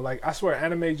good though. Like I swear,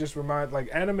 anime is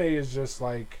just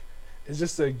like, it's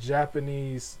just a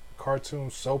Japanese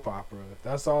cartoon soap opera.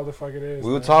 That's all the fuck it is.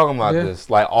 We were talking about this.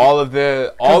 Like all of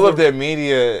their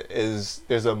media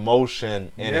there's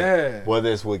emotion in it.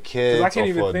 Whether it's with kids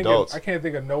or for adults. I can't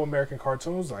think of no American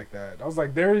cartoons like that. I was like,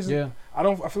 I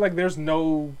feel like there's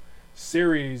no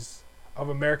series of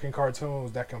American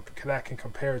cartoons that can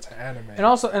compare to anime.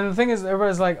 And the thing is,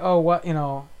 everybody's like, oh, what, you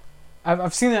know,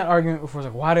 I've seen that argument before.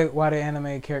 It's like, why do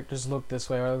anime characters look this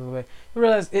way or other way? You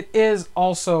realize it is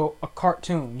also a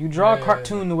cartoon. You draw a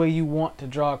cartoon the way you want to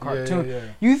draw a cartoon. Yeah.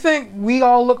 You think we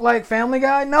all look like Family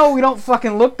Guy? No, we don't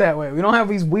fucking look that way. We don't have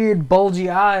these weird bulgy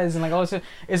eyes and like all this.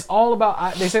 It's all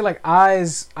about. They say like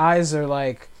eyes are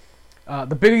like.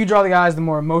 The bigger you draw the eyes, the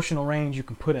more emotional range you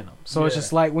can put in them. So it's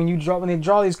just like when they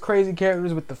draw these crazy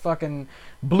characters with the fucking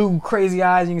blue crazy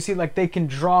eyes, you can see like they can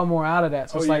draw more out of that.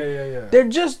 So it's like they're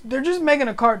just making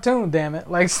a cartoon, damn it.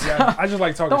 Like stop. I just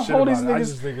like talking shit about it. I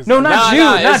just think it's not you.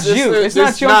 It's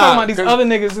not you. I'm talking about these other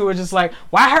niggas who are just like,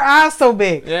 why her eyes so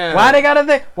big? Yeah. Why they got a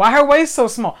thing? Why her waist so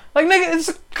small? Like nigga, it's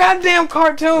a goddamn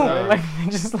cartoon. No. Like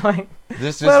just like.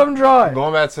 Just let them draw it.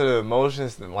 Going back to the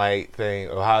emotions like thing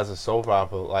of how it's a soap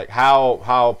opera, like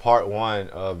how part 1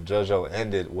 of JoJo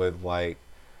ended with like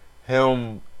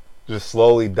him just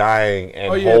slowly dying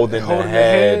and holding the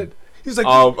head. He's like,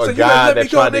 of a guy that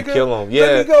tried to kill him. Yeah,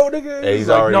 let me go, nigga. And he's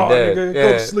already like, dead. Nigga, yeah.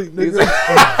 Go to sleep, nigga.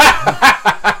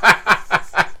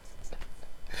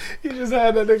 He just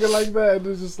had that nigga like that. And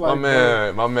it's just like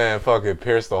my man fucking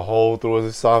pierced a hole through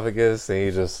his esophagus, and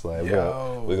he just like,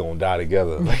 we're gonna die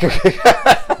together.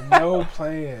 No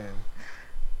playing.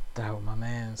 That was my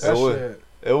man. That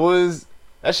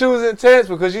shit was intense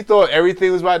because you thought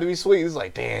everything was about to be sweet. It's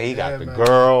like, damn, he got the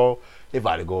girl. He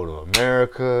about to go to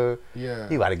America. Yeah.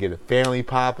 He about to get a family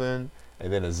popping.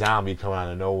 And then a zombie come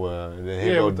out of nowhere. And then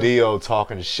here go Dio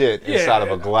talking shit inside of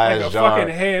a glass like a jar.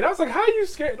 Fucking head. I was like, how you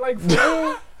scared? Like,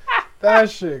 that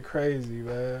shit crazy,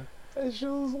 man. That shit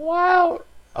was wild.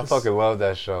 I fucking love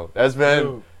that show. That's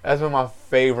been my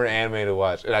favorite anime to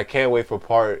watch. And I can't wait for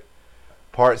part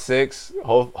 6.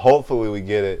 Hopefully we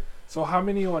get it. So how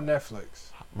many on Netflix?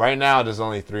 Right now, there's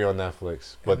only 3 on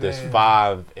Netflix, but there's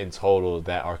 5 in total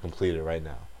that are completed right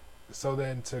now. So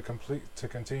then, to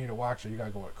continue to watch it, you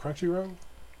gotta go with Crunchyroll.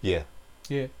 Yeah.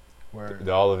 Word.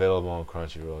 They're all available on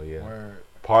Crunchyroll. Yeah. Word.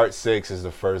 Part 6 is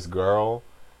the first girl,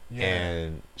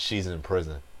 and she's in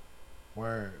prison.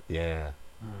 Word. Yeah.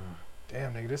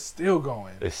 Damn, nigga, this still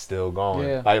going. It's still going.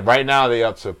 Yeah. Like right now, they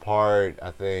up to part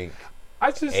 8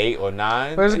 or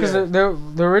 9. But it's because they're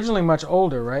originally much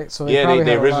older, right? So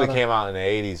they originally came out in the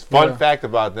 80s. Fun fact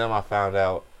about them, I found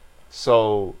out.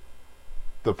 So,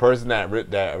 the person that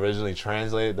originally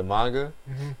translated the manga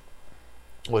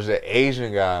was an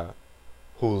Asian guy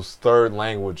whose third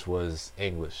language was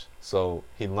English. So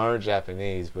he learned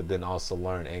Japanese, but then also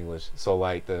learned English. So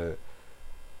like the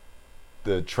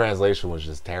translation was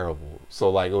just terrible.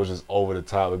 So like it was just over the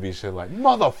top. It'd be shit like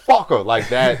motherfucker like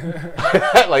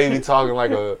that. Like he'd be talking like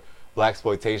a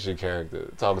blaxploitation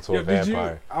character talking to a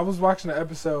vampire. I was watching an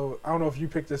episode. I don't know if you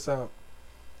picked this up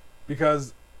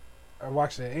because I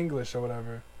watched it in English or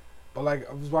whatever. But like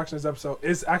I was watching this episode.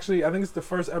 It's actually, I think it's the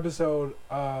first episode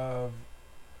of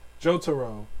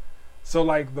Jotaro. So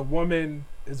like the woman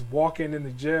is walking in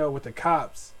the jail with the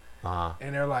cops,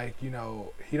 and they're like, you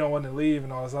know, he don't want to leave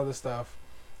and all this other stuff,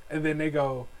 and then they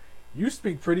go, "You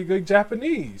speak pretty good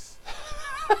Japanese,"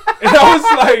 and I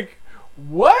was like,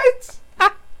 "What?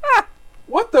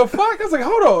 What the fuck?" I was like,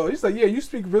 "Hold on." He's like, "Yeah, you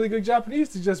speak really good Japanese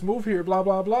to just move here, blah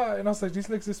blah blah," and I was like, "These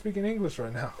niggas are speaking English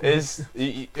right now."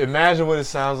 Imagine what it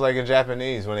sounds like in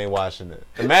Japanese when they watching it.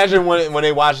 Imagine when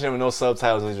they watching it with no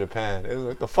subtitles in Japan. It was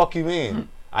like, the fuck you mean?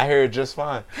 I hear it just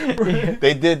fine. Yeah.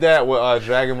 They did that with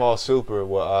Dragon Ball Super,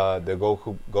 with the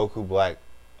Goku Black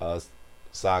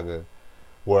saga,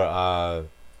 where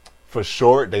for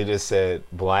short they just said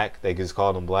Black. They just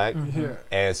called him Black. Yeah.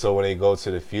 And so when they go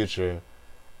to the future,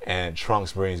 and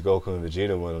Trunks brings Goku and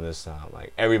Vegeta with him this time,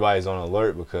 like everybody's on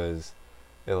alert because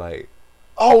they're like,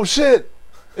 "Oh shit,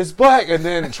 it's Black!" And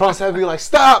then Trunks had to be like,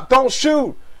 "Stop! Don't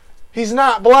shoot! He's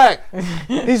not black.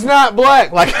 He's not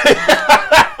black." Like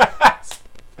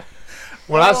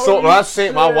when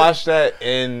I watched that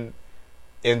in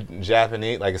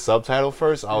Japanese, like a subtitle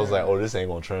first, I was like, "Oh, this ain't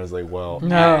gonna translate well."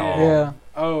 No, at all. yeah.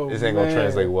 Oh, This ain't gonna man.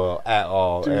 translate well at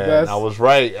all. Dude, and that's- I was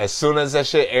right. As soon as that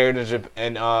shit aired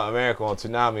in America on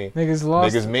Toonami, Niggas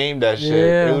lost. niggas memed that shit.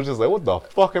 Yeah. It was just like, what the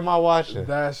fuck am I watching?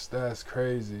 That's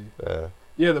crazy. Yeah.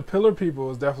 Yeah, the Pillar People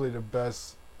is definitely the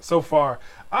best so far.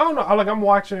 I don't know. I'm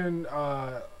watching.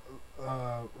 What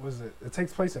is it? It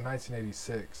takes place in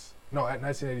 1986. No, at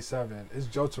 1987. It's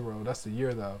Jotaro. That's the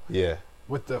year though. Yeah.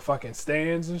 With the fucking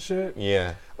stands and shit.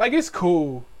 Yeah. Like it's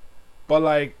cool, but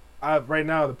like right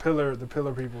now the Pillar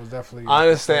People is definitely. I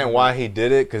understand why he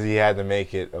did it, because he had to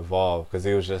make it evolve. Because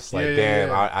he was just like, Yeah, damn,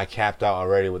 yeah. I capped out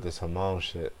already with this Hamon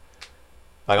shit.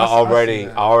 Like I I see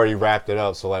already that. wrapped it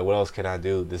up. So like, what else can I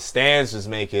do? The stands just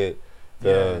make it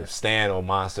the Yeah. stand or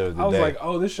monster of the I was day. like,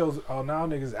 oh, this shows. Oh, now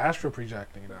niggas astral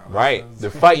projecting now. Right.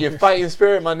 Your fighting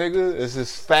spirit, my nigga, is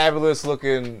this fabulous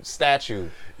looking statue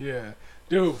Yeah,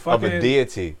 dude. of Fucking a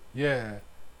deity. yeah.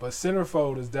 But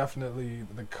Centerfold is definitely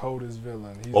the coldest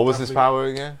villain. He's What was his definitely- power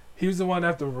again? He was the one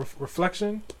after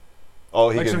reflection.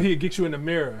 Oh, he Like, so can. he'd get you in the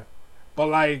mirror. But,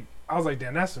 like, I was like,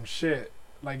 damn, that's some shit.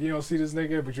 Like, you don't see this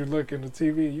nigga, but you look in the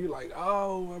TV, you like,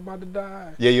 oh, I'm about to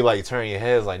die. Yeah, you like turn your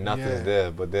heads like nothing's Yeah.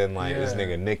 there, but then like this Yeah.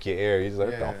 nigga nick your ear. He's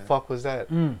like, Yeah. what the fuck was that?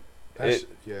 Mm. It-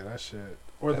 That shit.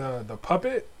 Or the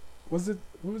puppet. What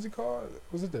was he called?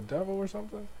 Was it the devil or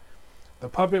something? The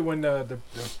puppet when the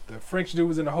French dude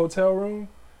was in the hotel room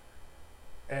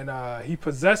and he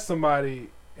possessed somebody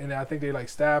and I think they like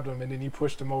stabbed him and then he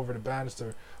pushed him over the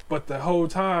banister. But the whole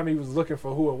time he was looking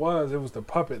for who it was the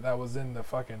puppet that was in the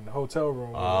fucking hotel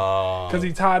room. Oh. Cause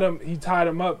he tied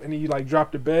him up and he like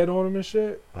dropped the bed on him and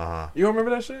shit. Uh-huh. You don't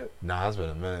remember that shit? Nah, it's been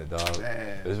a minute, dog.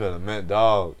 Man. It's been a minute,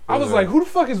 dog. I was like, who the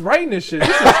fuck is writing this shit? This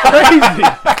is crazy.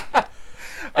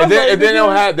 And then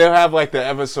nigga. they'll have like the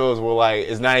episodes where like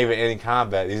it's not even any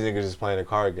combat. These niggas just playing a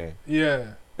card game. Yeah.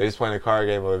 They just playing a card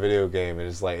game or a video game, and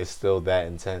it's like it's still that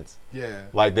intense. Yeah.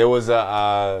 Like there was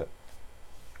a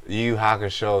Yu Yu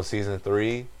Hakusho season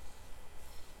 3.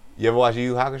 You ever watch Yu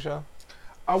Yu Hakusho?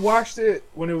 I watched it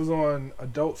when it was on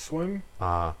Adult Swim.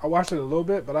 Uh-huh. I watched it a little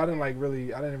bit, but I didn't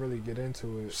really get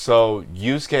into it. So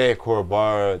Yusuke and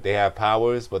Kurobara, they have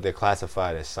powers, but they're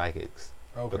classified as psychics.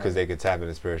 Okay. Because they can tap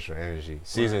into spiritual energy.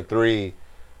 Season 3,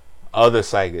 other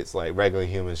psychics, like regular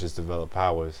humans, just develop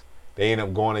powers. They end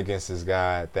up going against this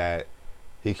guy that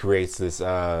he creates this.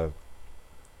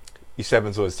 You step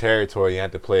into his territory, you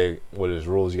have to play with his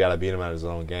rules. You got to beat him at his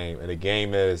own game. And the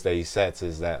game is that he sets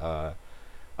is that,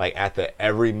 like, after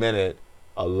every minute,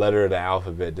 a letter of the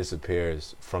alphabet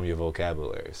disappears from your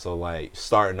vocabulary. So, like,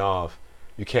 starting off,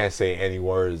 you can't say any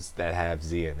words that have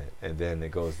Z in it. And then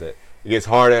it goes that. It gets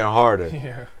harder and harder.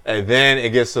 Yeah. And then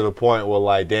it gets to the point where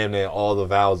like damn near all the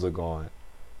vowels are gone.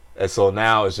 And so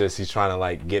now it's just he's trying to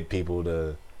like get people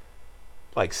to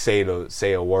like say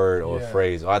a word or a Yeah.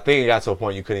 phrase. Or I think it got to a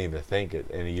point you couldn't even think it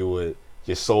and your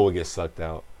soul would get sucked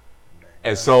out.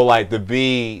 And so like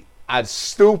the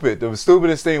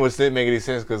stupidest thing was didn't make any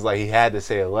sense because like he had to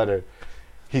say a letter.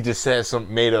 He just said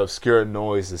some made up obscure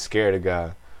noise to scare the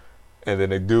guy. And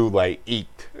then the dude like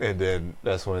eeked, and then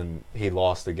that's when he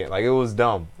lost again. Like it was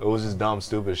dumb. It was just dumb,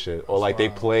 stupid shit. Or like they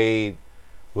wild. played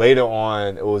later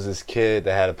on. It was this kid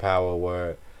that had a power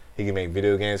where he can make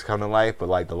video games come to life, but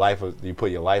like you put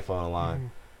your life on the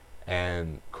line.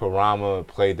 And Kurama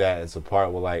played that as a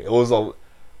part where like it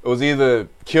was either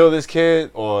kill this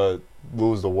kid or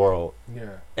lose the world.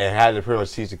 Yeah. And had to pretty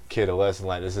much teach the kid a lesson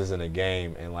like this isn't a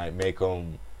game and like make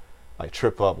him like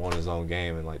trip up on his own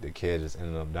game and like the kid just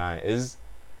ended up dying. Is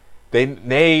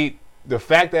the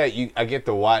fact that I get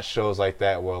to watch shows like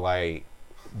that where like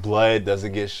blood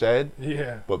doesn't get shed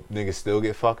Yeah. but niggas still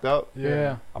get fucked up.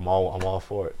 Yeah. I'm all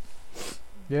for it.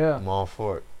 Yeah. I'm all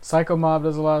for it. Psycho Mob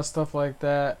does a lot of stuff like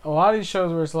that. A lot of these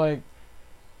shows where it's like,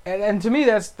 and to me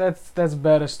that's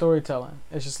better storytelling.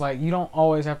 It's just like you don't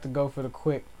always have to go for the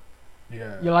quick.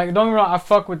 Yeah. You're like, don't get me wrong, I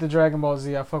fuck with the Dragon Ball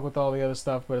Z, I fuck with all the other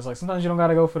stuff, but it's like sometimes you don't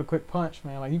gotta go for the quick punch,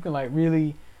 man. Like you can like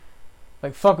really,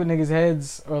 like fuck with niggas'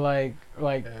 heads or like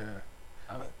Yeah.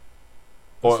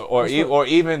 Or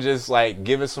even just like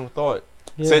give it some thought.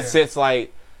 yeah. Since it's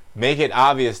like make it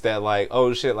obvious that like,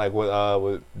 oh shit, like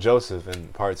with Joseph in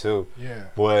part 2. Yeah.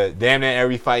 But damn near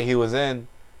every fight he was in,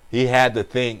 he had to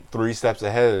think 3 steps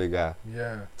ahead of the guy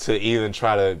Yeah. to even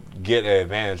try to get an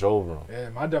advantage over him.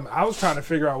 Yeah, I was trying to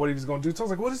figure out what he was gonna do. So I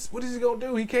was like, what is he gonna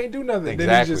do? He can't do nothing. Then he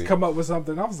Exactly. just come up with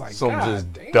something. I was like, Some God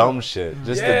just damn. dumb shit.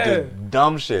 Just the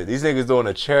dumb shit. These niggas doing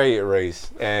a chariot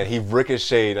race and he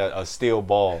ricocheted a steel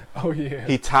ball. Oh yeah.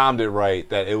 He timed it right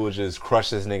that it would just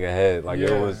crush this nigga head. Like Yeah.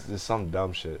 it was just some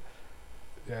dumb shit.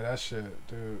 Yeah, that shit,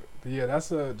 dude. But yeah,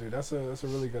 that's a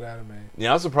really good anime.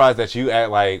 Yeah, I'm surprised that you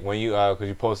act like when you cause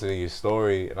you posted in your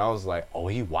story and I was like, oh,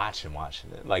 he watching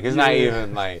it. Like it's not Yeah.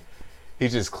 even like he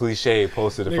just cliche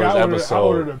posted the Nigga, first I episode.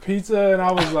 ordered a pizza and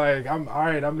I was like, I'm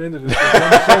into this.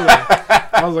 I'm chilling.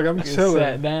 I was like, I'm Just chilling.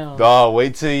 sat down. Dog,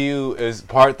 wait till you is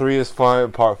part 3 is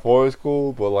fun, part 4 is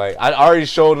cool, but like I already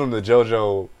showed him the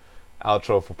JoJo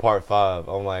outro for part 5.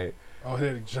 I'm like, Oh,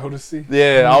 yeah, Jodeci.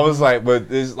 yeah, I was like, but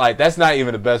it's like that's not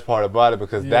even the best part about it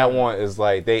because Yeah. that one is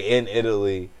like they in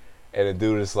Italy and the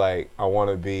dude is like, I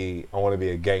wanna be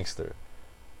a gangster.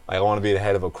 Like I wanna be the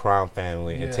head of a crime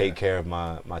family and Yeah. take care of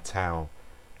my town.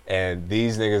 And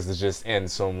these niggas is just in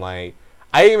some like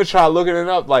I even tried looking it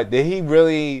up, like did he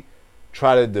really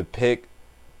try to depict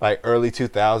like early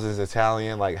 2000s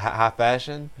Italian like high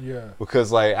fashion? Yeah.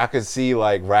 Because like I could see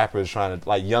like rappers trying to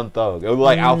like Young Thug. It was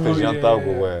like outfits Oh, Young yeah, Thug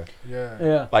would yeah. wear. Yeah.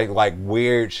 Yeah. Like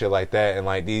weird shit like that, and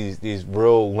like these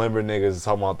real limber niggas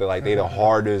talking about that like they the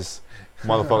hardest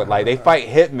motherfucker. Like they fight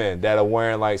hitmen that are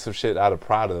wearing like some shit out of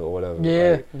Prada or whatever.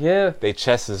 Yeah. Like, Yeah. they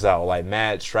chests is out like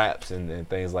mad straps and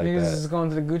things like Niggas that. is going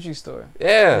to the Gucci store.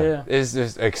 Yeah. Yeah. It's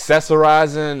just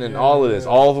accessorizing and Yeah, all of this.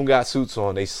 yeah. All of them got suits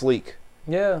on. They sleek.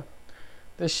 Yeah.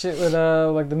 This shit with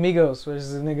like the Migos, where the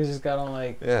niggas just got on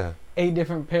like Yeah. 8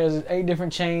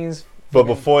 different chains. But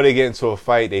before they get into a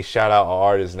fight, they shout out an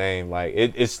artist's name. Like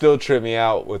it still tripped me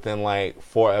out within like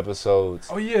 4 episodes.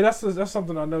 Oh yeah, that's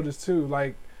something I noticed too.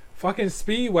 Like fucking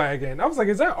Speedwagon. I was like,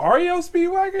 is that Ario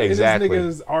Speedwagon? Exactly. And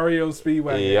this nigga's Ario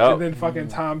Speedwagon. Yup. And then fucking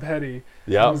Tom Petty.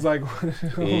 I Yep. was like,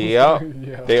 Yep.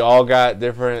 yeah. They all got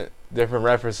different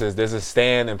references. There's a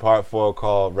stand in part 4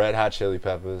 called Red Hot Chili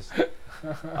Peppers.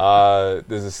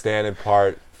 There's a stand in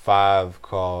part 5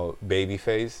 called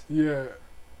Babyface. Yeah.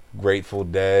 Grateful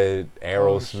Dead,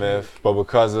 Aerosmith. But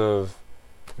because of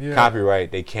Yeah. copyright,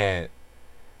 they can't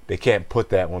put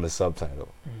that on the subtitle.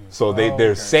 So they're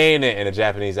okay. saying it in a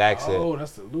Japanese accent. Oh,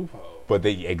 that's the loophole. But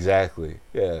they exactly,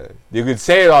 yeah. You can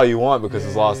say it all you want because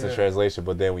it's Yeah, lost in yeah. translation.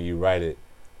 But then when you write it,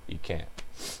 you can't.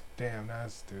 Damn,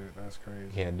 that's crazy.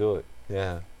 You can't do it.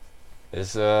 Yeah.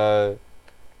 It's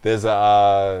there's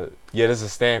a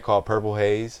stand called Purple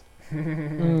Haze. You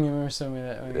remember some of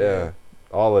that? Yeah.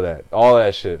 All of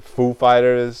that shit. Foo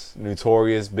Fighters,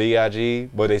 Notorious, B.I.G.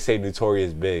 But they say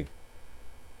Notorious Big.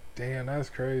 Damn, that's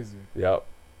crazy. Yep.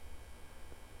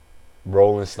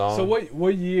 Rolling Stone. So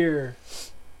what year?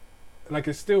 Like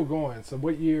it's still going. So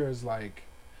what year is like?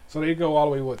 So they go all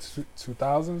the way what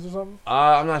 2000s or something?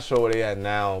 I'm not sure where they at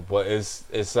now, but it's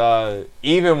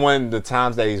even when the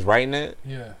times that he's writing it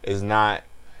Yeah, is not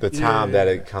the Yeah, time that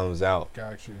yeah. it comes out.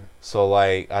 got you. So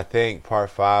like I think part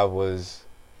 5 was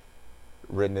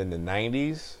written in the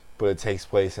 90s, but it takes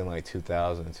place in like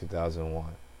 2000, 2001.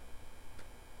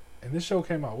 And this show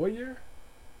came out what year?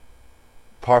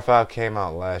 Part 5 came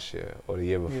out last year or the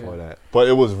year before that. But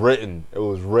it was written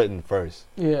first.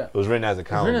 Yeah. It was written as a It was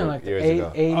comic written in book like the years 80s,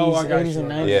 ago. 80s, Oh, I got 80s you.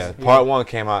 and 90s. Yeah, part 1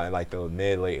 came out in like the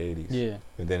late 80s. Yeah.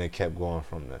 And then it kept going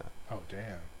from there. Oh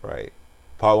damn. Right.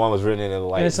 Part 1 was written in the And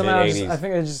like it somehow mid just, 80s. I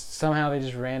think they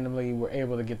just randomly were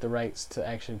able to get the rights to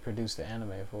actually produce the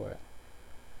anime for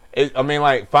it.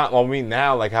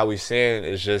 Now, like how we saying,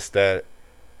 it's just that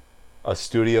a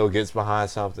studio gets behind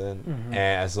something, Mhm.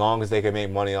 and as long as they can make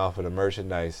money off of the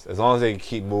merchandise, as long as they can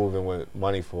keep moving with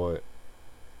money for it,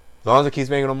 as long as it keeps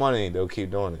making them money, they'll keep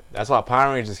doing it. That's why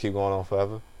Power Rangers keep going on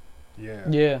forever. Yeah.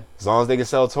 Yeah. As long as they can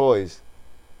sell toys,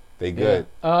 they good.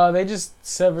 Yeah. They just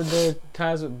severed their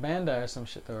ties with Bandai or some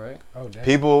shit though, right? Oh damn.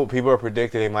 People are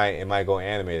predicting it might go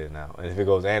animated now, and if it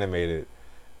goes animated,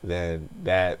 then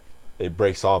that it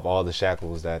breaks off all the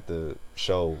shackles that the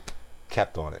show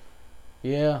kept on it.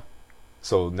 Yeah.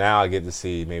 So now I get to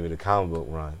see maybe the comic book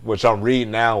run, which I'm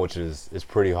reading now, which is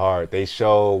pretty hard. There's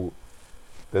a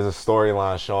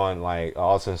storyline showing like an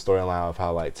alternate storyline of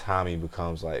how like Tommy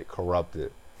becomes like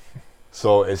corrupted.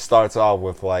 So it starts off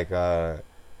with like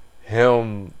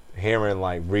him hearing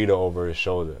like Rita over his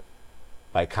shoulder,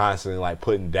 like constantly like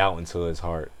putting doubt into his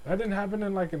heart. That didn't happen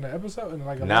in like in the episode in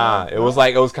like a Nah, live? it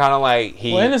was kind of like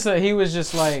he. Well, innocent. He was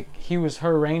just like he was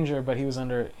her ranger, but he was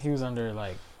under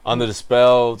like under the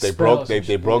spell. They Spell broke or some they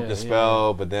shit. broke Yeah, the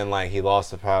spell, but then like he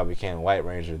lost the power, became a White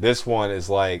Ranger. This one is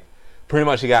like pretty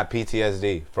much he got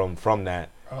PTSD from that,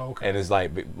 Oh, okay. and is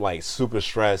like super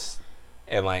stressed,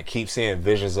 and like keep seeing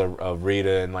visions of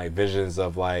Rita and like visions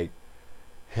of like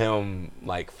him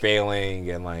like failing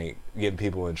and like getting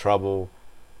people in trouble,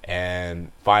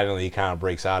 and finally he kind of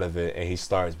breaks out of it and he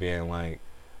starts being like,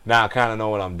 now I kind of know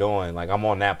what I'm doing. Like I'm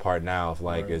on that part now of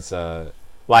like Right. it's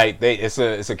like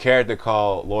it's a character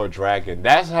called Lord Draken.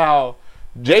 That's how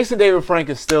Jason David Frank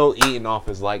is still eating off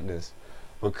his likeness,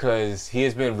 because he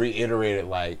has been reiterated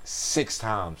like 6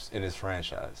 times in his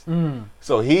franchise. Mm.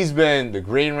 So he's been the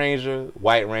Green Ranger,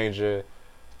 White Ranger,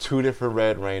 2 different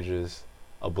Red Rangers,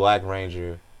 a Black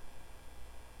Ranger,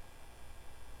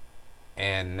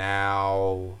 and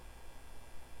now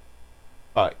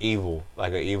evil,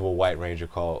 like an evil White Ranger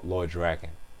called Lord Draken,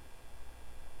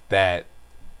 that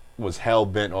was hell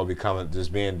bent on becoming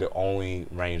just being the only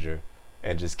Ranger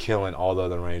and just killing all the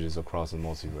other Rangers across the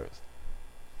multiverse.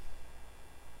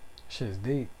 Shit is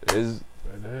deep. It is.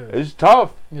 It's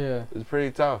tough. Yeah. It's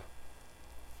pretty tough.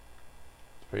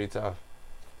 It's pretty tough.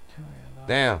 Hell yeah, dog.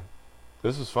 Damn,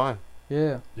 this was fun.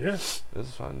 Yeah. Yeah. This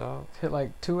is fun, dog. Hit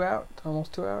like 2 hours,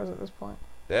 almost 2 hours at this point.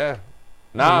 Yeah.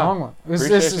 It's a long Nah. one.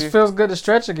 Appreciate you. It feels good to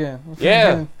stretch again.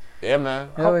 Yeah. Yeah, man.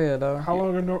 Hell yeah, dog. How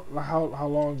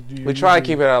long do you? We try to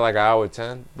usually- keep it at like an hour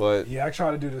 10, but Yeah, I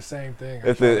try to do the same thing.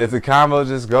 if the combo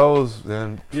just goes,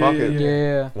 then fuck Yeah, it.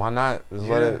 Yeah. Why not? Just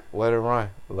Yeah. let it run.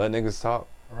 Let niggas talk.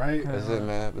 right. That's it,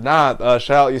 man. But nah,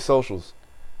 shout out your socials.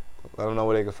 Let them know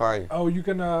where they can find you. Oh, you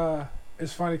can.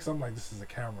 It's funny because I'm like, this is a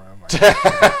camera.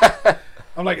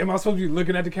 I'm like, am I supposed to be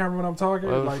looking at the camera when I'm talking?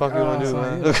 What the like, fuck you wanna do, So,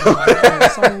 man? yeah,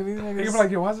 some of these He niggas- can be like,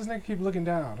 yo, why does this nigga keep looking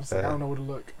down? It's like, I don't know where to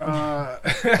look.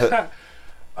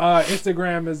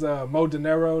 Instagram is Mo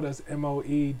Dinero. That's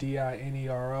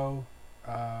MOEDINERO.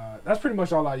 That's pretty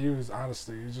much all I use,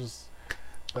 honestly. It's just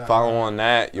Follow on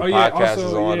that. Your podcast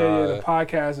is on. the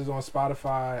podcast is on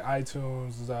Spotify,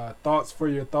 iTunes. Thoughts for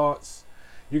your thoughts.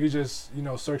 You can just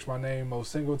search my name, Mo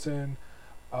Singleton.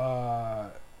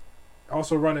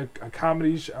 Also run a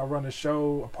comedy. I run a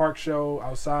show, a park show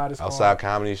outside. It's Outside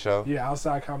comedy show. yeah,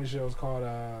 outside comedy show is called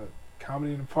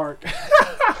Comedy in the Park.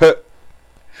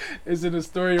 It's in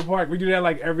Astoria Park. We do that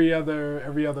like every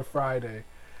other Friday.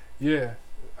 Yeah.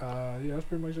 That's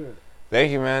pretty much it.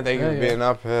 Thank you, man. Thank you for Yeah. being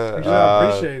up here. I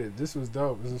appreciate it. This was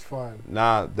dope. This was fun.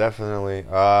 Nah, definitely.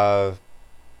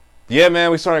 Yeah,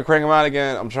 man, we started cranking them out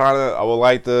again. I would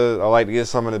like to get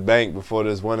some in the bank before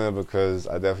this winter, because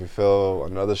I definitely feel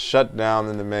another shutdown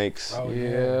in the makes. Oh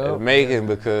Yeah. In the making,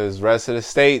 because rest of the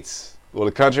states, well,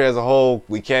 the country as a whole,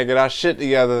 we can't get our shit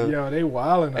together. Yo, they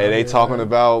wilding. And they talking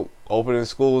about opening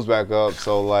schools back up.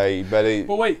 So like, you better.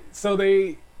 But wait, so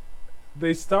they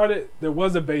started. There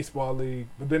was a baseball league,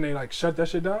 but then they like shut that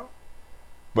shit down.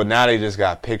 But now they just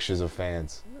got pictures of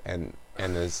fans and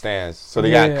the stands. So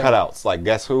they Yeah. got cutouts like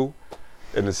Guess Who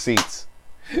in the seats.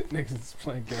 Niggas is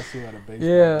playing Guess Who at a baseball.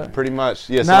 Yeah. league. Pretty much.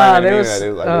 Yeah. Nah, Somebody they made was, that. They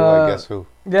were like Guess Who.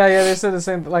 Yeah, they said the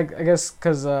same. Like, I guess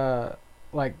because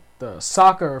like the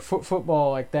soccer,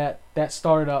 football, like that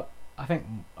started up, I think,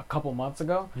 a couple months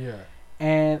ago. Yeah.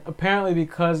 And apparently,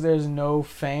 because there's no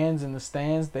fans in the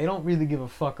stands, they don't really give a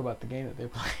fuck about the game that they're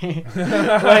playing.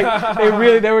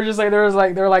 Like they were just like they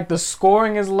were like the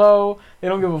scoring is low. They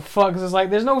don't give a fuck. 'Cause it's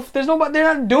like there's nobody.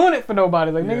 They're not doing it for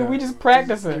nobody. Like nigga, we just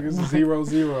practice it. It's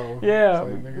 0-0. Yeah,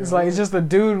 nigga, it's like it's just the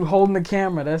dude holding the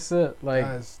camera. That's it. Like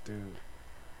nice, dude.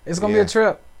 it's gonna be Yeah. a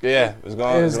trip. Yeah, it's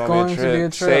going to be a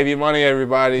trip. Save your money,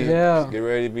 everybody. Yeah. Get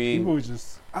ready to be. People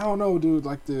just, I don't know, dude.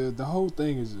 Like the whole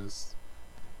thing is just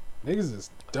niggas is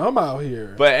dumb out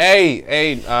here. But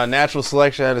hey, natural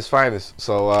selection at its finest.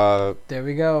 So There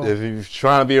we go. if you're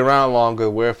trying to be around longer,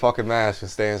 wear a fucking mask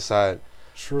and stay inside.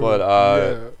 True. But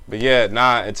yeah,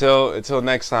 nah. Until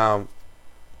next time.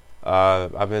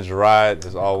 I've been Gerard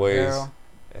as always, Girl.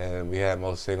 and we had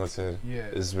Mo Singleton. yeah.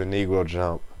 This has been Negro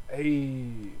Jump. Hey.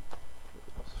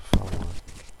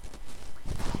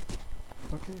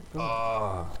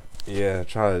 Yeah,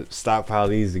 try to stockpile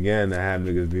these again to have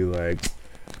niggas be like,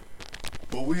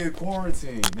 but we in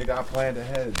quarantine. Nigga, I planned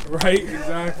ahead. Right.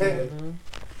 Exactly.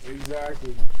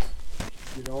 Exactly.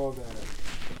 Get all that.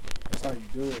 That's how you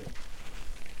do it.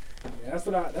 Yeah, that's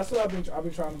what I've been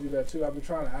trying to do that too. I've been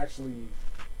trying to actually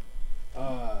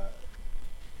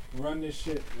run this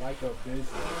shit like a business.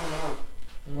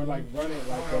 Or like run it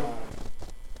like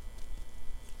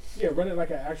run it like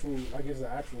it's an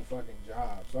actual fucking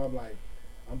job. So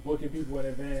I'm booking people in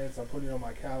advance. I'm putting it on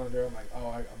my calendar. I'm like,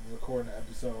 I'm recording an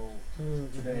episode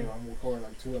today. Or I'm recording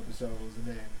like 2 episodes, and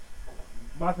then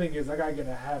my thing is I gotta get in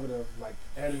the habit of like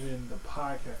editing the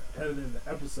podcast, editing the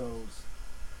episodes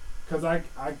Cause I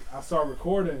start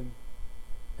recording,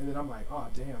 and then I'm like, oh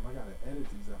damn, I gotta edit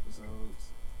these episodes.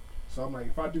 So I'm like,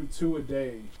 if I do 2 a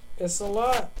day, It's a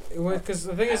lot. Because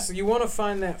the thing is, you want to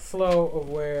find that flow of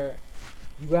where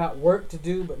you got work to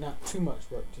do, but not too much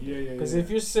work to do. Yeah. Because if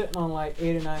you're sitting on like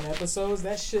 8 or 9 episodes,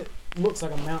 that shit looks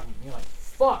like a mountain. You're like,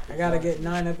 fuck, I gotta get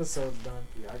 9 episodes done.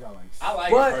 Yeah, I got like. I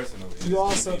like But it personally. you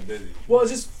also- busy. Well,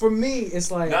 just for me, it's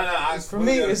like for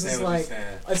me, it's just like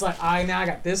saying. it's like now I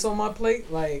got this on my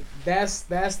plate. Like that's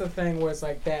the thing where it's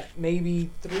like that maybe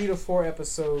 3 to 4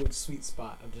 episode sweet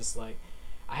spot of just like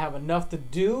I have enough to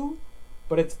do,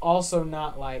 but it's also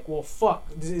not like, well, fuck,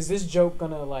 is this joke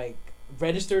gonna like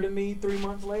register to me 3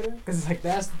 months later? Because it's like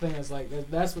that's the thing. It's like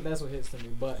that's what hits to me.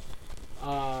 But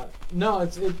no,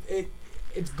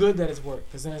 it's good that it's work,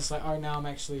 because then it's like, all right, now I'm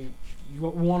actually you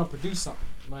want to produce something.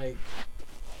 Like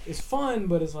it's fun,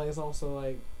 but it's like it's also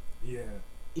like Yeah.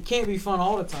 it can't be fun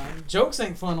all the time. Jokes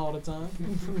ain't fun all the time.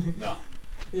 No.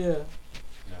 Yeah,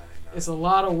 No. it's a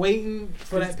lot of waiting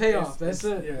for that payoff. It's- That's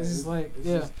it. Yeah, It's just like it's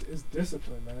yeah. just, it's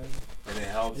discipline, man. And it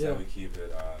helps Yeah. that we keep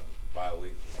it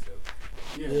bi-weekly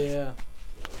too. Yeah,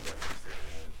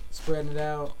 spreading it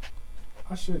out.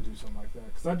 I should do something like that,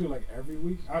 because I do like every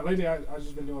week. Lately, I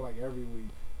just been doing like every week.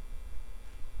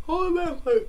 Oh man, like